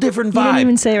little different You vibe. didn't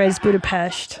even say it right. It's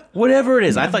Budapest. Whatever it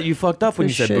is, I thought you fucked up when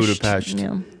you said Shushed. Budapest.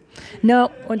 Yeah.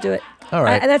 No, won't do it. All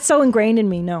right. That's so ingrained in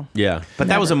me. No. Yeah, but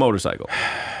that was a motorcycle.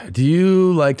 Do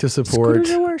you like to support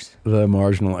Scooters are worse. the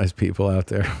marginalized people out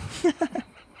there?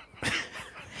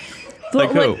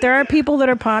 Like who? Look, there are people that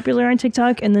are popular on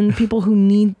TikTok, and then people who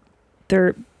need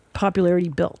their popularity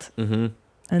built. Mm-hmm.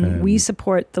 And we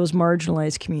support those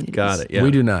marginalized communities. Got it. Yeah,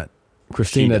 We do not.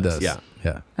 Christina She does. Yeah.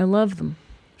 Yeah. I love them.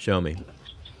 Show me.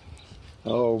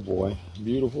 Oh boy,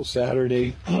 beautiful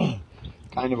Saturday.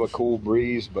 Kind of a cool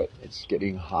breeze, but it's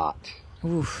getting hot.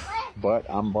 Oof. But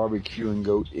I'm barbecuing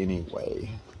goat anyway.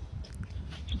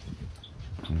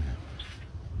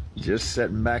 Just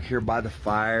sitting back here by the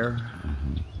fire,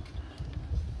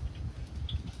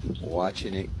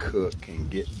 watching it cook and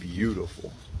get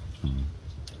beautiful.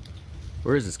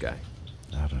 Where is this guy?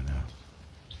 I don't know.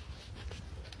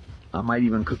 I might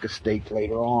even cook a steak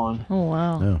later on. Oh,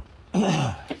 wow. No.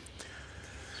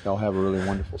 Y'all have a really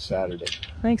wonderful Saturday.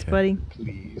 Thanks, buddy.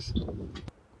 Please.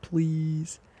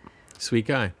 Please. Sweet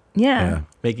guy. Yeah.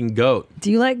 Making goat.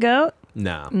 Do you like goat?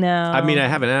 No. No. I mean, I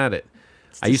haven't had it.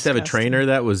 I used to have a disgusting. trainer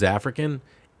that was African,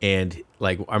 and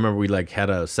like I remember we like had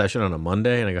a session on a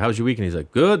Monday, and I go, "How's your week?" And he's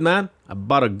like, "Good, man. I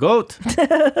bought a goat."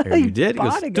 I go, "You did?" He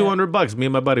goes, bought a goat. $200. Me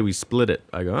and my buddy, we split it.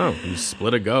 I go, "Oh, you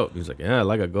split a goat?" He's like, "Yeah, I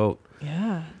like a goat."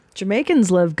 Yeah.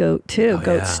 Jamaicans love goat, too. Oh,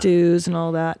 goat yeah. stews and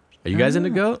all that. Are you guys into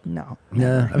goat? No.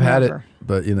 Yeah, I've had it, Never.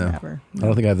 but you know, Never. I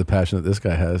don't think I have the passion that this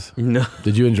guy has. No.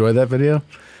 Did you enjoy that video?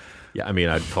 Yeah, I mean,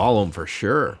 I'd follow him for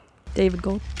sure. David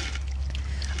Gold.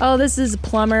 Oh, this is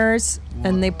plumbers,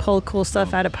 and they pull cool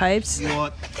stuff out of pipes.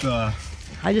 What the?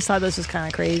 I just thought this was kind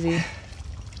of crazy.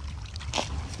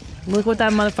 Look what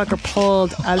that motherfucker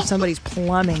pulled out of somebody's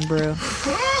plumbing, bro.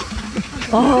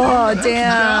 Oh,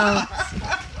 damn.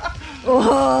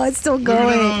 Oh, it's still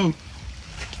going.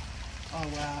 Oh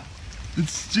wow,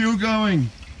 it's still going.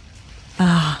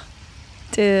 Ah,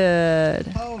 dude.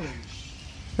 Holy.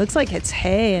 Looks like it's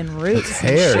hay and roots. It's and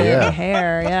hair, shit. yeah.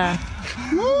 Hair, yeah.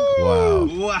 Wow.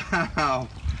 Wow.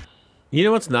 You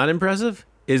know what's not impressive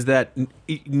is that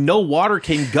no water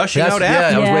came gushing out yeah,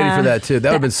 after. I was waiting Yeah. for that too. That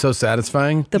would have been so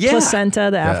satisfying. The Yeah. placenta,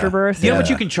 the afterbirth. You know what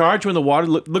you can charge when the water?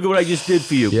 Look at what I just did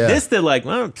for you. Yeah. This, they're like,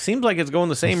 well, it seems like it's going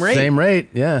the same rate. Same rate,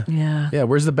 yeah. Yeah. Yeah,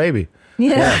 where's the baby?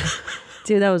 Yeah.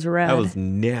 Dude, that was rad. That was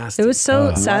nasty. It was so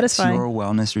What's satisfying. your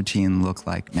wellness routine look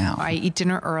like now? I eat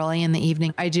dinner early in the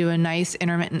evening. I do a nice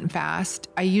intermittent fast.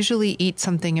 I usually eat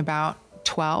something about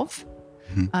 12.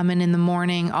 And in the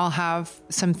morning, I'll have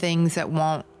some things that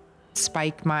won't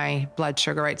spike my blood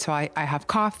sugar, right? So I have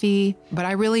coffee, but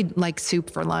I really like soup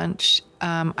for lunch.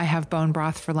 I have bone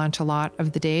broth for lunch a lot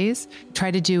of the days.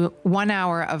 Try to do 1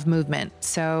 hour of movement.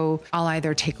 So I'll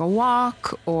either take a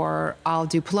walk or I'll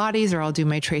do Pilates or I'll do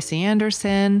my Tracy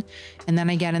Anderson. And then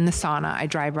I get in the sauna. I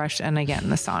dry brush and I get in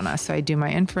the sauna. So I do my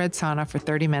infrared sauna for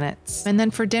 30 minutes. And then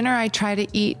for dinner, I try to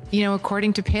eat,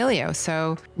 according to paleo.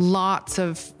 So lots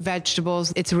of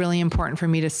vegetables. It's really important for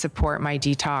me to support my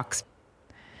detox.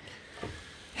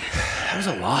 That was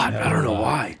a lot. I don't know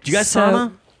why. Do you guys So-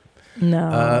 sauna?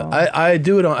 No. I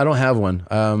do it on, I don't have one.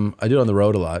 I do it on the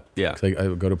road a lot. Yeah. 'Cause I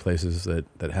go to places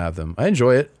that have them. I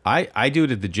enjoy it. I do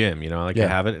it at the gym, I Yeah.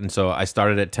 have it. And so I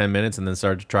started at 10 minutes and then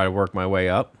started to try to work my way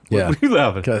up. Yeah. What are you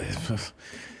laughing? 'Cause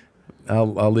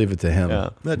I'll leave it to him. Yeah.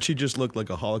 That she just looked like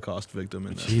a Holocaust victim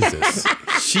in that. Jesus.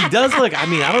 She does look, I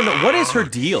don't know. What is her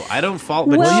deal? I don't follow.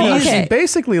 But Well, she's, okay. She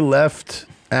basically left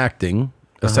acting,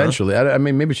 essentially. I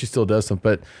mean, maybe she still does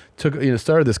something, but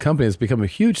started this company that's become a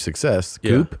huge success,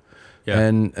 Yeah. Goop.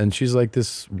 And she's like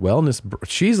this wellness.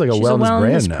 She's like a She's wellness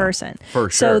brand now. person. For sure.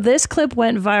 So this clip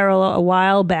went viral a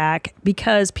while back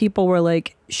because people were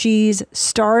like, she's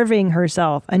starving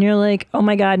herself. And you're like, oh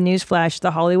my God, newsflash,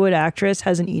 the Hollywood actress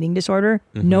has an eating disorder?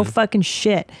 No fucking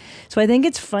shit. So I think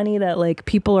it's funny that like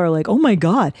people are like, oh my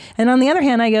God. And on the other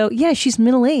hand, I go, yeah, she's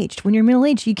middle-aged. When you're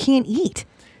middle-aged, you can't eat.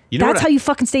 That's how you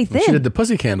fucking stay thin. She did the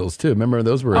pussy candles too. Remember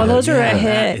those were? Oh, those are a hit.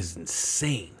 That is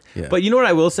insane. Yeah. But you know what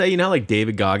I will say? You know how like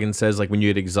David Goggins says, like when you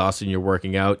get exhausted and you're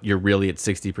working out, you're really at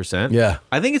 60%? Yeah.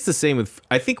 I think it's the same with,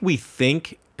 I think we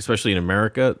think, especially in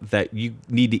America, that you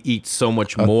need to eat so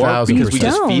much more because we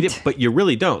just feed it, but you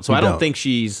really don't. So I don't think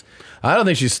she's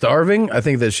starving. I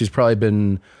think that she's probably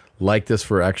been like this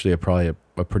for actually probably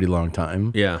a pretty long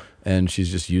time. Yeah. And she's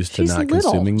just used to She's not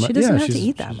little. consuming much. She doesn't have to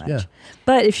eat that much. Yeah.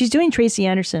 But if she's doing Tracy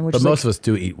Anderson, which But is most like of us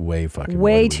do eat way fucking more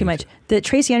way than too we much. The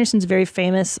Tracy Anderson's a very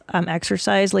famous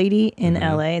exercise lady in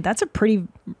LA. That's a pretty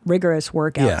rigorous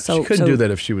workout. Yeah, so she couldn't do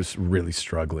that if she was really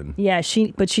struggling. Yeah,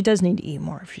 but she does need to eat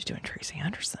more if she's doing Tracy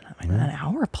Anderson. I mean, an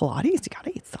hour of Pilates, you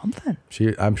gotta eat something.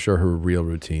 I'm sure her real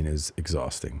routine is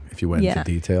exhausting. If you went into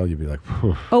detail, you'd be like,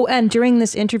 whew. Oh, and during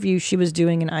this interview, she was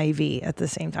doing an IV at the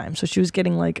same time. So she was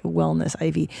getting like a wellness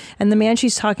IV. And the man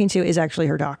she's talking to is actually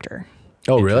her doctor.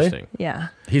 Oh, really? Yeah.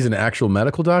 He's an actual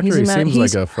medical doctor? He's He seems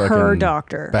he's like a fucking her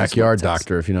doctor. backyard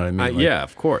doctor, if you know what I mean. Like, yeah,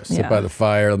 of course. Sit by the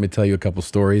fire. Let me tell you a couple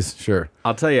stories. Sure.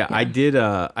 I'll tell you, I did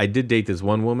date this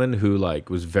one woman who like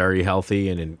was very healthy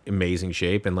and in amazing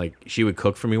shape, and like she would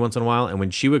cook for me once in a while. And when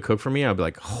she would cook for me, I'd be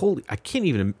like, holy, I can't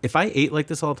even. If I ate like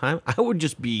this all the time, I would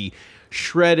just be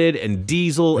shredded and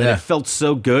diesel, and it felt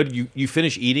so good. You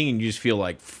finish eating and you just feel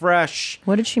like fresh.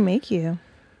 What did she make you?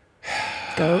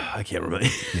 Goat? I can't remember.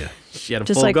 Yeah, she had a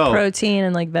Just full like goat. protein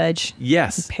and like veg.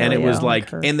 Yes, and it was paleo like,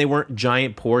 curve. and they weren't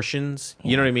giant portions.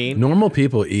 You know what I mean? Normal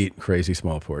people eat crazy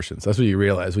small portions. That's what you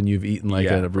realize when you've eaten like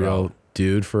a real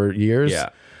dude for years. Yeah.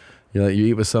 You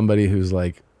eat with somebody who's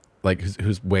like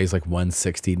who weighs like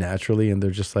 160 naturally, and they're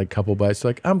just like couple bites. They're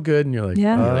like, I'm good, and you're like,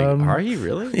 Yeah. You're like, are you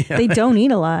really? They don't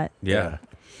eat a lot. Yeah.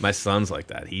 My son's like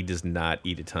that. He does not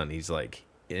eat a ton. He's like,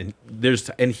 and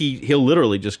he'll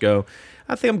literally just go,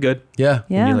 I think I'm good. Yeah.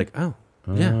 Yeah. And you're like, oh,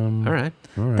 yeah, all right.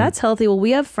 That's healthy. Well,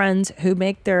 we have friends who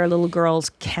make their little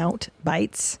girls count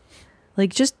bites.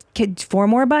 Like just 4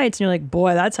 more bites, and you're like,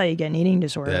 boy, that's how you get an eating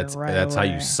disorder. That's right how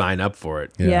away. you sign up for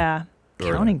it. Yeah.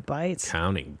 Or Counting bites.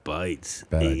 Counting bites.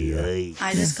 Bad idea.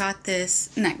 I just got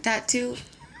this neck tattoo.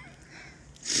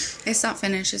 It's not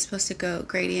finished. It's supposed to go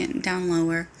gradient down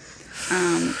lower.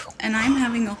 And I'm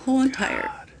having a whole entire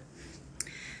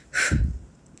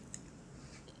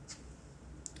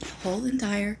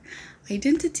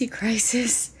identity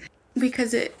crisis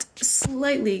because it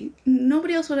slightly,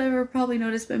 nobody else would ever probably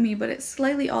notice but me, but it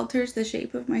slightly alters the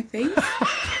shape of my face.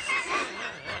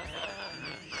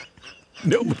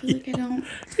 Nobody. Like I don't.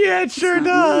 Yeah, it sure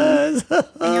does. And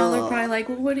y'all are probably like,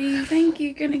 well, what do you think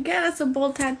you're gonna get us a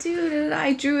bold tattoo?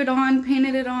 I drew it on,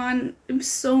 painted it on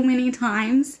so many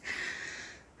times.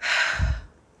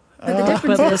 But the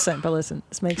difference but listen,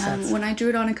 this makes sense. When I drew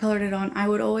it on and colored it on, I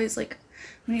would always like,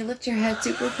 when you lift your head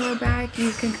super far back,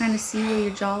 you can kind of see where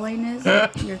your jawline is,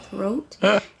 like your throat.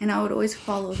 And I would always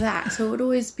follow that. So it would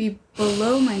always be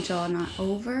below my jaw, not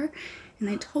over. And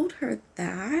I told her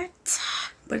that,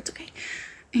 but it's okay.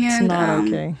 And, it's not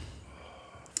okay.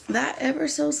 That ever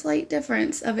so slight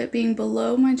difference of it being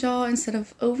below my jaw instead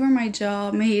of over my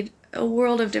jaw made a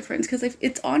world of difference. Because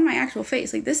it's on my actual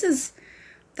face. Like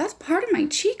that's part of my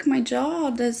cheek. My jaw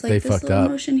does like this little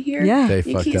motion here. Yeah.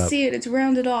 You can't see it. It's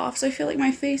rounded off. So I feel like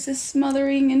my face is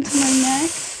smothering into my neck.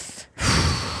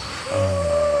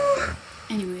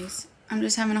 Anyways, I'm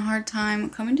just having a hard time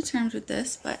coming to terms with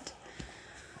this, but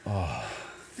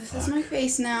this is my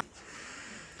face now.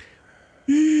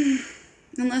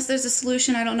 Unless there's a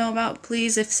solution I don't know about,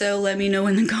 please, if so, let me know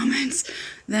in the comments.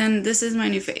 Then this is my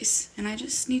new face, and I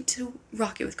just need to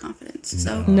rock it with confidence.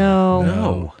 So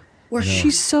No.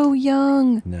 She's so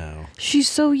young. No. She's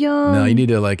so young. No, you need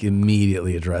to like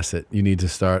immediately address it. You need to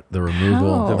start the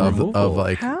removal of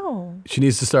like. How? She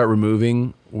needs to start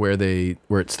removing where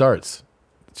it starts.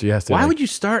 She has to. Why would you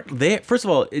start there? First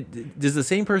of all, does the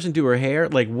same person do her hair?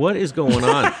 Like, what is going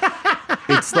on?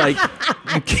 It's like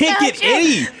you can't get any.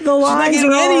 She's not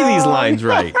getting any of these lines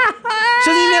right. She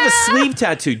doesn't even have a sleeve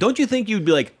tattoo. Don't you think you'd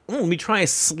be like, let me try a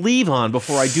sleeve on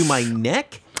before I do my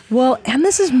neck? Well, and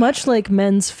this is much like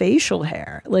men's facial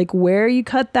hair. Like where you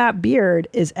cut that beard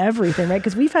is everything, right?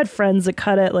 Because we've had friends that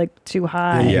cut it like too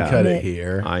high. Yeah, you cut it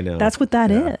here. I know. That's what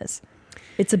that is.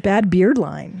 It's a bad beard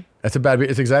line. That's a bad beard.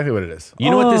 It's exactly what it is. You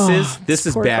know what this is? This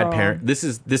is poor bad girl. parent. This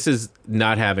is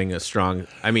not having a strong.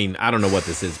 I mean, I don't know what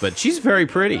this is, but she's very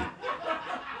pretty.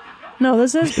 No,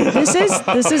 this is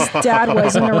dad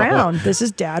wasn't around. This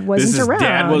is dad wasn't around.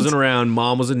 Dad wasn't around.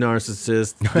 Mom was a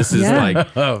narcissist. This is like,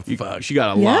 oh fuck, she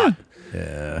got a lot.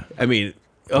 Yeah, I mean,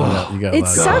 it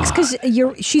sucks because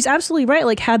she's absolutely right.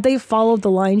 Like, had they followed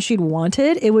the line she'd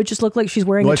wanted, it would just look like she's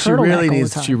wearing a turtleneck all the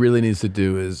time. She really needs to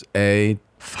do is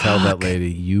tell that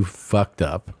lady, you fucked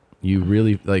up. You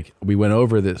really, like, we went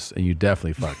over this and you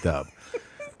definitely fucked up.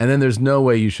 And then there's no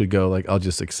way you should go like, I'll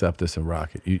just accept this and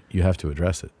rock it. You have to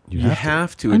address it. You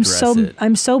have to address it.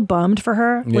 I'm so bummed for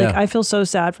her. Yeah. Like, I feel so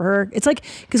sad for her. It's like,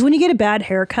 because when you get a bad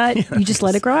haircut, you just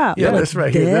let it grow out. Yeah, You're that's like,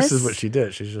 right. This is what she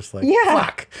did. She's just like,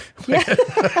 fuck.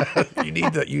 you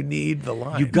need the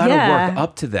line. You got to work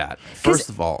up to that. First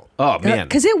of all, oh man,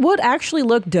 because it would actually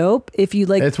look dope if you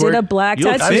like did a black You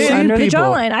look tattoo thin. under the People-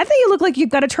 jawline. I think you look like you've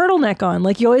got a turtleneck on.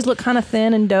 Like, you always look kind of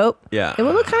thin and dope. Yeah, it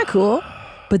would look kind of cool.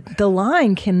 But the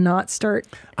line cannot start.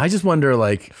 I just wonder,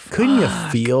 like, couldn't you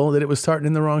feel that it was starting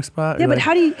in the wrong spot? Yeah, You're but like,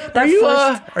 how do you?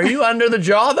 Are you under the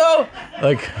jaw though?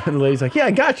 Like, and the lady's like, yeah,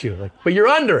 I got you. Like, but you're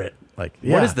under it. Like,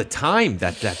 yeah. What is the time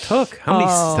that took? How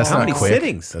many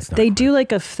sittings? That's not They do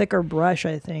like a thicker brush,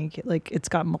 I think. Like, it's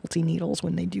got multi needles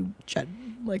when they do jet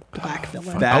like black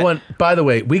filler. I want. By the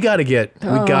way, we got to get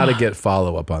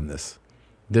follow up on this.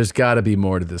 There's got to be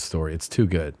more to this story. It's too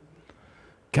good.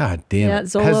 God damn Yeah, it!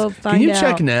 Zolo, can you find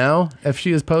check out. now if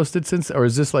she has posted since, or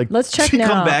is this like? Let's check She now.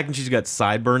 come back and she's got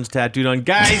sideburns tattooed on.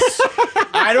 Guys,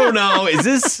 I don't know. Is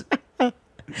this?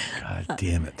 God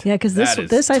damn it! Yeah, because That is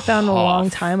this I found a long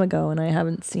tough. time ago, and I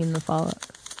haven't seen the follow.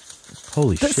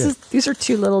 Holy shit! These are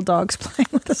two little dogs playing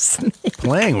with a snake.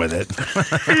 Playing with it.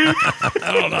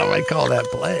 I don't know if I call that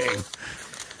playing.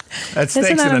 That Isn't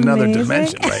snake's that in another amazing?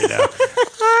 dimension right now.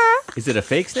 Is it a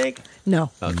fake snake?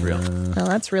 No. Oh, it's real. No,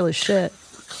 that's real as shit.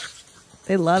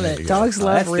 They love There it. you go. Dogs Oh,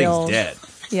 love that real. thing's dead.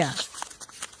 Yeah.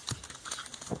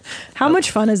 How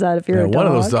much fun is that if you're Yeah, a dog? one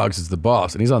of those dogs is the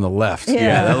boss, and he's on the left.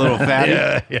 Yeah. that little fatty.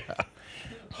 yeah.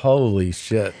 Holy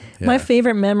shit! Yeah. My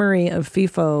favorite memory of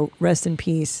FIFO, rest in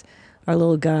peace, our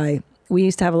little guy. We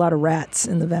used to have a lot of rats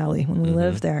in the valley when we Mm-hmm.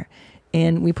 lived there,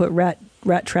 and we put rat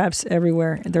traps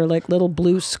everywhere. They're like little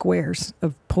blue squares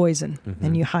of poison, Mm-hmm.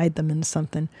 and you hide them in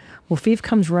something. Well, Fief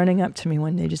comes running up to me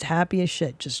one day, just happy as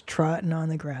shit, just trotting on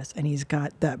the grass, and he's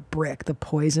got that brick, the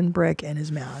poison brick, in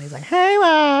his mouth. He's like, "Hey,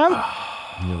 mom."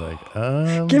 And you're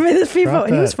like, Give me this FIFO. drop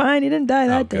And he was that. fine. He didn't die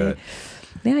that day. good.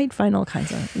 Yeah, he'd find all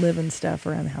kinds of living stuff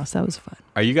around the house. That was fun.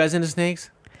 Are you guys into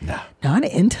snakes? Not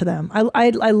into them.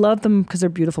 I love them because they're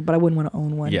beautiful, but I wouldn't want to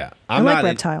own one. Yeah, I I'm like not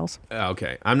in- reptiles.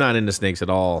 Okay, I'm not into snakes at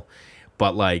all.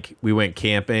 But like, we went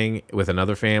camping with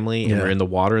another family, and Yeah. we're in the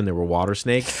water, and there were water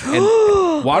snakes. And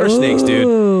water snakes,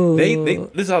 dude, they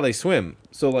this is how they swim.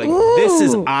 So like, this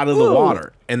is out of the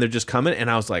water, and they're just coming. And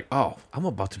I was like, oh, I'm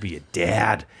about to be a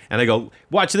dad. And I go,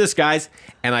 watch this, guys.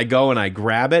 And I go and I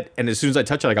grab it, and as soon as I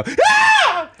touch it, I go,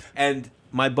 ah! And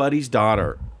my buddy's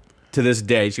daughter, to this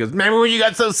day, she goes, remember when you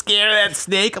got so scared of that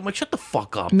snake? I'm like, shut the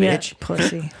fuck up, Yeah, bitch.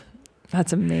 pussy.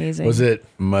 That's amazing. Was it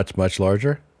much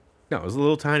larger? No, it was a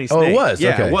little tiny Oh, snake. it was?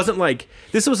 Yeah, Okay. it wasn't like,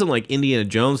 this wasn't like Indiana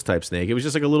Jones type snake. It was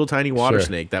just like a little tiny water Sure.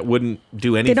 snake that wouldn't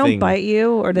do They anything. don't bite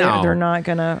you, or No. they're not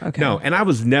gonna. Okay. No, and I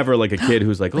was never like a kid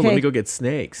who's like, oh, let Okay. me go get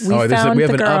snakes. We found we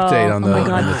have the an girl. update on the. Oh my on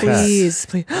god! the text. Please,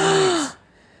 please.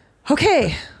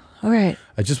 Okay. All right.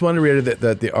 I just want to reiterate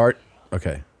that the art.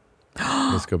 Okay,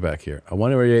 let's go back here. I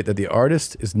want to reiterate that the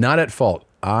artist is not at fault.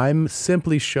 I'm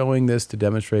simply showing this to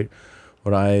demonstrate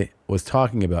what I was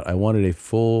talking about. I wanted a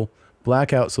full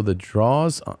blackout, so the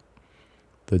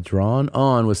drawn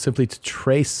on was simply to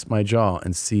trace my jaw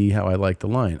and see how I liked the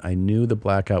line. I knew the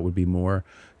blackout would be more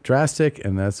drastic,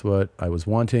 and that's what I was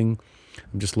wanting.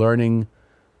 I'm just learning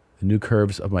the new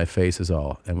curves of my face is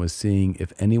all, and was seeing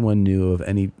if anyone knew of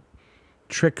any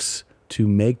tricks to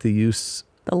make the use.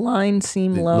 The lines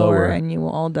seem lower, and you will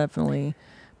all definitely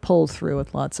pull through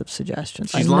with lots of suggestions.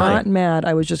 She's I'm lying. not mad.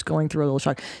 I was just going through a little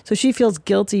shock. So she feels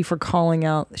guilty for calling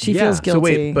out. She feels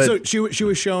guilty. So she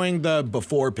was showing the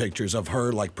before pictures of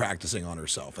her like practicing on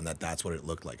herself, and that's what it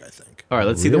looked like. I think. All right,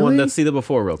 let's see the one. Let's see the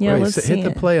before real quick. Yeah, let's see hit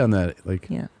the it. play on that. Like,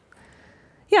 Yeah.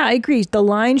 Yeah, I agree. The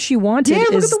line she wanted Yeah,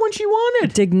 look is at the one she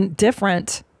wanted.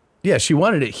 Different. yeah, she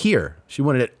wanted it here. She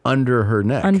wanted it under her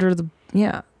neck. Under the,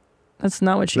 yeah. That's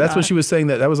not what she That's got. what she was saying.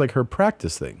 That was like her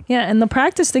practice thing. Yeah, and the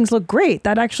practice things look great.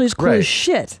 That actually is cool Right. as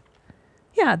shit.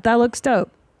 Yeah, that looks dope.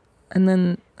 And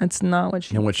then it's not what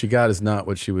she... And what she got is not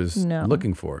what she was No.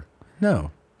 looking for.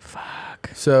 No. Fuck.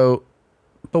 So,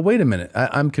 but wait a minute.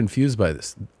 I'm confused by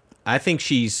this. I think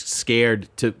she's scared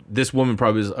to. This woman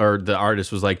probably was, or the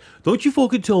artist was like, "Don't you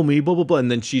fucking tell me," blah blah blah.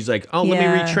 And then she's like, "Oh, let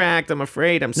Yeah. me retract. I'm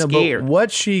afraid. I'm No, scared." but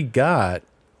what she got.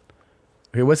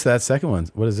 Okay, what's that second one?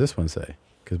 What does this one say?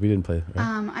 Because we didn't play.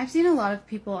 Right? I've seen a lot of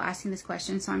people asking this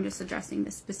question, so I'm just addressing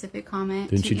this specific comment.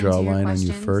 Didn't you draw a line on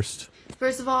you first?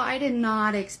 First of all, I did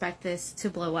not expect this to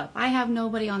blow up. I have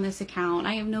nobody on this account.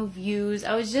 I have no views.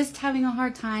 I was just having a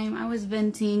hard time. I was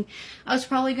venting. I was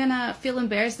probably gonna feel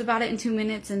embarrassed about it in 2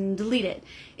 minutes and delete it.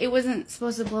 It wasn't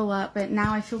supposed to blow up, but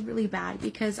now I feel really bad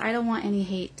because I don't want any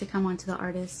hate to come onto the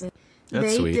artist.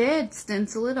 They sweet. did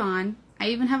stencil it on. I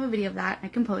even have a video of that. I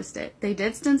can post it. They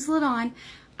did stencil it on.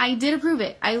 I did approve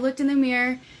it. I looked in the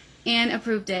mirror and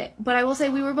approved it. But I will say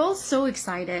we were both so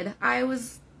excited.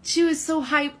 She was so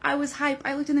hype. I was hype.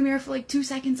 I looked in the mirror for like 2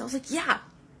 seconds. I was like, yeah,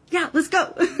 let's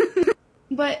go.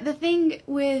 But the thing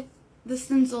with the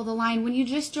stencil, the line, when you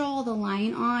just draw the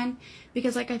line on,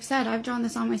 because like I've said, I've drawn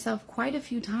this on myself quite a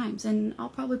few times, and I'll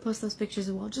probably post those pictures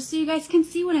as well, just so you guys can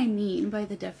see what I mean by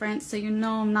the difference, so you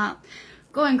know I'm not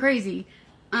going crazy.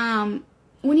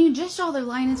 When you just draw the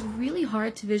line, it's really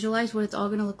hard to visualize what it's all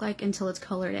going to look like until it's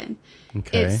colored in.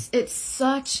 Okay. It's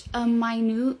such a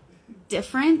minute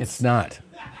difference. It's not.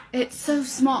 It's so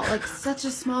small, like such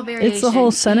a small variation. It's a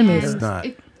whole centimeter. It's not.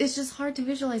 It's just hard to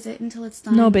visualize it until it's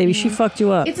done. No, baby, she fucked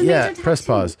you up. It's a major Press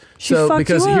tattoo. pause. She So fucked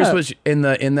because you here's up. what she, in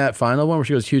that final one where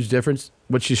she goes huge difference.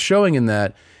 What she's showing in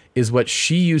that is what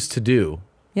she used to do.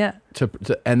 Yeah.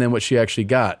 And then what she actually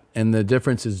got, and the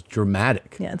difference is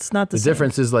dramatic. Yeah, it's not the The same.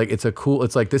 difference is like it's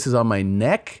like this is on my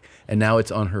neck, and now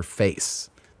it's on her face.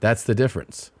 That's the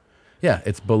difference. Yeah,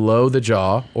 it's below the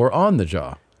jaw or on the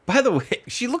jaw. By the way,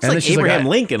 she looks And then like she's like, Abraham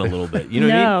Lincoln a little bit. You know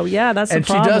what I mean? Yeah, that's And the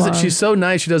she problem. doesn't. She's so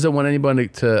nice. She doesn't want anybody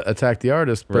to attack the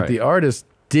artist, but Right. the artist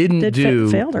didn't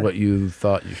failed her. what you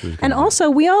thought you should. And also,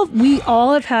 we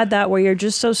all have had that where you're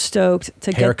just so stoked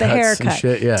to get the Haircuts and haircut,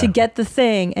 shit, yeah. to get the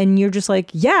thing, and you're just like,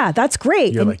 yeah, that's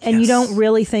great, You're and, like, and you yes. don't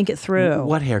really think it through.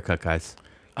 What haircut, guys?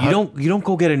 You don't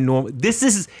go get a normal. This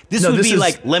would be is-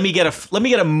 like let me get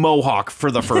a mohawk for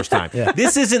the first time. Yeah.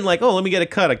 This isn't like let me get a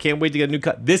cut. I can't wait to get a new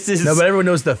cut. This is No, but everyone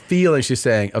knows the feeling she's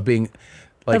saying of being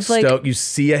like Of, like- stoked. You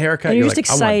see a haircut, and you're like,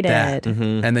 just I want that. excited.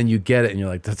 Mm-hmm. And then you get it, and you're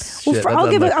like, that's Well, shit.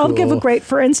 I'll give a great,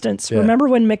 for instance. Yeah. Remember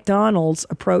when McDonald's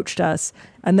approached us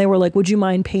and they were like, "Would you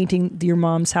mind painting your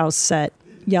mom's house set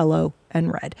yellow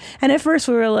and red?" And at first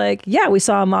we were like, "Yeah, we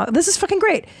saw a mom. This is fucking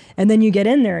great." And then you get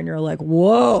in there and you're like,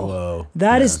 "Whoa,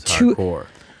 that is too." hardcore.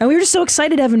 And we were just so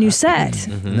excited to have a new set.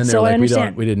 And then So they're I like,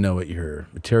 understand. we didn't know what your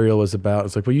material was about.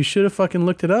 It's like, well, you should have fucking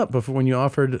looked it up before when you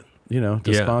offered, to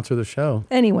Yeah. sponsor the show.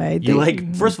 Anyway, You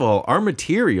like first of all, our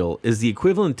material is the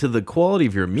equivalent to the quality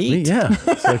of your meat. Yeah,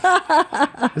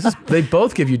 it's like, they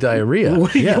both give you diarrhea.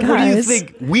 What do you Guys.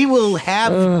 think? We will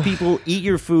have people eat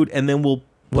your food, and then we'll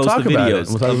We'll post talk the about it. videos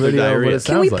We'll talk of video the of what diarrhea. it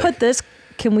Can we sounds put this?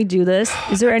 Can we do this?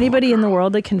 Is there anybody in the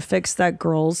world that can fix that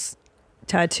girl's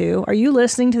tattoo? Are you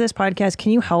listening to this podcast?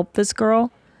 Can you help this girl?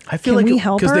 I feel Can like we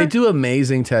help because her? they do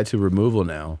amazing tattoo removal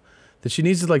now, that she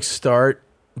needs to like start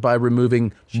by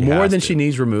removing more has than to. she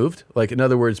needs removed. Like in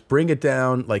other words, bring it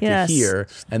down like Yes. to here,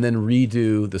 and then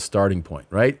redo the starting point.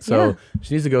 Right. So Yeah.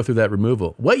 she needs to go through that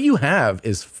removal. What you have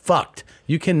is fucked.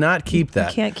 You cannot keep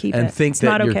that. can't keep and it. think It's that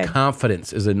not your okay.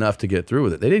 confidence is enough to get through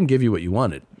with it. They didn't give you what you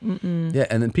wanted. Yeah,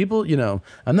 and then people,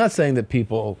 I'm not saying that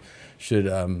people should,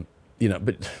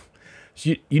 but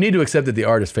you need to accept that the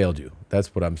artist failed you.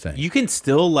 That's what I'm saying. You can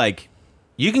still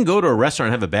you can go to a restaurant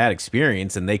and have a bad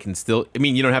experience, and they can still. I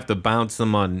mean, you don't have to bounce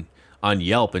them on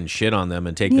Yelp and shit on them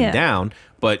and take Yeah. them down.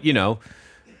 But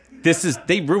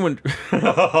they ruined.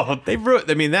 They ruined.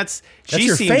 I mean, that's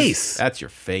your face. That's your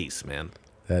face, man.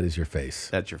 That is your face.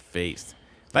 That's your face.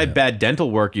 If I had bad dental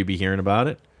work, you'd be hearing about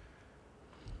it.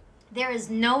 There is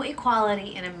no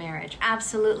equality in a marriage.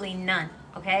 Absolutely none.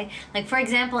 Okay? Like, for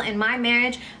example, in my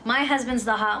marriage, my husband's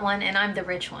the hot one and I'm the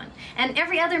rich one. And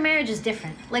every other marriage is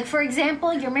different. Like, for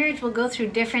example, your marriage will go through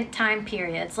different time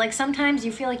periods. Like, sometimes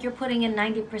you feel like you're putting in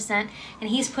 90% and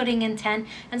he's putting in 10.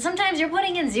 And sometimes you're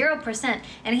putting in 0%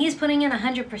 and he's putting in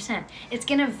 100%. It's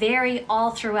going to vary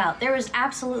all throughout. There is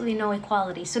absolutely no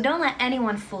equality. So don't let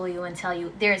anyone fool you and tell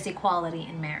you there is equality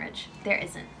in marriage. There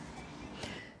isn't.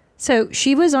 So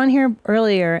she was on here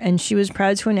earlier and she was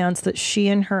proud to announce that she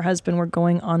and her husband were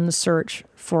going on the search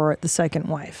for the second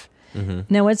wife. Mm-hmm.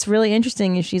 Now, what's really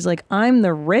interesting is she's like, I'm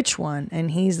the rich one and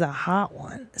he's the hot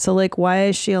one. So, like, why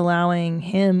is she allowing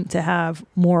him to have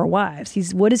more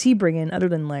wives? What does he bring in other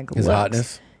than like His looks?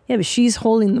 hotness. Yeah, but she's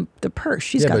holding the purse.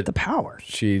 She's Yeah, got but the power.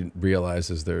 She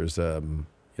realizes there's,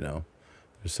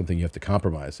 There's something you have to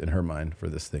compromise in her mind for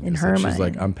this thing. In It's her like, she's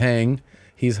like, mind. I'm paying.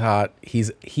 He's hot.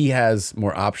 He has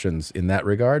more options in that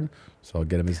regard. So I'll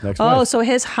get him his next wife. Oh, so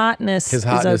his hotness His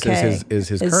hotness is okay. is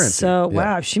his currency. So, Yeah.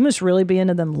 wow, she must really be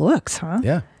into them looks, huh?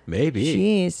 Yeah.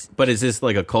 Maybe. Jeez. But is this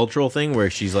like a cultural thing where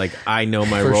she's like, I know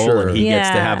my For role sure. and he gets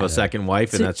to Yeah. have a second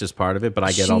wife and So that's just part of it, but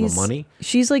I get all the she's- money?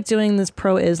 She's like doing this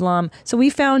pro-Islam. So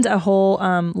we found a whole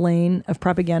lane of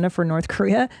propaganda for North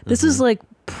Korea. This is like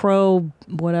pro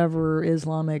whatever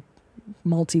Islamic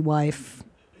multi-wife.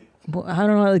 I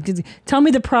don't know. Like, tell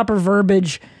me the proper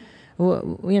verbiage.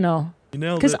 You know,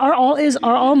 because are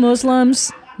all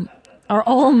Muslims? Are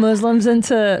all Muslims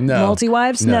into No.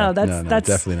 multi-wives? No, that's no, that's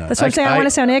definitely not. That's what I'm saying. I want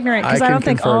to sound ignorant because I can don't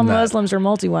think all confirm that. Muslims are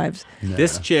multi-wives.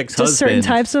 This chick's Just certain husband.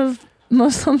 types of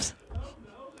Muslims.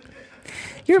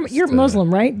 You're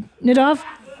Muslim, right, Nadav?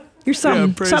 You're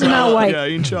something not white. Yeah,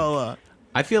 inshallah.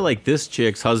 I feel like this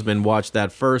chick's husband watched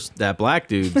that black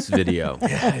dude's video. You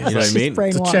know what I mean?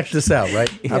 So check this out,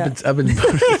 right? Yeah. I've been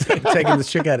taking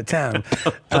this chick out of town,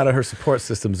 out of her support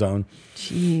system zone.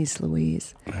 Jeez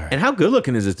Louise. And how good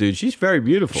looking is this dude? She's very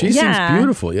beautiful. She seems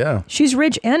beautiful, yeah. She's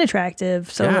rich and attractive.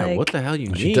 So yeah, like, what the hell you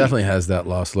need? She definitely has that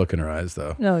lost look in her eyes,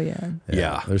 though. Oh yeah.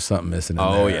 Yeah. There's something missing in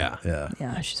Oh, there. yeah. Yeah.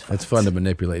 Yeah, she's It's fun to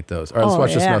manipulate those. All right, let's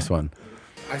watch this next one.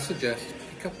 I suggest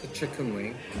pick up the chicken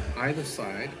wing, either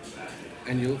side,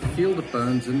 and you'll feel the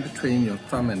bones in between your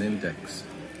thumb and index.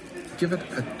 Give it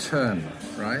a turn,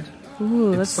 right? Ooh,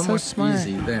 it's that's so somewhat smart.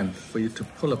 easy then for you to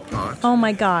pull apart Oh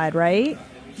my God, right?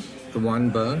 the one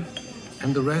bone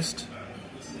and the rest.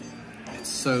 It's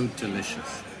so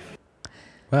delicious.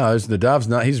 Wow, there's Nadav's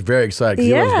not. He's very excited because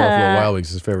he loves Buffalo Yeah. Wild Wings.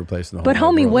 His favorite place in the whole But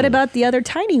wide homie, world. what about the other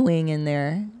tiny wing in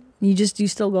there? You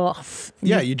still go off.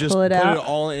 Yeah, you just pull put it out. it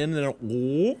all in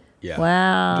and yeah.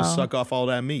 Wow. just suck off all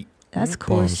that meat. That's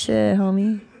cool shit,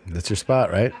 homie. That's your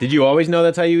spot, right? Did you always know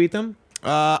that's how you eat them?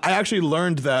 I actually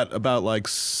learned that about like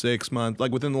 6 months,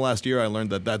 like within the last year, I learned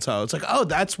that that's how it's like, oh,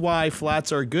 that's why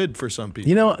flats are good for some people.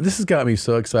 You know, this has got me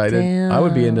so excited. I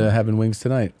would be into having wings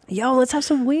tonight. Yo, let's have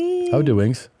some wings. I would do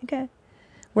wings. Okay.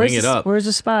 Wing it up. Where's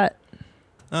the spot?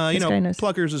 You This know, guy knows.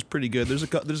 Pluckers is pretty good. There's a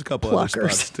couple other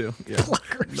Pluckers. spots too. Yeah.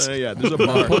 Pluckers. Yeah, there's a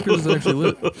bar. Pluckers is actually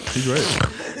lit. He's right.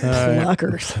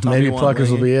 Pluckers. Maybe Tommy Pluckers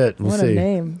will Wine be it. We'll What see. a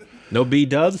name. No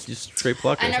B-dubs? Just straight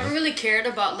pluckers. I never huh? really cared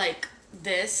about like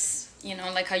this, you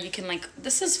know, like how you can like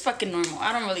this is fucking normal.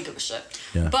 I don't really give a shit.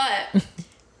 Yeah. But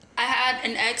I had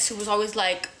an ex who was always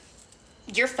like,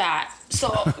 "You're fat," so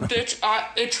bitch,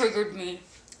 it triggered me.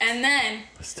 And then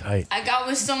That's tight. I got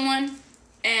with someone,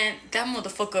 and that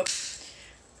motherfucker,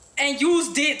 and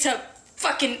used it to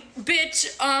fucking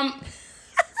bitch.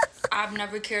 I've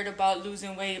never cared about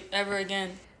losing weight ever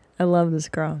again. I love this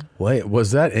girl. Wait,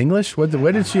 was that English? What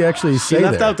did she actually She say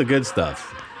left there? out the good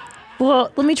stuff.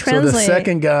 Well, let me translate. So the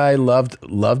second guy loved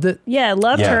it? Yeah,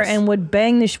 loved her Yes. and would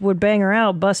bang her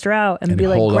out, bust her out, and be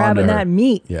like hold on to grabbing her. that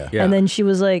meat. Yeah. And then she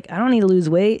was like, I don't need to lose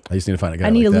weight. I just need to find a guy I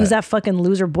need like to lose that fucking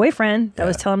loser boyfriend that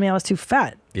was telling me I was too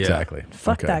fat. Yeah. Exactly.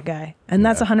 Fuck Okay. that guy. And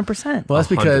that's 100%. Well, that's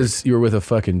because you were with a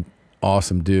fucking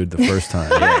awesome dude the first time.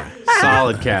 Yeah.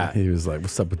 Solid cat. He was like,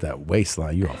 what's up with that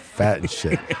waistline? You're all fat and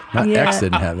shit. My Yeah. ex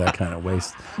didn't have that kind of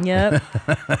waist. Yep.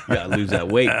 You gotta lose that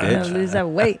weight, I bitch. gotta lose that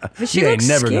weight. But she You ain't looks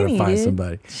never skinny, gonna find dude.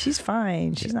 somebody. She's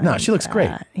fine. She's not. No, even she looks great.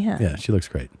 fat. Yeah. Yeah, she looks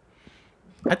great.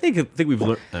 I think we've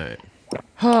learned. All right.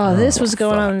 Oh, this was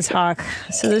going on in the talk.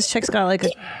 So this chick's got like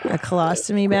a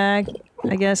colostomy bag,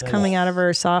 I guess, coming out of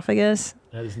her esophagus.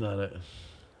 That is not it.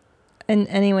 And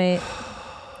anyway,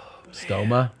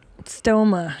 Stoma?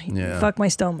 stoma. Yeah. Fuck my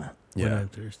stoma. Yeah. I'm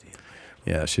thirsty.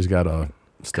 Yeah, she's got a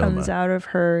stoma. Comes out of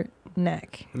her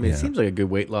neck. I mean, Yeah. it seems like a good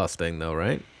weight loss thing, though,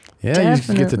 right? Yeah, you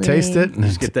just get to taste it.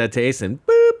 Just get that taste and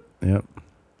boop. Yep.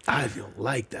 I don't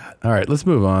like that. All right, let's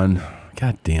move on.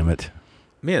 God damn it.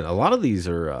 Man, a lot of these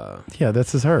are. Yeah,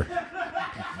 this is her.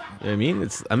 I mean,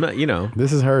 I'm not. You know,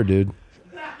 This is her, dude.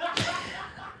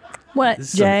 What,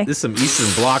 this Jay? is some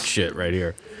Eastern Bloc shit right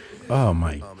here. Oh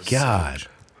my God.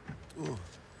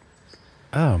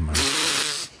 Oh my.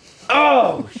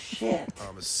 Oh shit!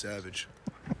 I'm a savage.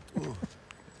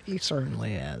 He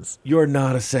certainly is. You're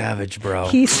not a savage, bro.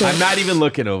 He said- I'm not even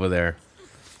looking over there.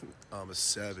 I'm a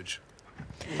savage.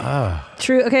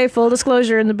 True. Okay, full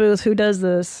disclosure in the booth. Who does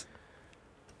this?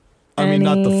 I mean,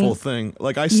 not the Any- full thing.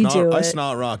 Like I You do snot, I it.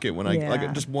 snot rock it when I Yeah.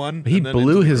 like just one. He and then blew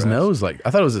into the his grass. nose like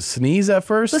I thought it was a sneeze at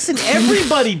first. Listen,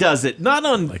 everybody does it. Not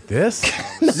on like this.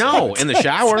 No, in the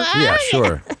shower. Yeah,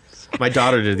 sure. My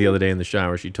daughter did the other day in the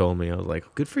shower. She told me. I was like,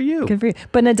 "Good for you." Good for you.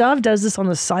 But Nadav does this on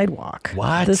the sidewalk.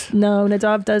 What? No,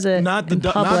 Nadav does it Not the in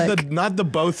public. not the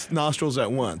both nostrils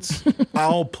at once.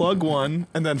 I'll plug one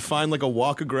and then find like a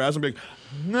walk of grass and be like,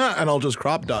 nah, and I'll just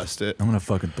crop dust it. I'm gonna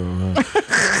fucking throw up.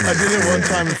 I did it one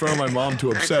time in front of my mom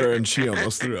to upset her, and she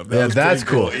almost threw up. That was that's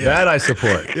pretty cool. That I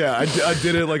support. Yeah, I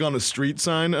did it like on a street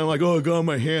sign, and I'm like, oh, it got on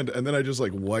my hand, and then I just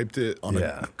like wiped it on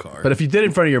a car. But if you did it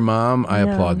in front of your mom, I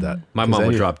applaud that. My mom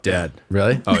would drop dead.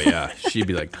 Really? Oh yeah, she'd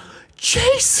be like,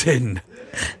 Jason.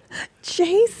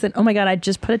 Jason. Oh my God, I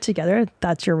just put it together.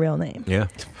 That's your real name. Yeah.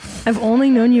 I've only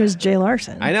known you as Jay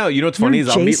Larson. I know. You know what's funny You're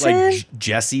is I'll meet Jason? like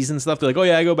Jessies and stuff. They're like, oh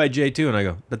yeah, I go by Jay too, and I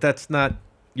go, but that's not.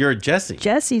 You're a Jesse.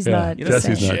 Jesse's not. You're not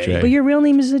Jay. But your real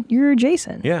name is you're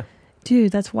Jason. Yeah.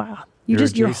 Dude, that's wild. You You're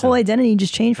just your Jason. whole identity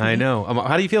just changed for I me. know.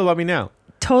 How do you feel about me now?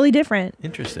 Totally different.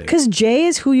 Interesting. Because Jay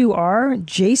is who you are.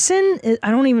 Jason,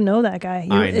 I don't even know that guy.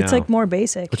 It's know. like more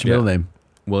basic. What's your middle name?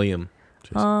 William.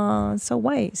 It's so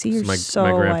white. See, you're my so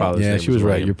grandfather's white. Yeah, name she was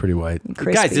right. William. You're pretty white.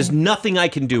 Guys, there's nothing I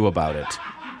can do about it.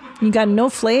 You got no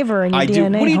flavor in your I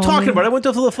DNA. do. What are you talking homie. about? I went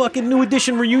to the fucking New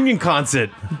Edition reunion concert.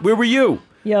 Where were you?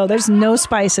 Yo, there's no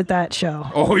spice at that show.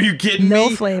 Oh, are you kidding No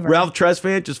me? flavor. Ralph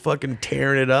Tresvant just fucking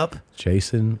tearing it up.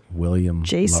 Jason William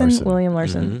Jason Larson. William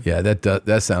Larson. Yeah,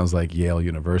 that sounds like Yale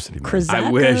University. Man. Krasacker. I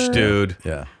wish, dude.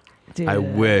 Yeah. Dude, I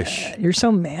wish. You're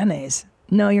so mayonnaise.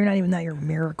 No, you're not even that. You're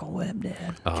Miracle Whip, dude.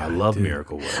 Oh, I love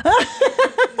Miracle Whip.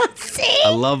 I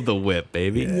love the whip,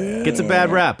 baby. Gets a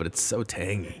bad rap, but it's so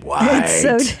tangy. It's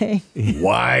so tangy.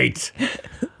 White.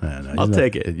 No, I'll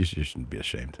take it. You shouldn't be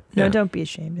ashamed. No, don't be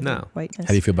ashamed of No. your whiteness. How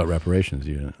do you feel about reparations?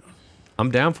 You.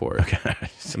 I'm down for it. Okay.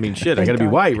 I mean, shit, I got to be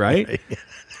white, right?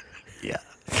 Yeah.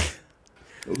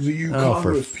 Those of you Oh,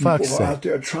 for Congress people fuck's who are out sake.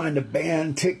 there trying to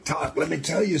ban TikTok, let me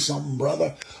tell you something,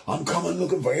 brother. I'm coming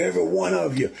looking for every one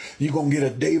of you. You're going to get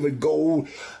a David Gold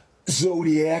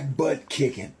Zodiac butt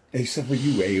kicking. Except for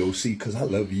you, AOC, because I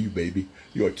love you, baby.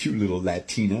 You're a cute little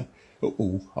Latina.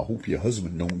 Uh-oh, I hope your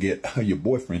husband don't get, your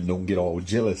boyfriend don't get all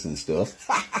jealous and stuff.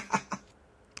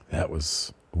 That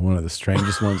was one of the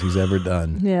strangest ones he's ever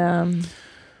done. Yeah.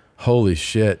 Holy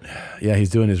shit. Yeah, he's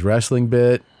doing his wrestling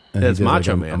bit. And That's he did,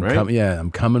 Macho I'm- Man, I'm right? yeah,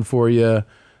 I'm coming for you.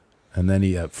 And then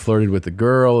he flirted with the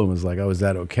girl and was like, "Oh, is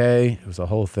that okay?" It was a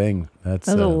whole thing. That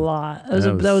That was a lot.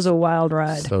 That was a wild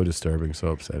ride. So disturbing, so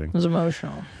upsetting. It was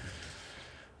emotional.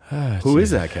 Who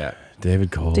is that cat? David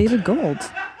Gold. David Gold.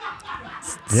 Yeah,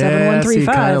 see,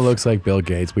 7135. kind of looks like Bill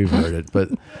Gates. We've heard it, but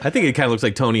I think it kind of looks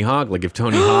like Tony Hawk. Like if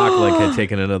Tony Hawk had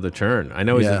taken another turn. I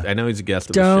know he's a guest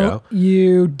of the Don't show.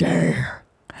 you dare.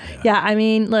 Yeah, I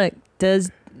mean, look,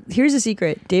 here's a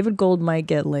secret. David Gold might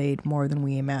get laid more than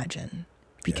we imagine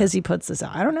because he puts this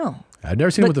out. I don't know. I've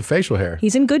never seen him with the facial hair.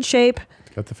 He's in good shape.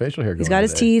 He's got the facial hair going. He's got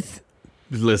his teeth.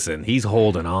 Listen, he's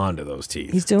holding on to those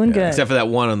teeth. He's doing good. Except for that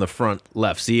one on the front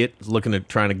left. See it? He's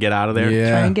trying to get out of there. Yeah.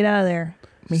 Trying to get out of there.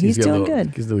 I mean, he's doing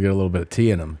good. He's still got a little bit of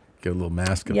tea in him. Get a little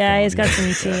mask. Yeah, going. he's got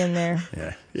some tea in there.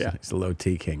 Yeah. He's a low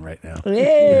T king right now.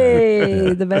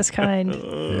 Hey, the best kind.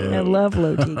 I love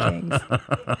low T kings.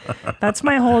 That's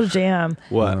my whole jam.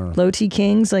 What? Low T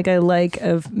kings, like I like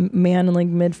a man in like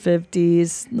mid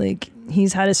 50s. Like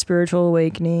he's had a spiritual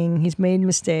awakening. He's made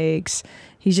mistakes.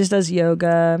 He just does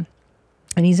yoga,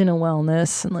 and he's into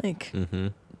wellness and like.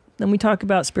 Then we talk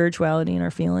about spirituality and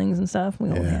our feelings and stuff. We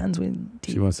hold hands. We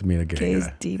She wants to meet a gay gaze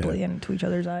guy. deeply into each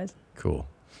other's eyes. Cool.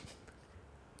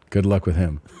 Good luck with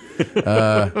him.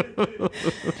 I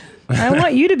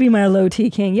want you to be my low T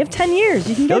king. You have 10 years.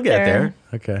 You can He'll get there.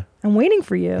 Okay. I'm waiting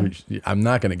for you. I'm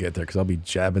not going to get there because I'll be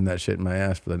jabbing that shit in my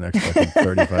ass for the next fucking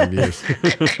 35 years.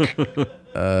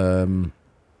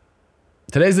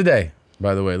 Today's the day,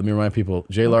 by the way. Let me remind people.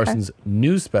 Jay Larson's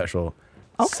new special,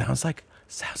 Sounds like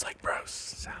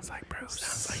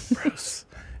Bruce,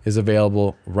 is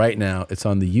available right now. It's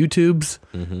on the YouTubes.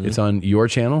 It's on your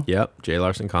channel. Yep, Jay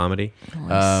Larson Comedy.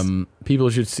 People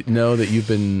should know that you've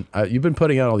been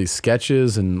putting out all these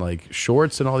sketches and like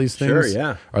shorts and all these things. Sure,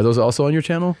 yeah. Are those also on your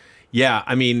channel? Yeah,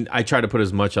 I mean, I try to put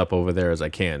as much up over there as I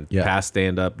can. Yeah. Past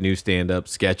stand-up, new stand-up,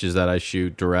 sketches that I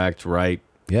shoot, direct, write.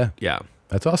 Yeah. Yeah.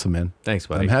 That's awesome, man. Thanks,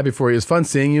 buddy. I'm happy for you. It's fun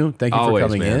seeing you. Thank you Always, for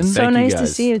coming man. in. So Thank you, nice to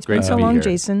guys. see you. It's Great been to so be long, here.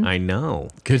 Jason. I know.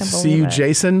 Good to Can't see you, believe it.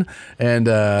 Jason. And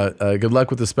good luck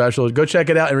with the special. Go check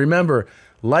it out. And remember,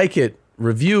 like it,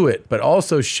 review it, but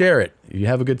also share it. If you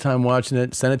have a good time watching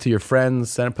it, send it to your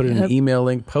friends, put it in an email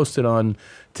link, post it on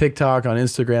TikTok, on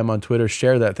Instagram, on Twitter.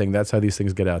 Share that thing. That's how these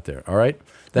things get out there. All right?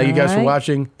 Thank you guys for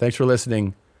watching. Thanks for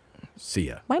listening. See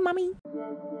ya. Bye, mommy.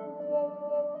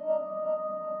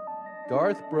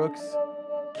 Garth Brooks,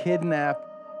 kidnap,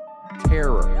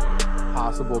 terror,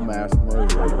 possible mass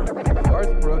murder.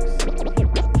 Garth Brooks,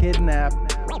 kidnap,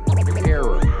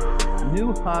 terror,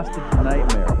 new hostage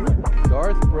nightmare.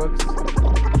 Garth Brooks,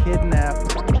 kidnap,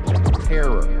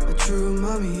 terror. A true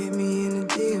mommy hit me in the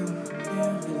DM.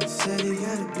 said he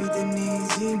gotta beat the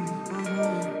knees in.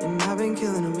 And I've been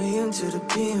killing them AM to the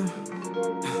PM.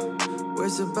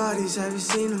 Where's the bodies? Have you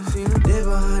seen them? They're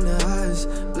behind the eyes,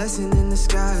 blessing in the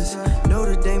skies.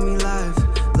 Notre Dame me live,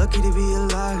 lucky to be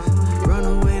alive. Run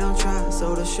away, don't try,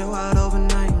 so the show out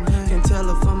overnight. Can tell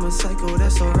if I'm a psycho,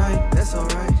 that's alright, that's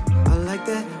alright. I like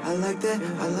that, I like that,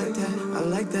 I like that, I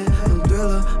like that. I'm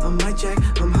Thriller, I'm Mike Jack,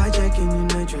 I'm hijacking your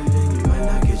night driving. You might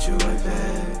not get your right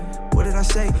back. What did I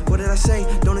say? What did I say?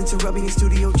 Don't interrupt me in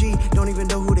Studio G. Don't even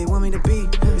know who they want me to be.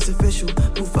 It's official.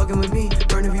 Who fucking with me?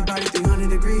 Burn everybody 300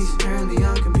 degrees. Apparently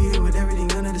I'm competing with everything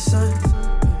under the sun.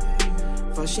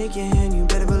 If I shake your hand, you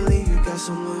better believe you got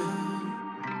someone.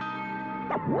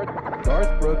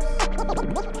 Garth Brooks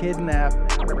kidnapped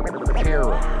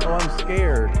Tara. Oh, I'm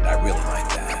scared. I really like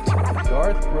that.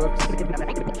 Garth Brooks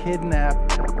kidnapped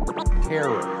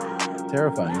Tara.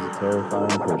 Terrifying. He's a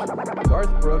terrifying person.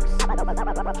 Garth Brooks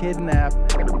kidnapped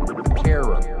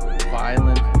Tara.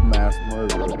 Violent mass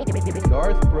murderer.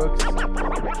 Garth Brooks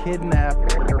kidnapped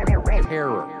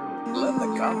Tara. Let the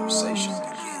conversation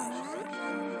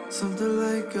begin. Something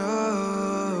like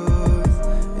Garth.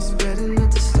 It's better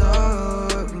not to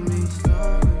start with me.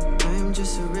 I am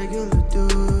just a regular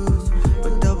dude,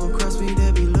 but double cross me,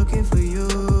 they'll be looking for you.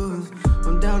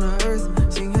 I'm down to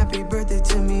earth, sing happy birthday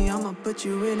to me. I'ma put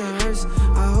you in a hearse.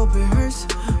 I hope it hurts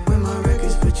when my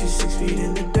records put you 6 feet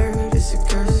in the dirt. It's a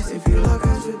curse if you lock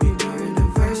eyes with me during the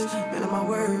verse. Man, of my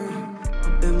word, I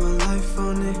bet my life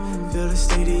on it. Feel the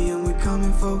stadium we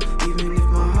coming for, even if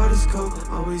my heart is cold.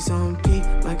 Always on beat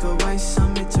like a white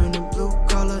summit, turn the blue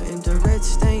collar into red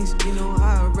stains. You know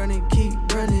how I run it, keep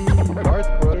running. Garth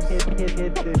Brooks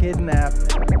kidnapped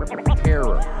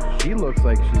Tara. She looks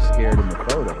like she's scared in the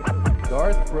photo.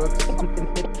 Garth Brooks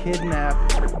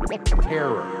kidnapped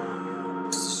Tara.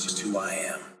 This is just who I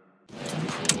am.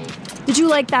 Did you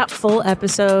like that full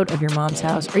episode of Your Mom's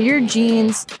House? Are your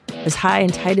jeans as high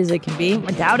and tight as it can be?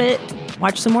 I doubt it.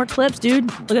 Watch some more clips,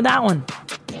 dude. Look at that one.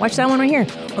 Watch that one right here.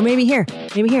 Or maybe here.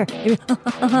 Maybe here. Maybe,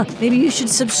 maybe you should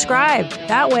subscribe.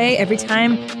 That way, every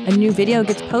time a new video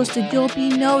gets posted, you'll be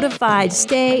notified.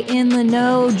 Stay in the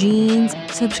know, jeans.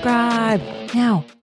 Subscribe now.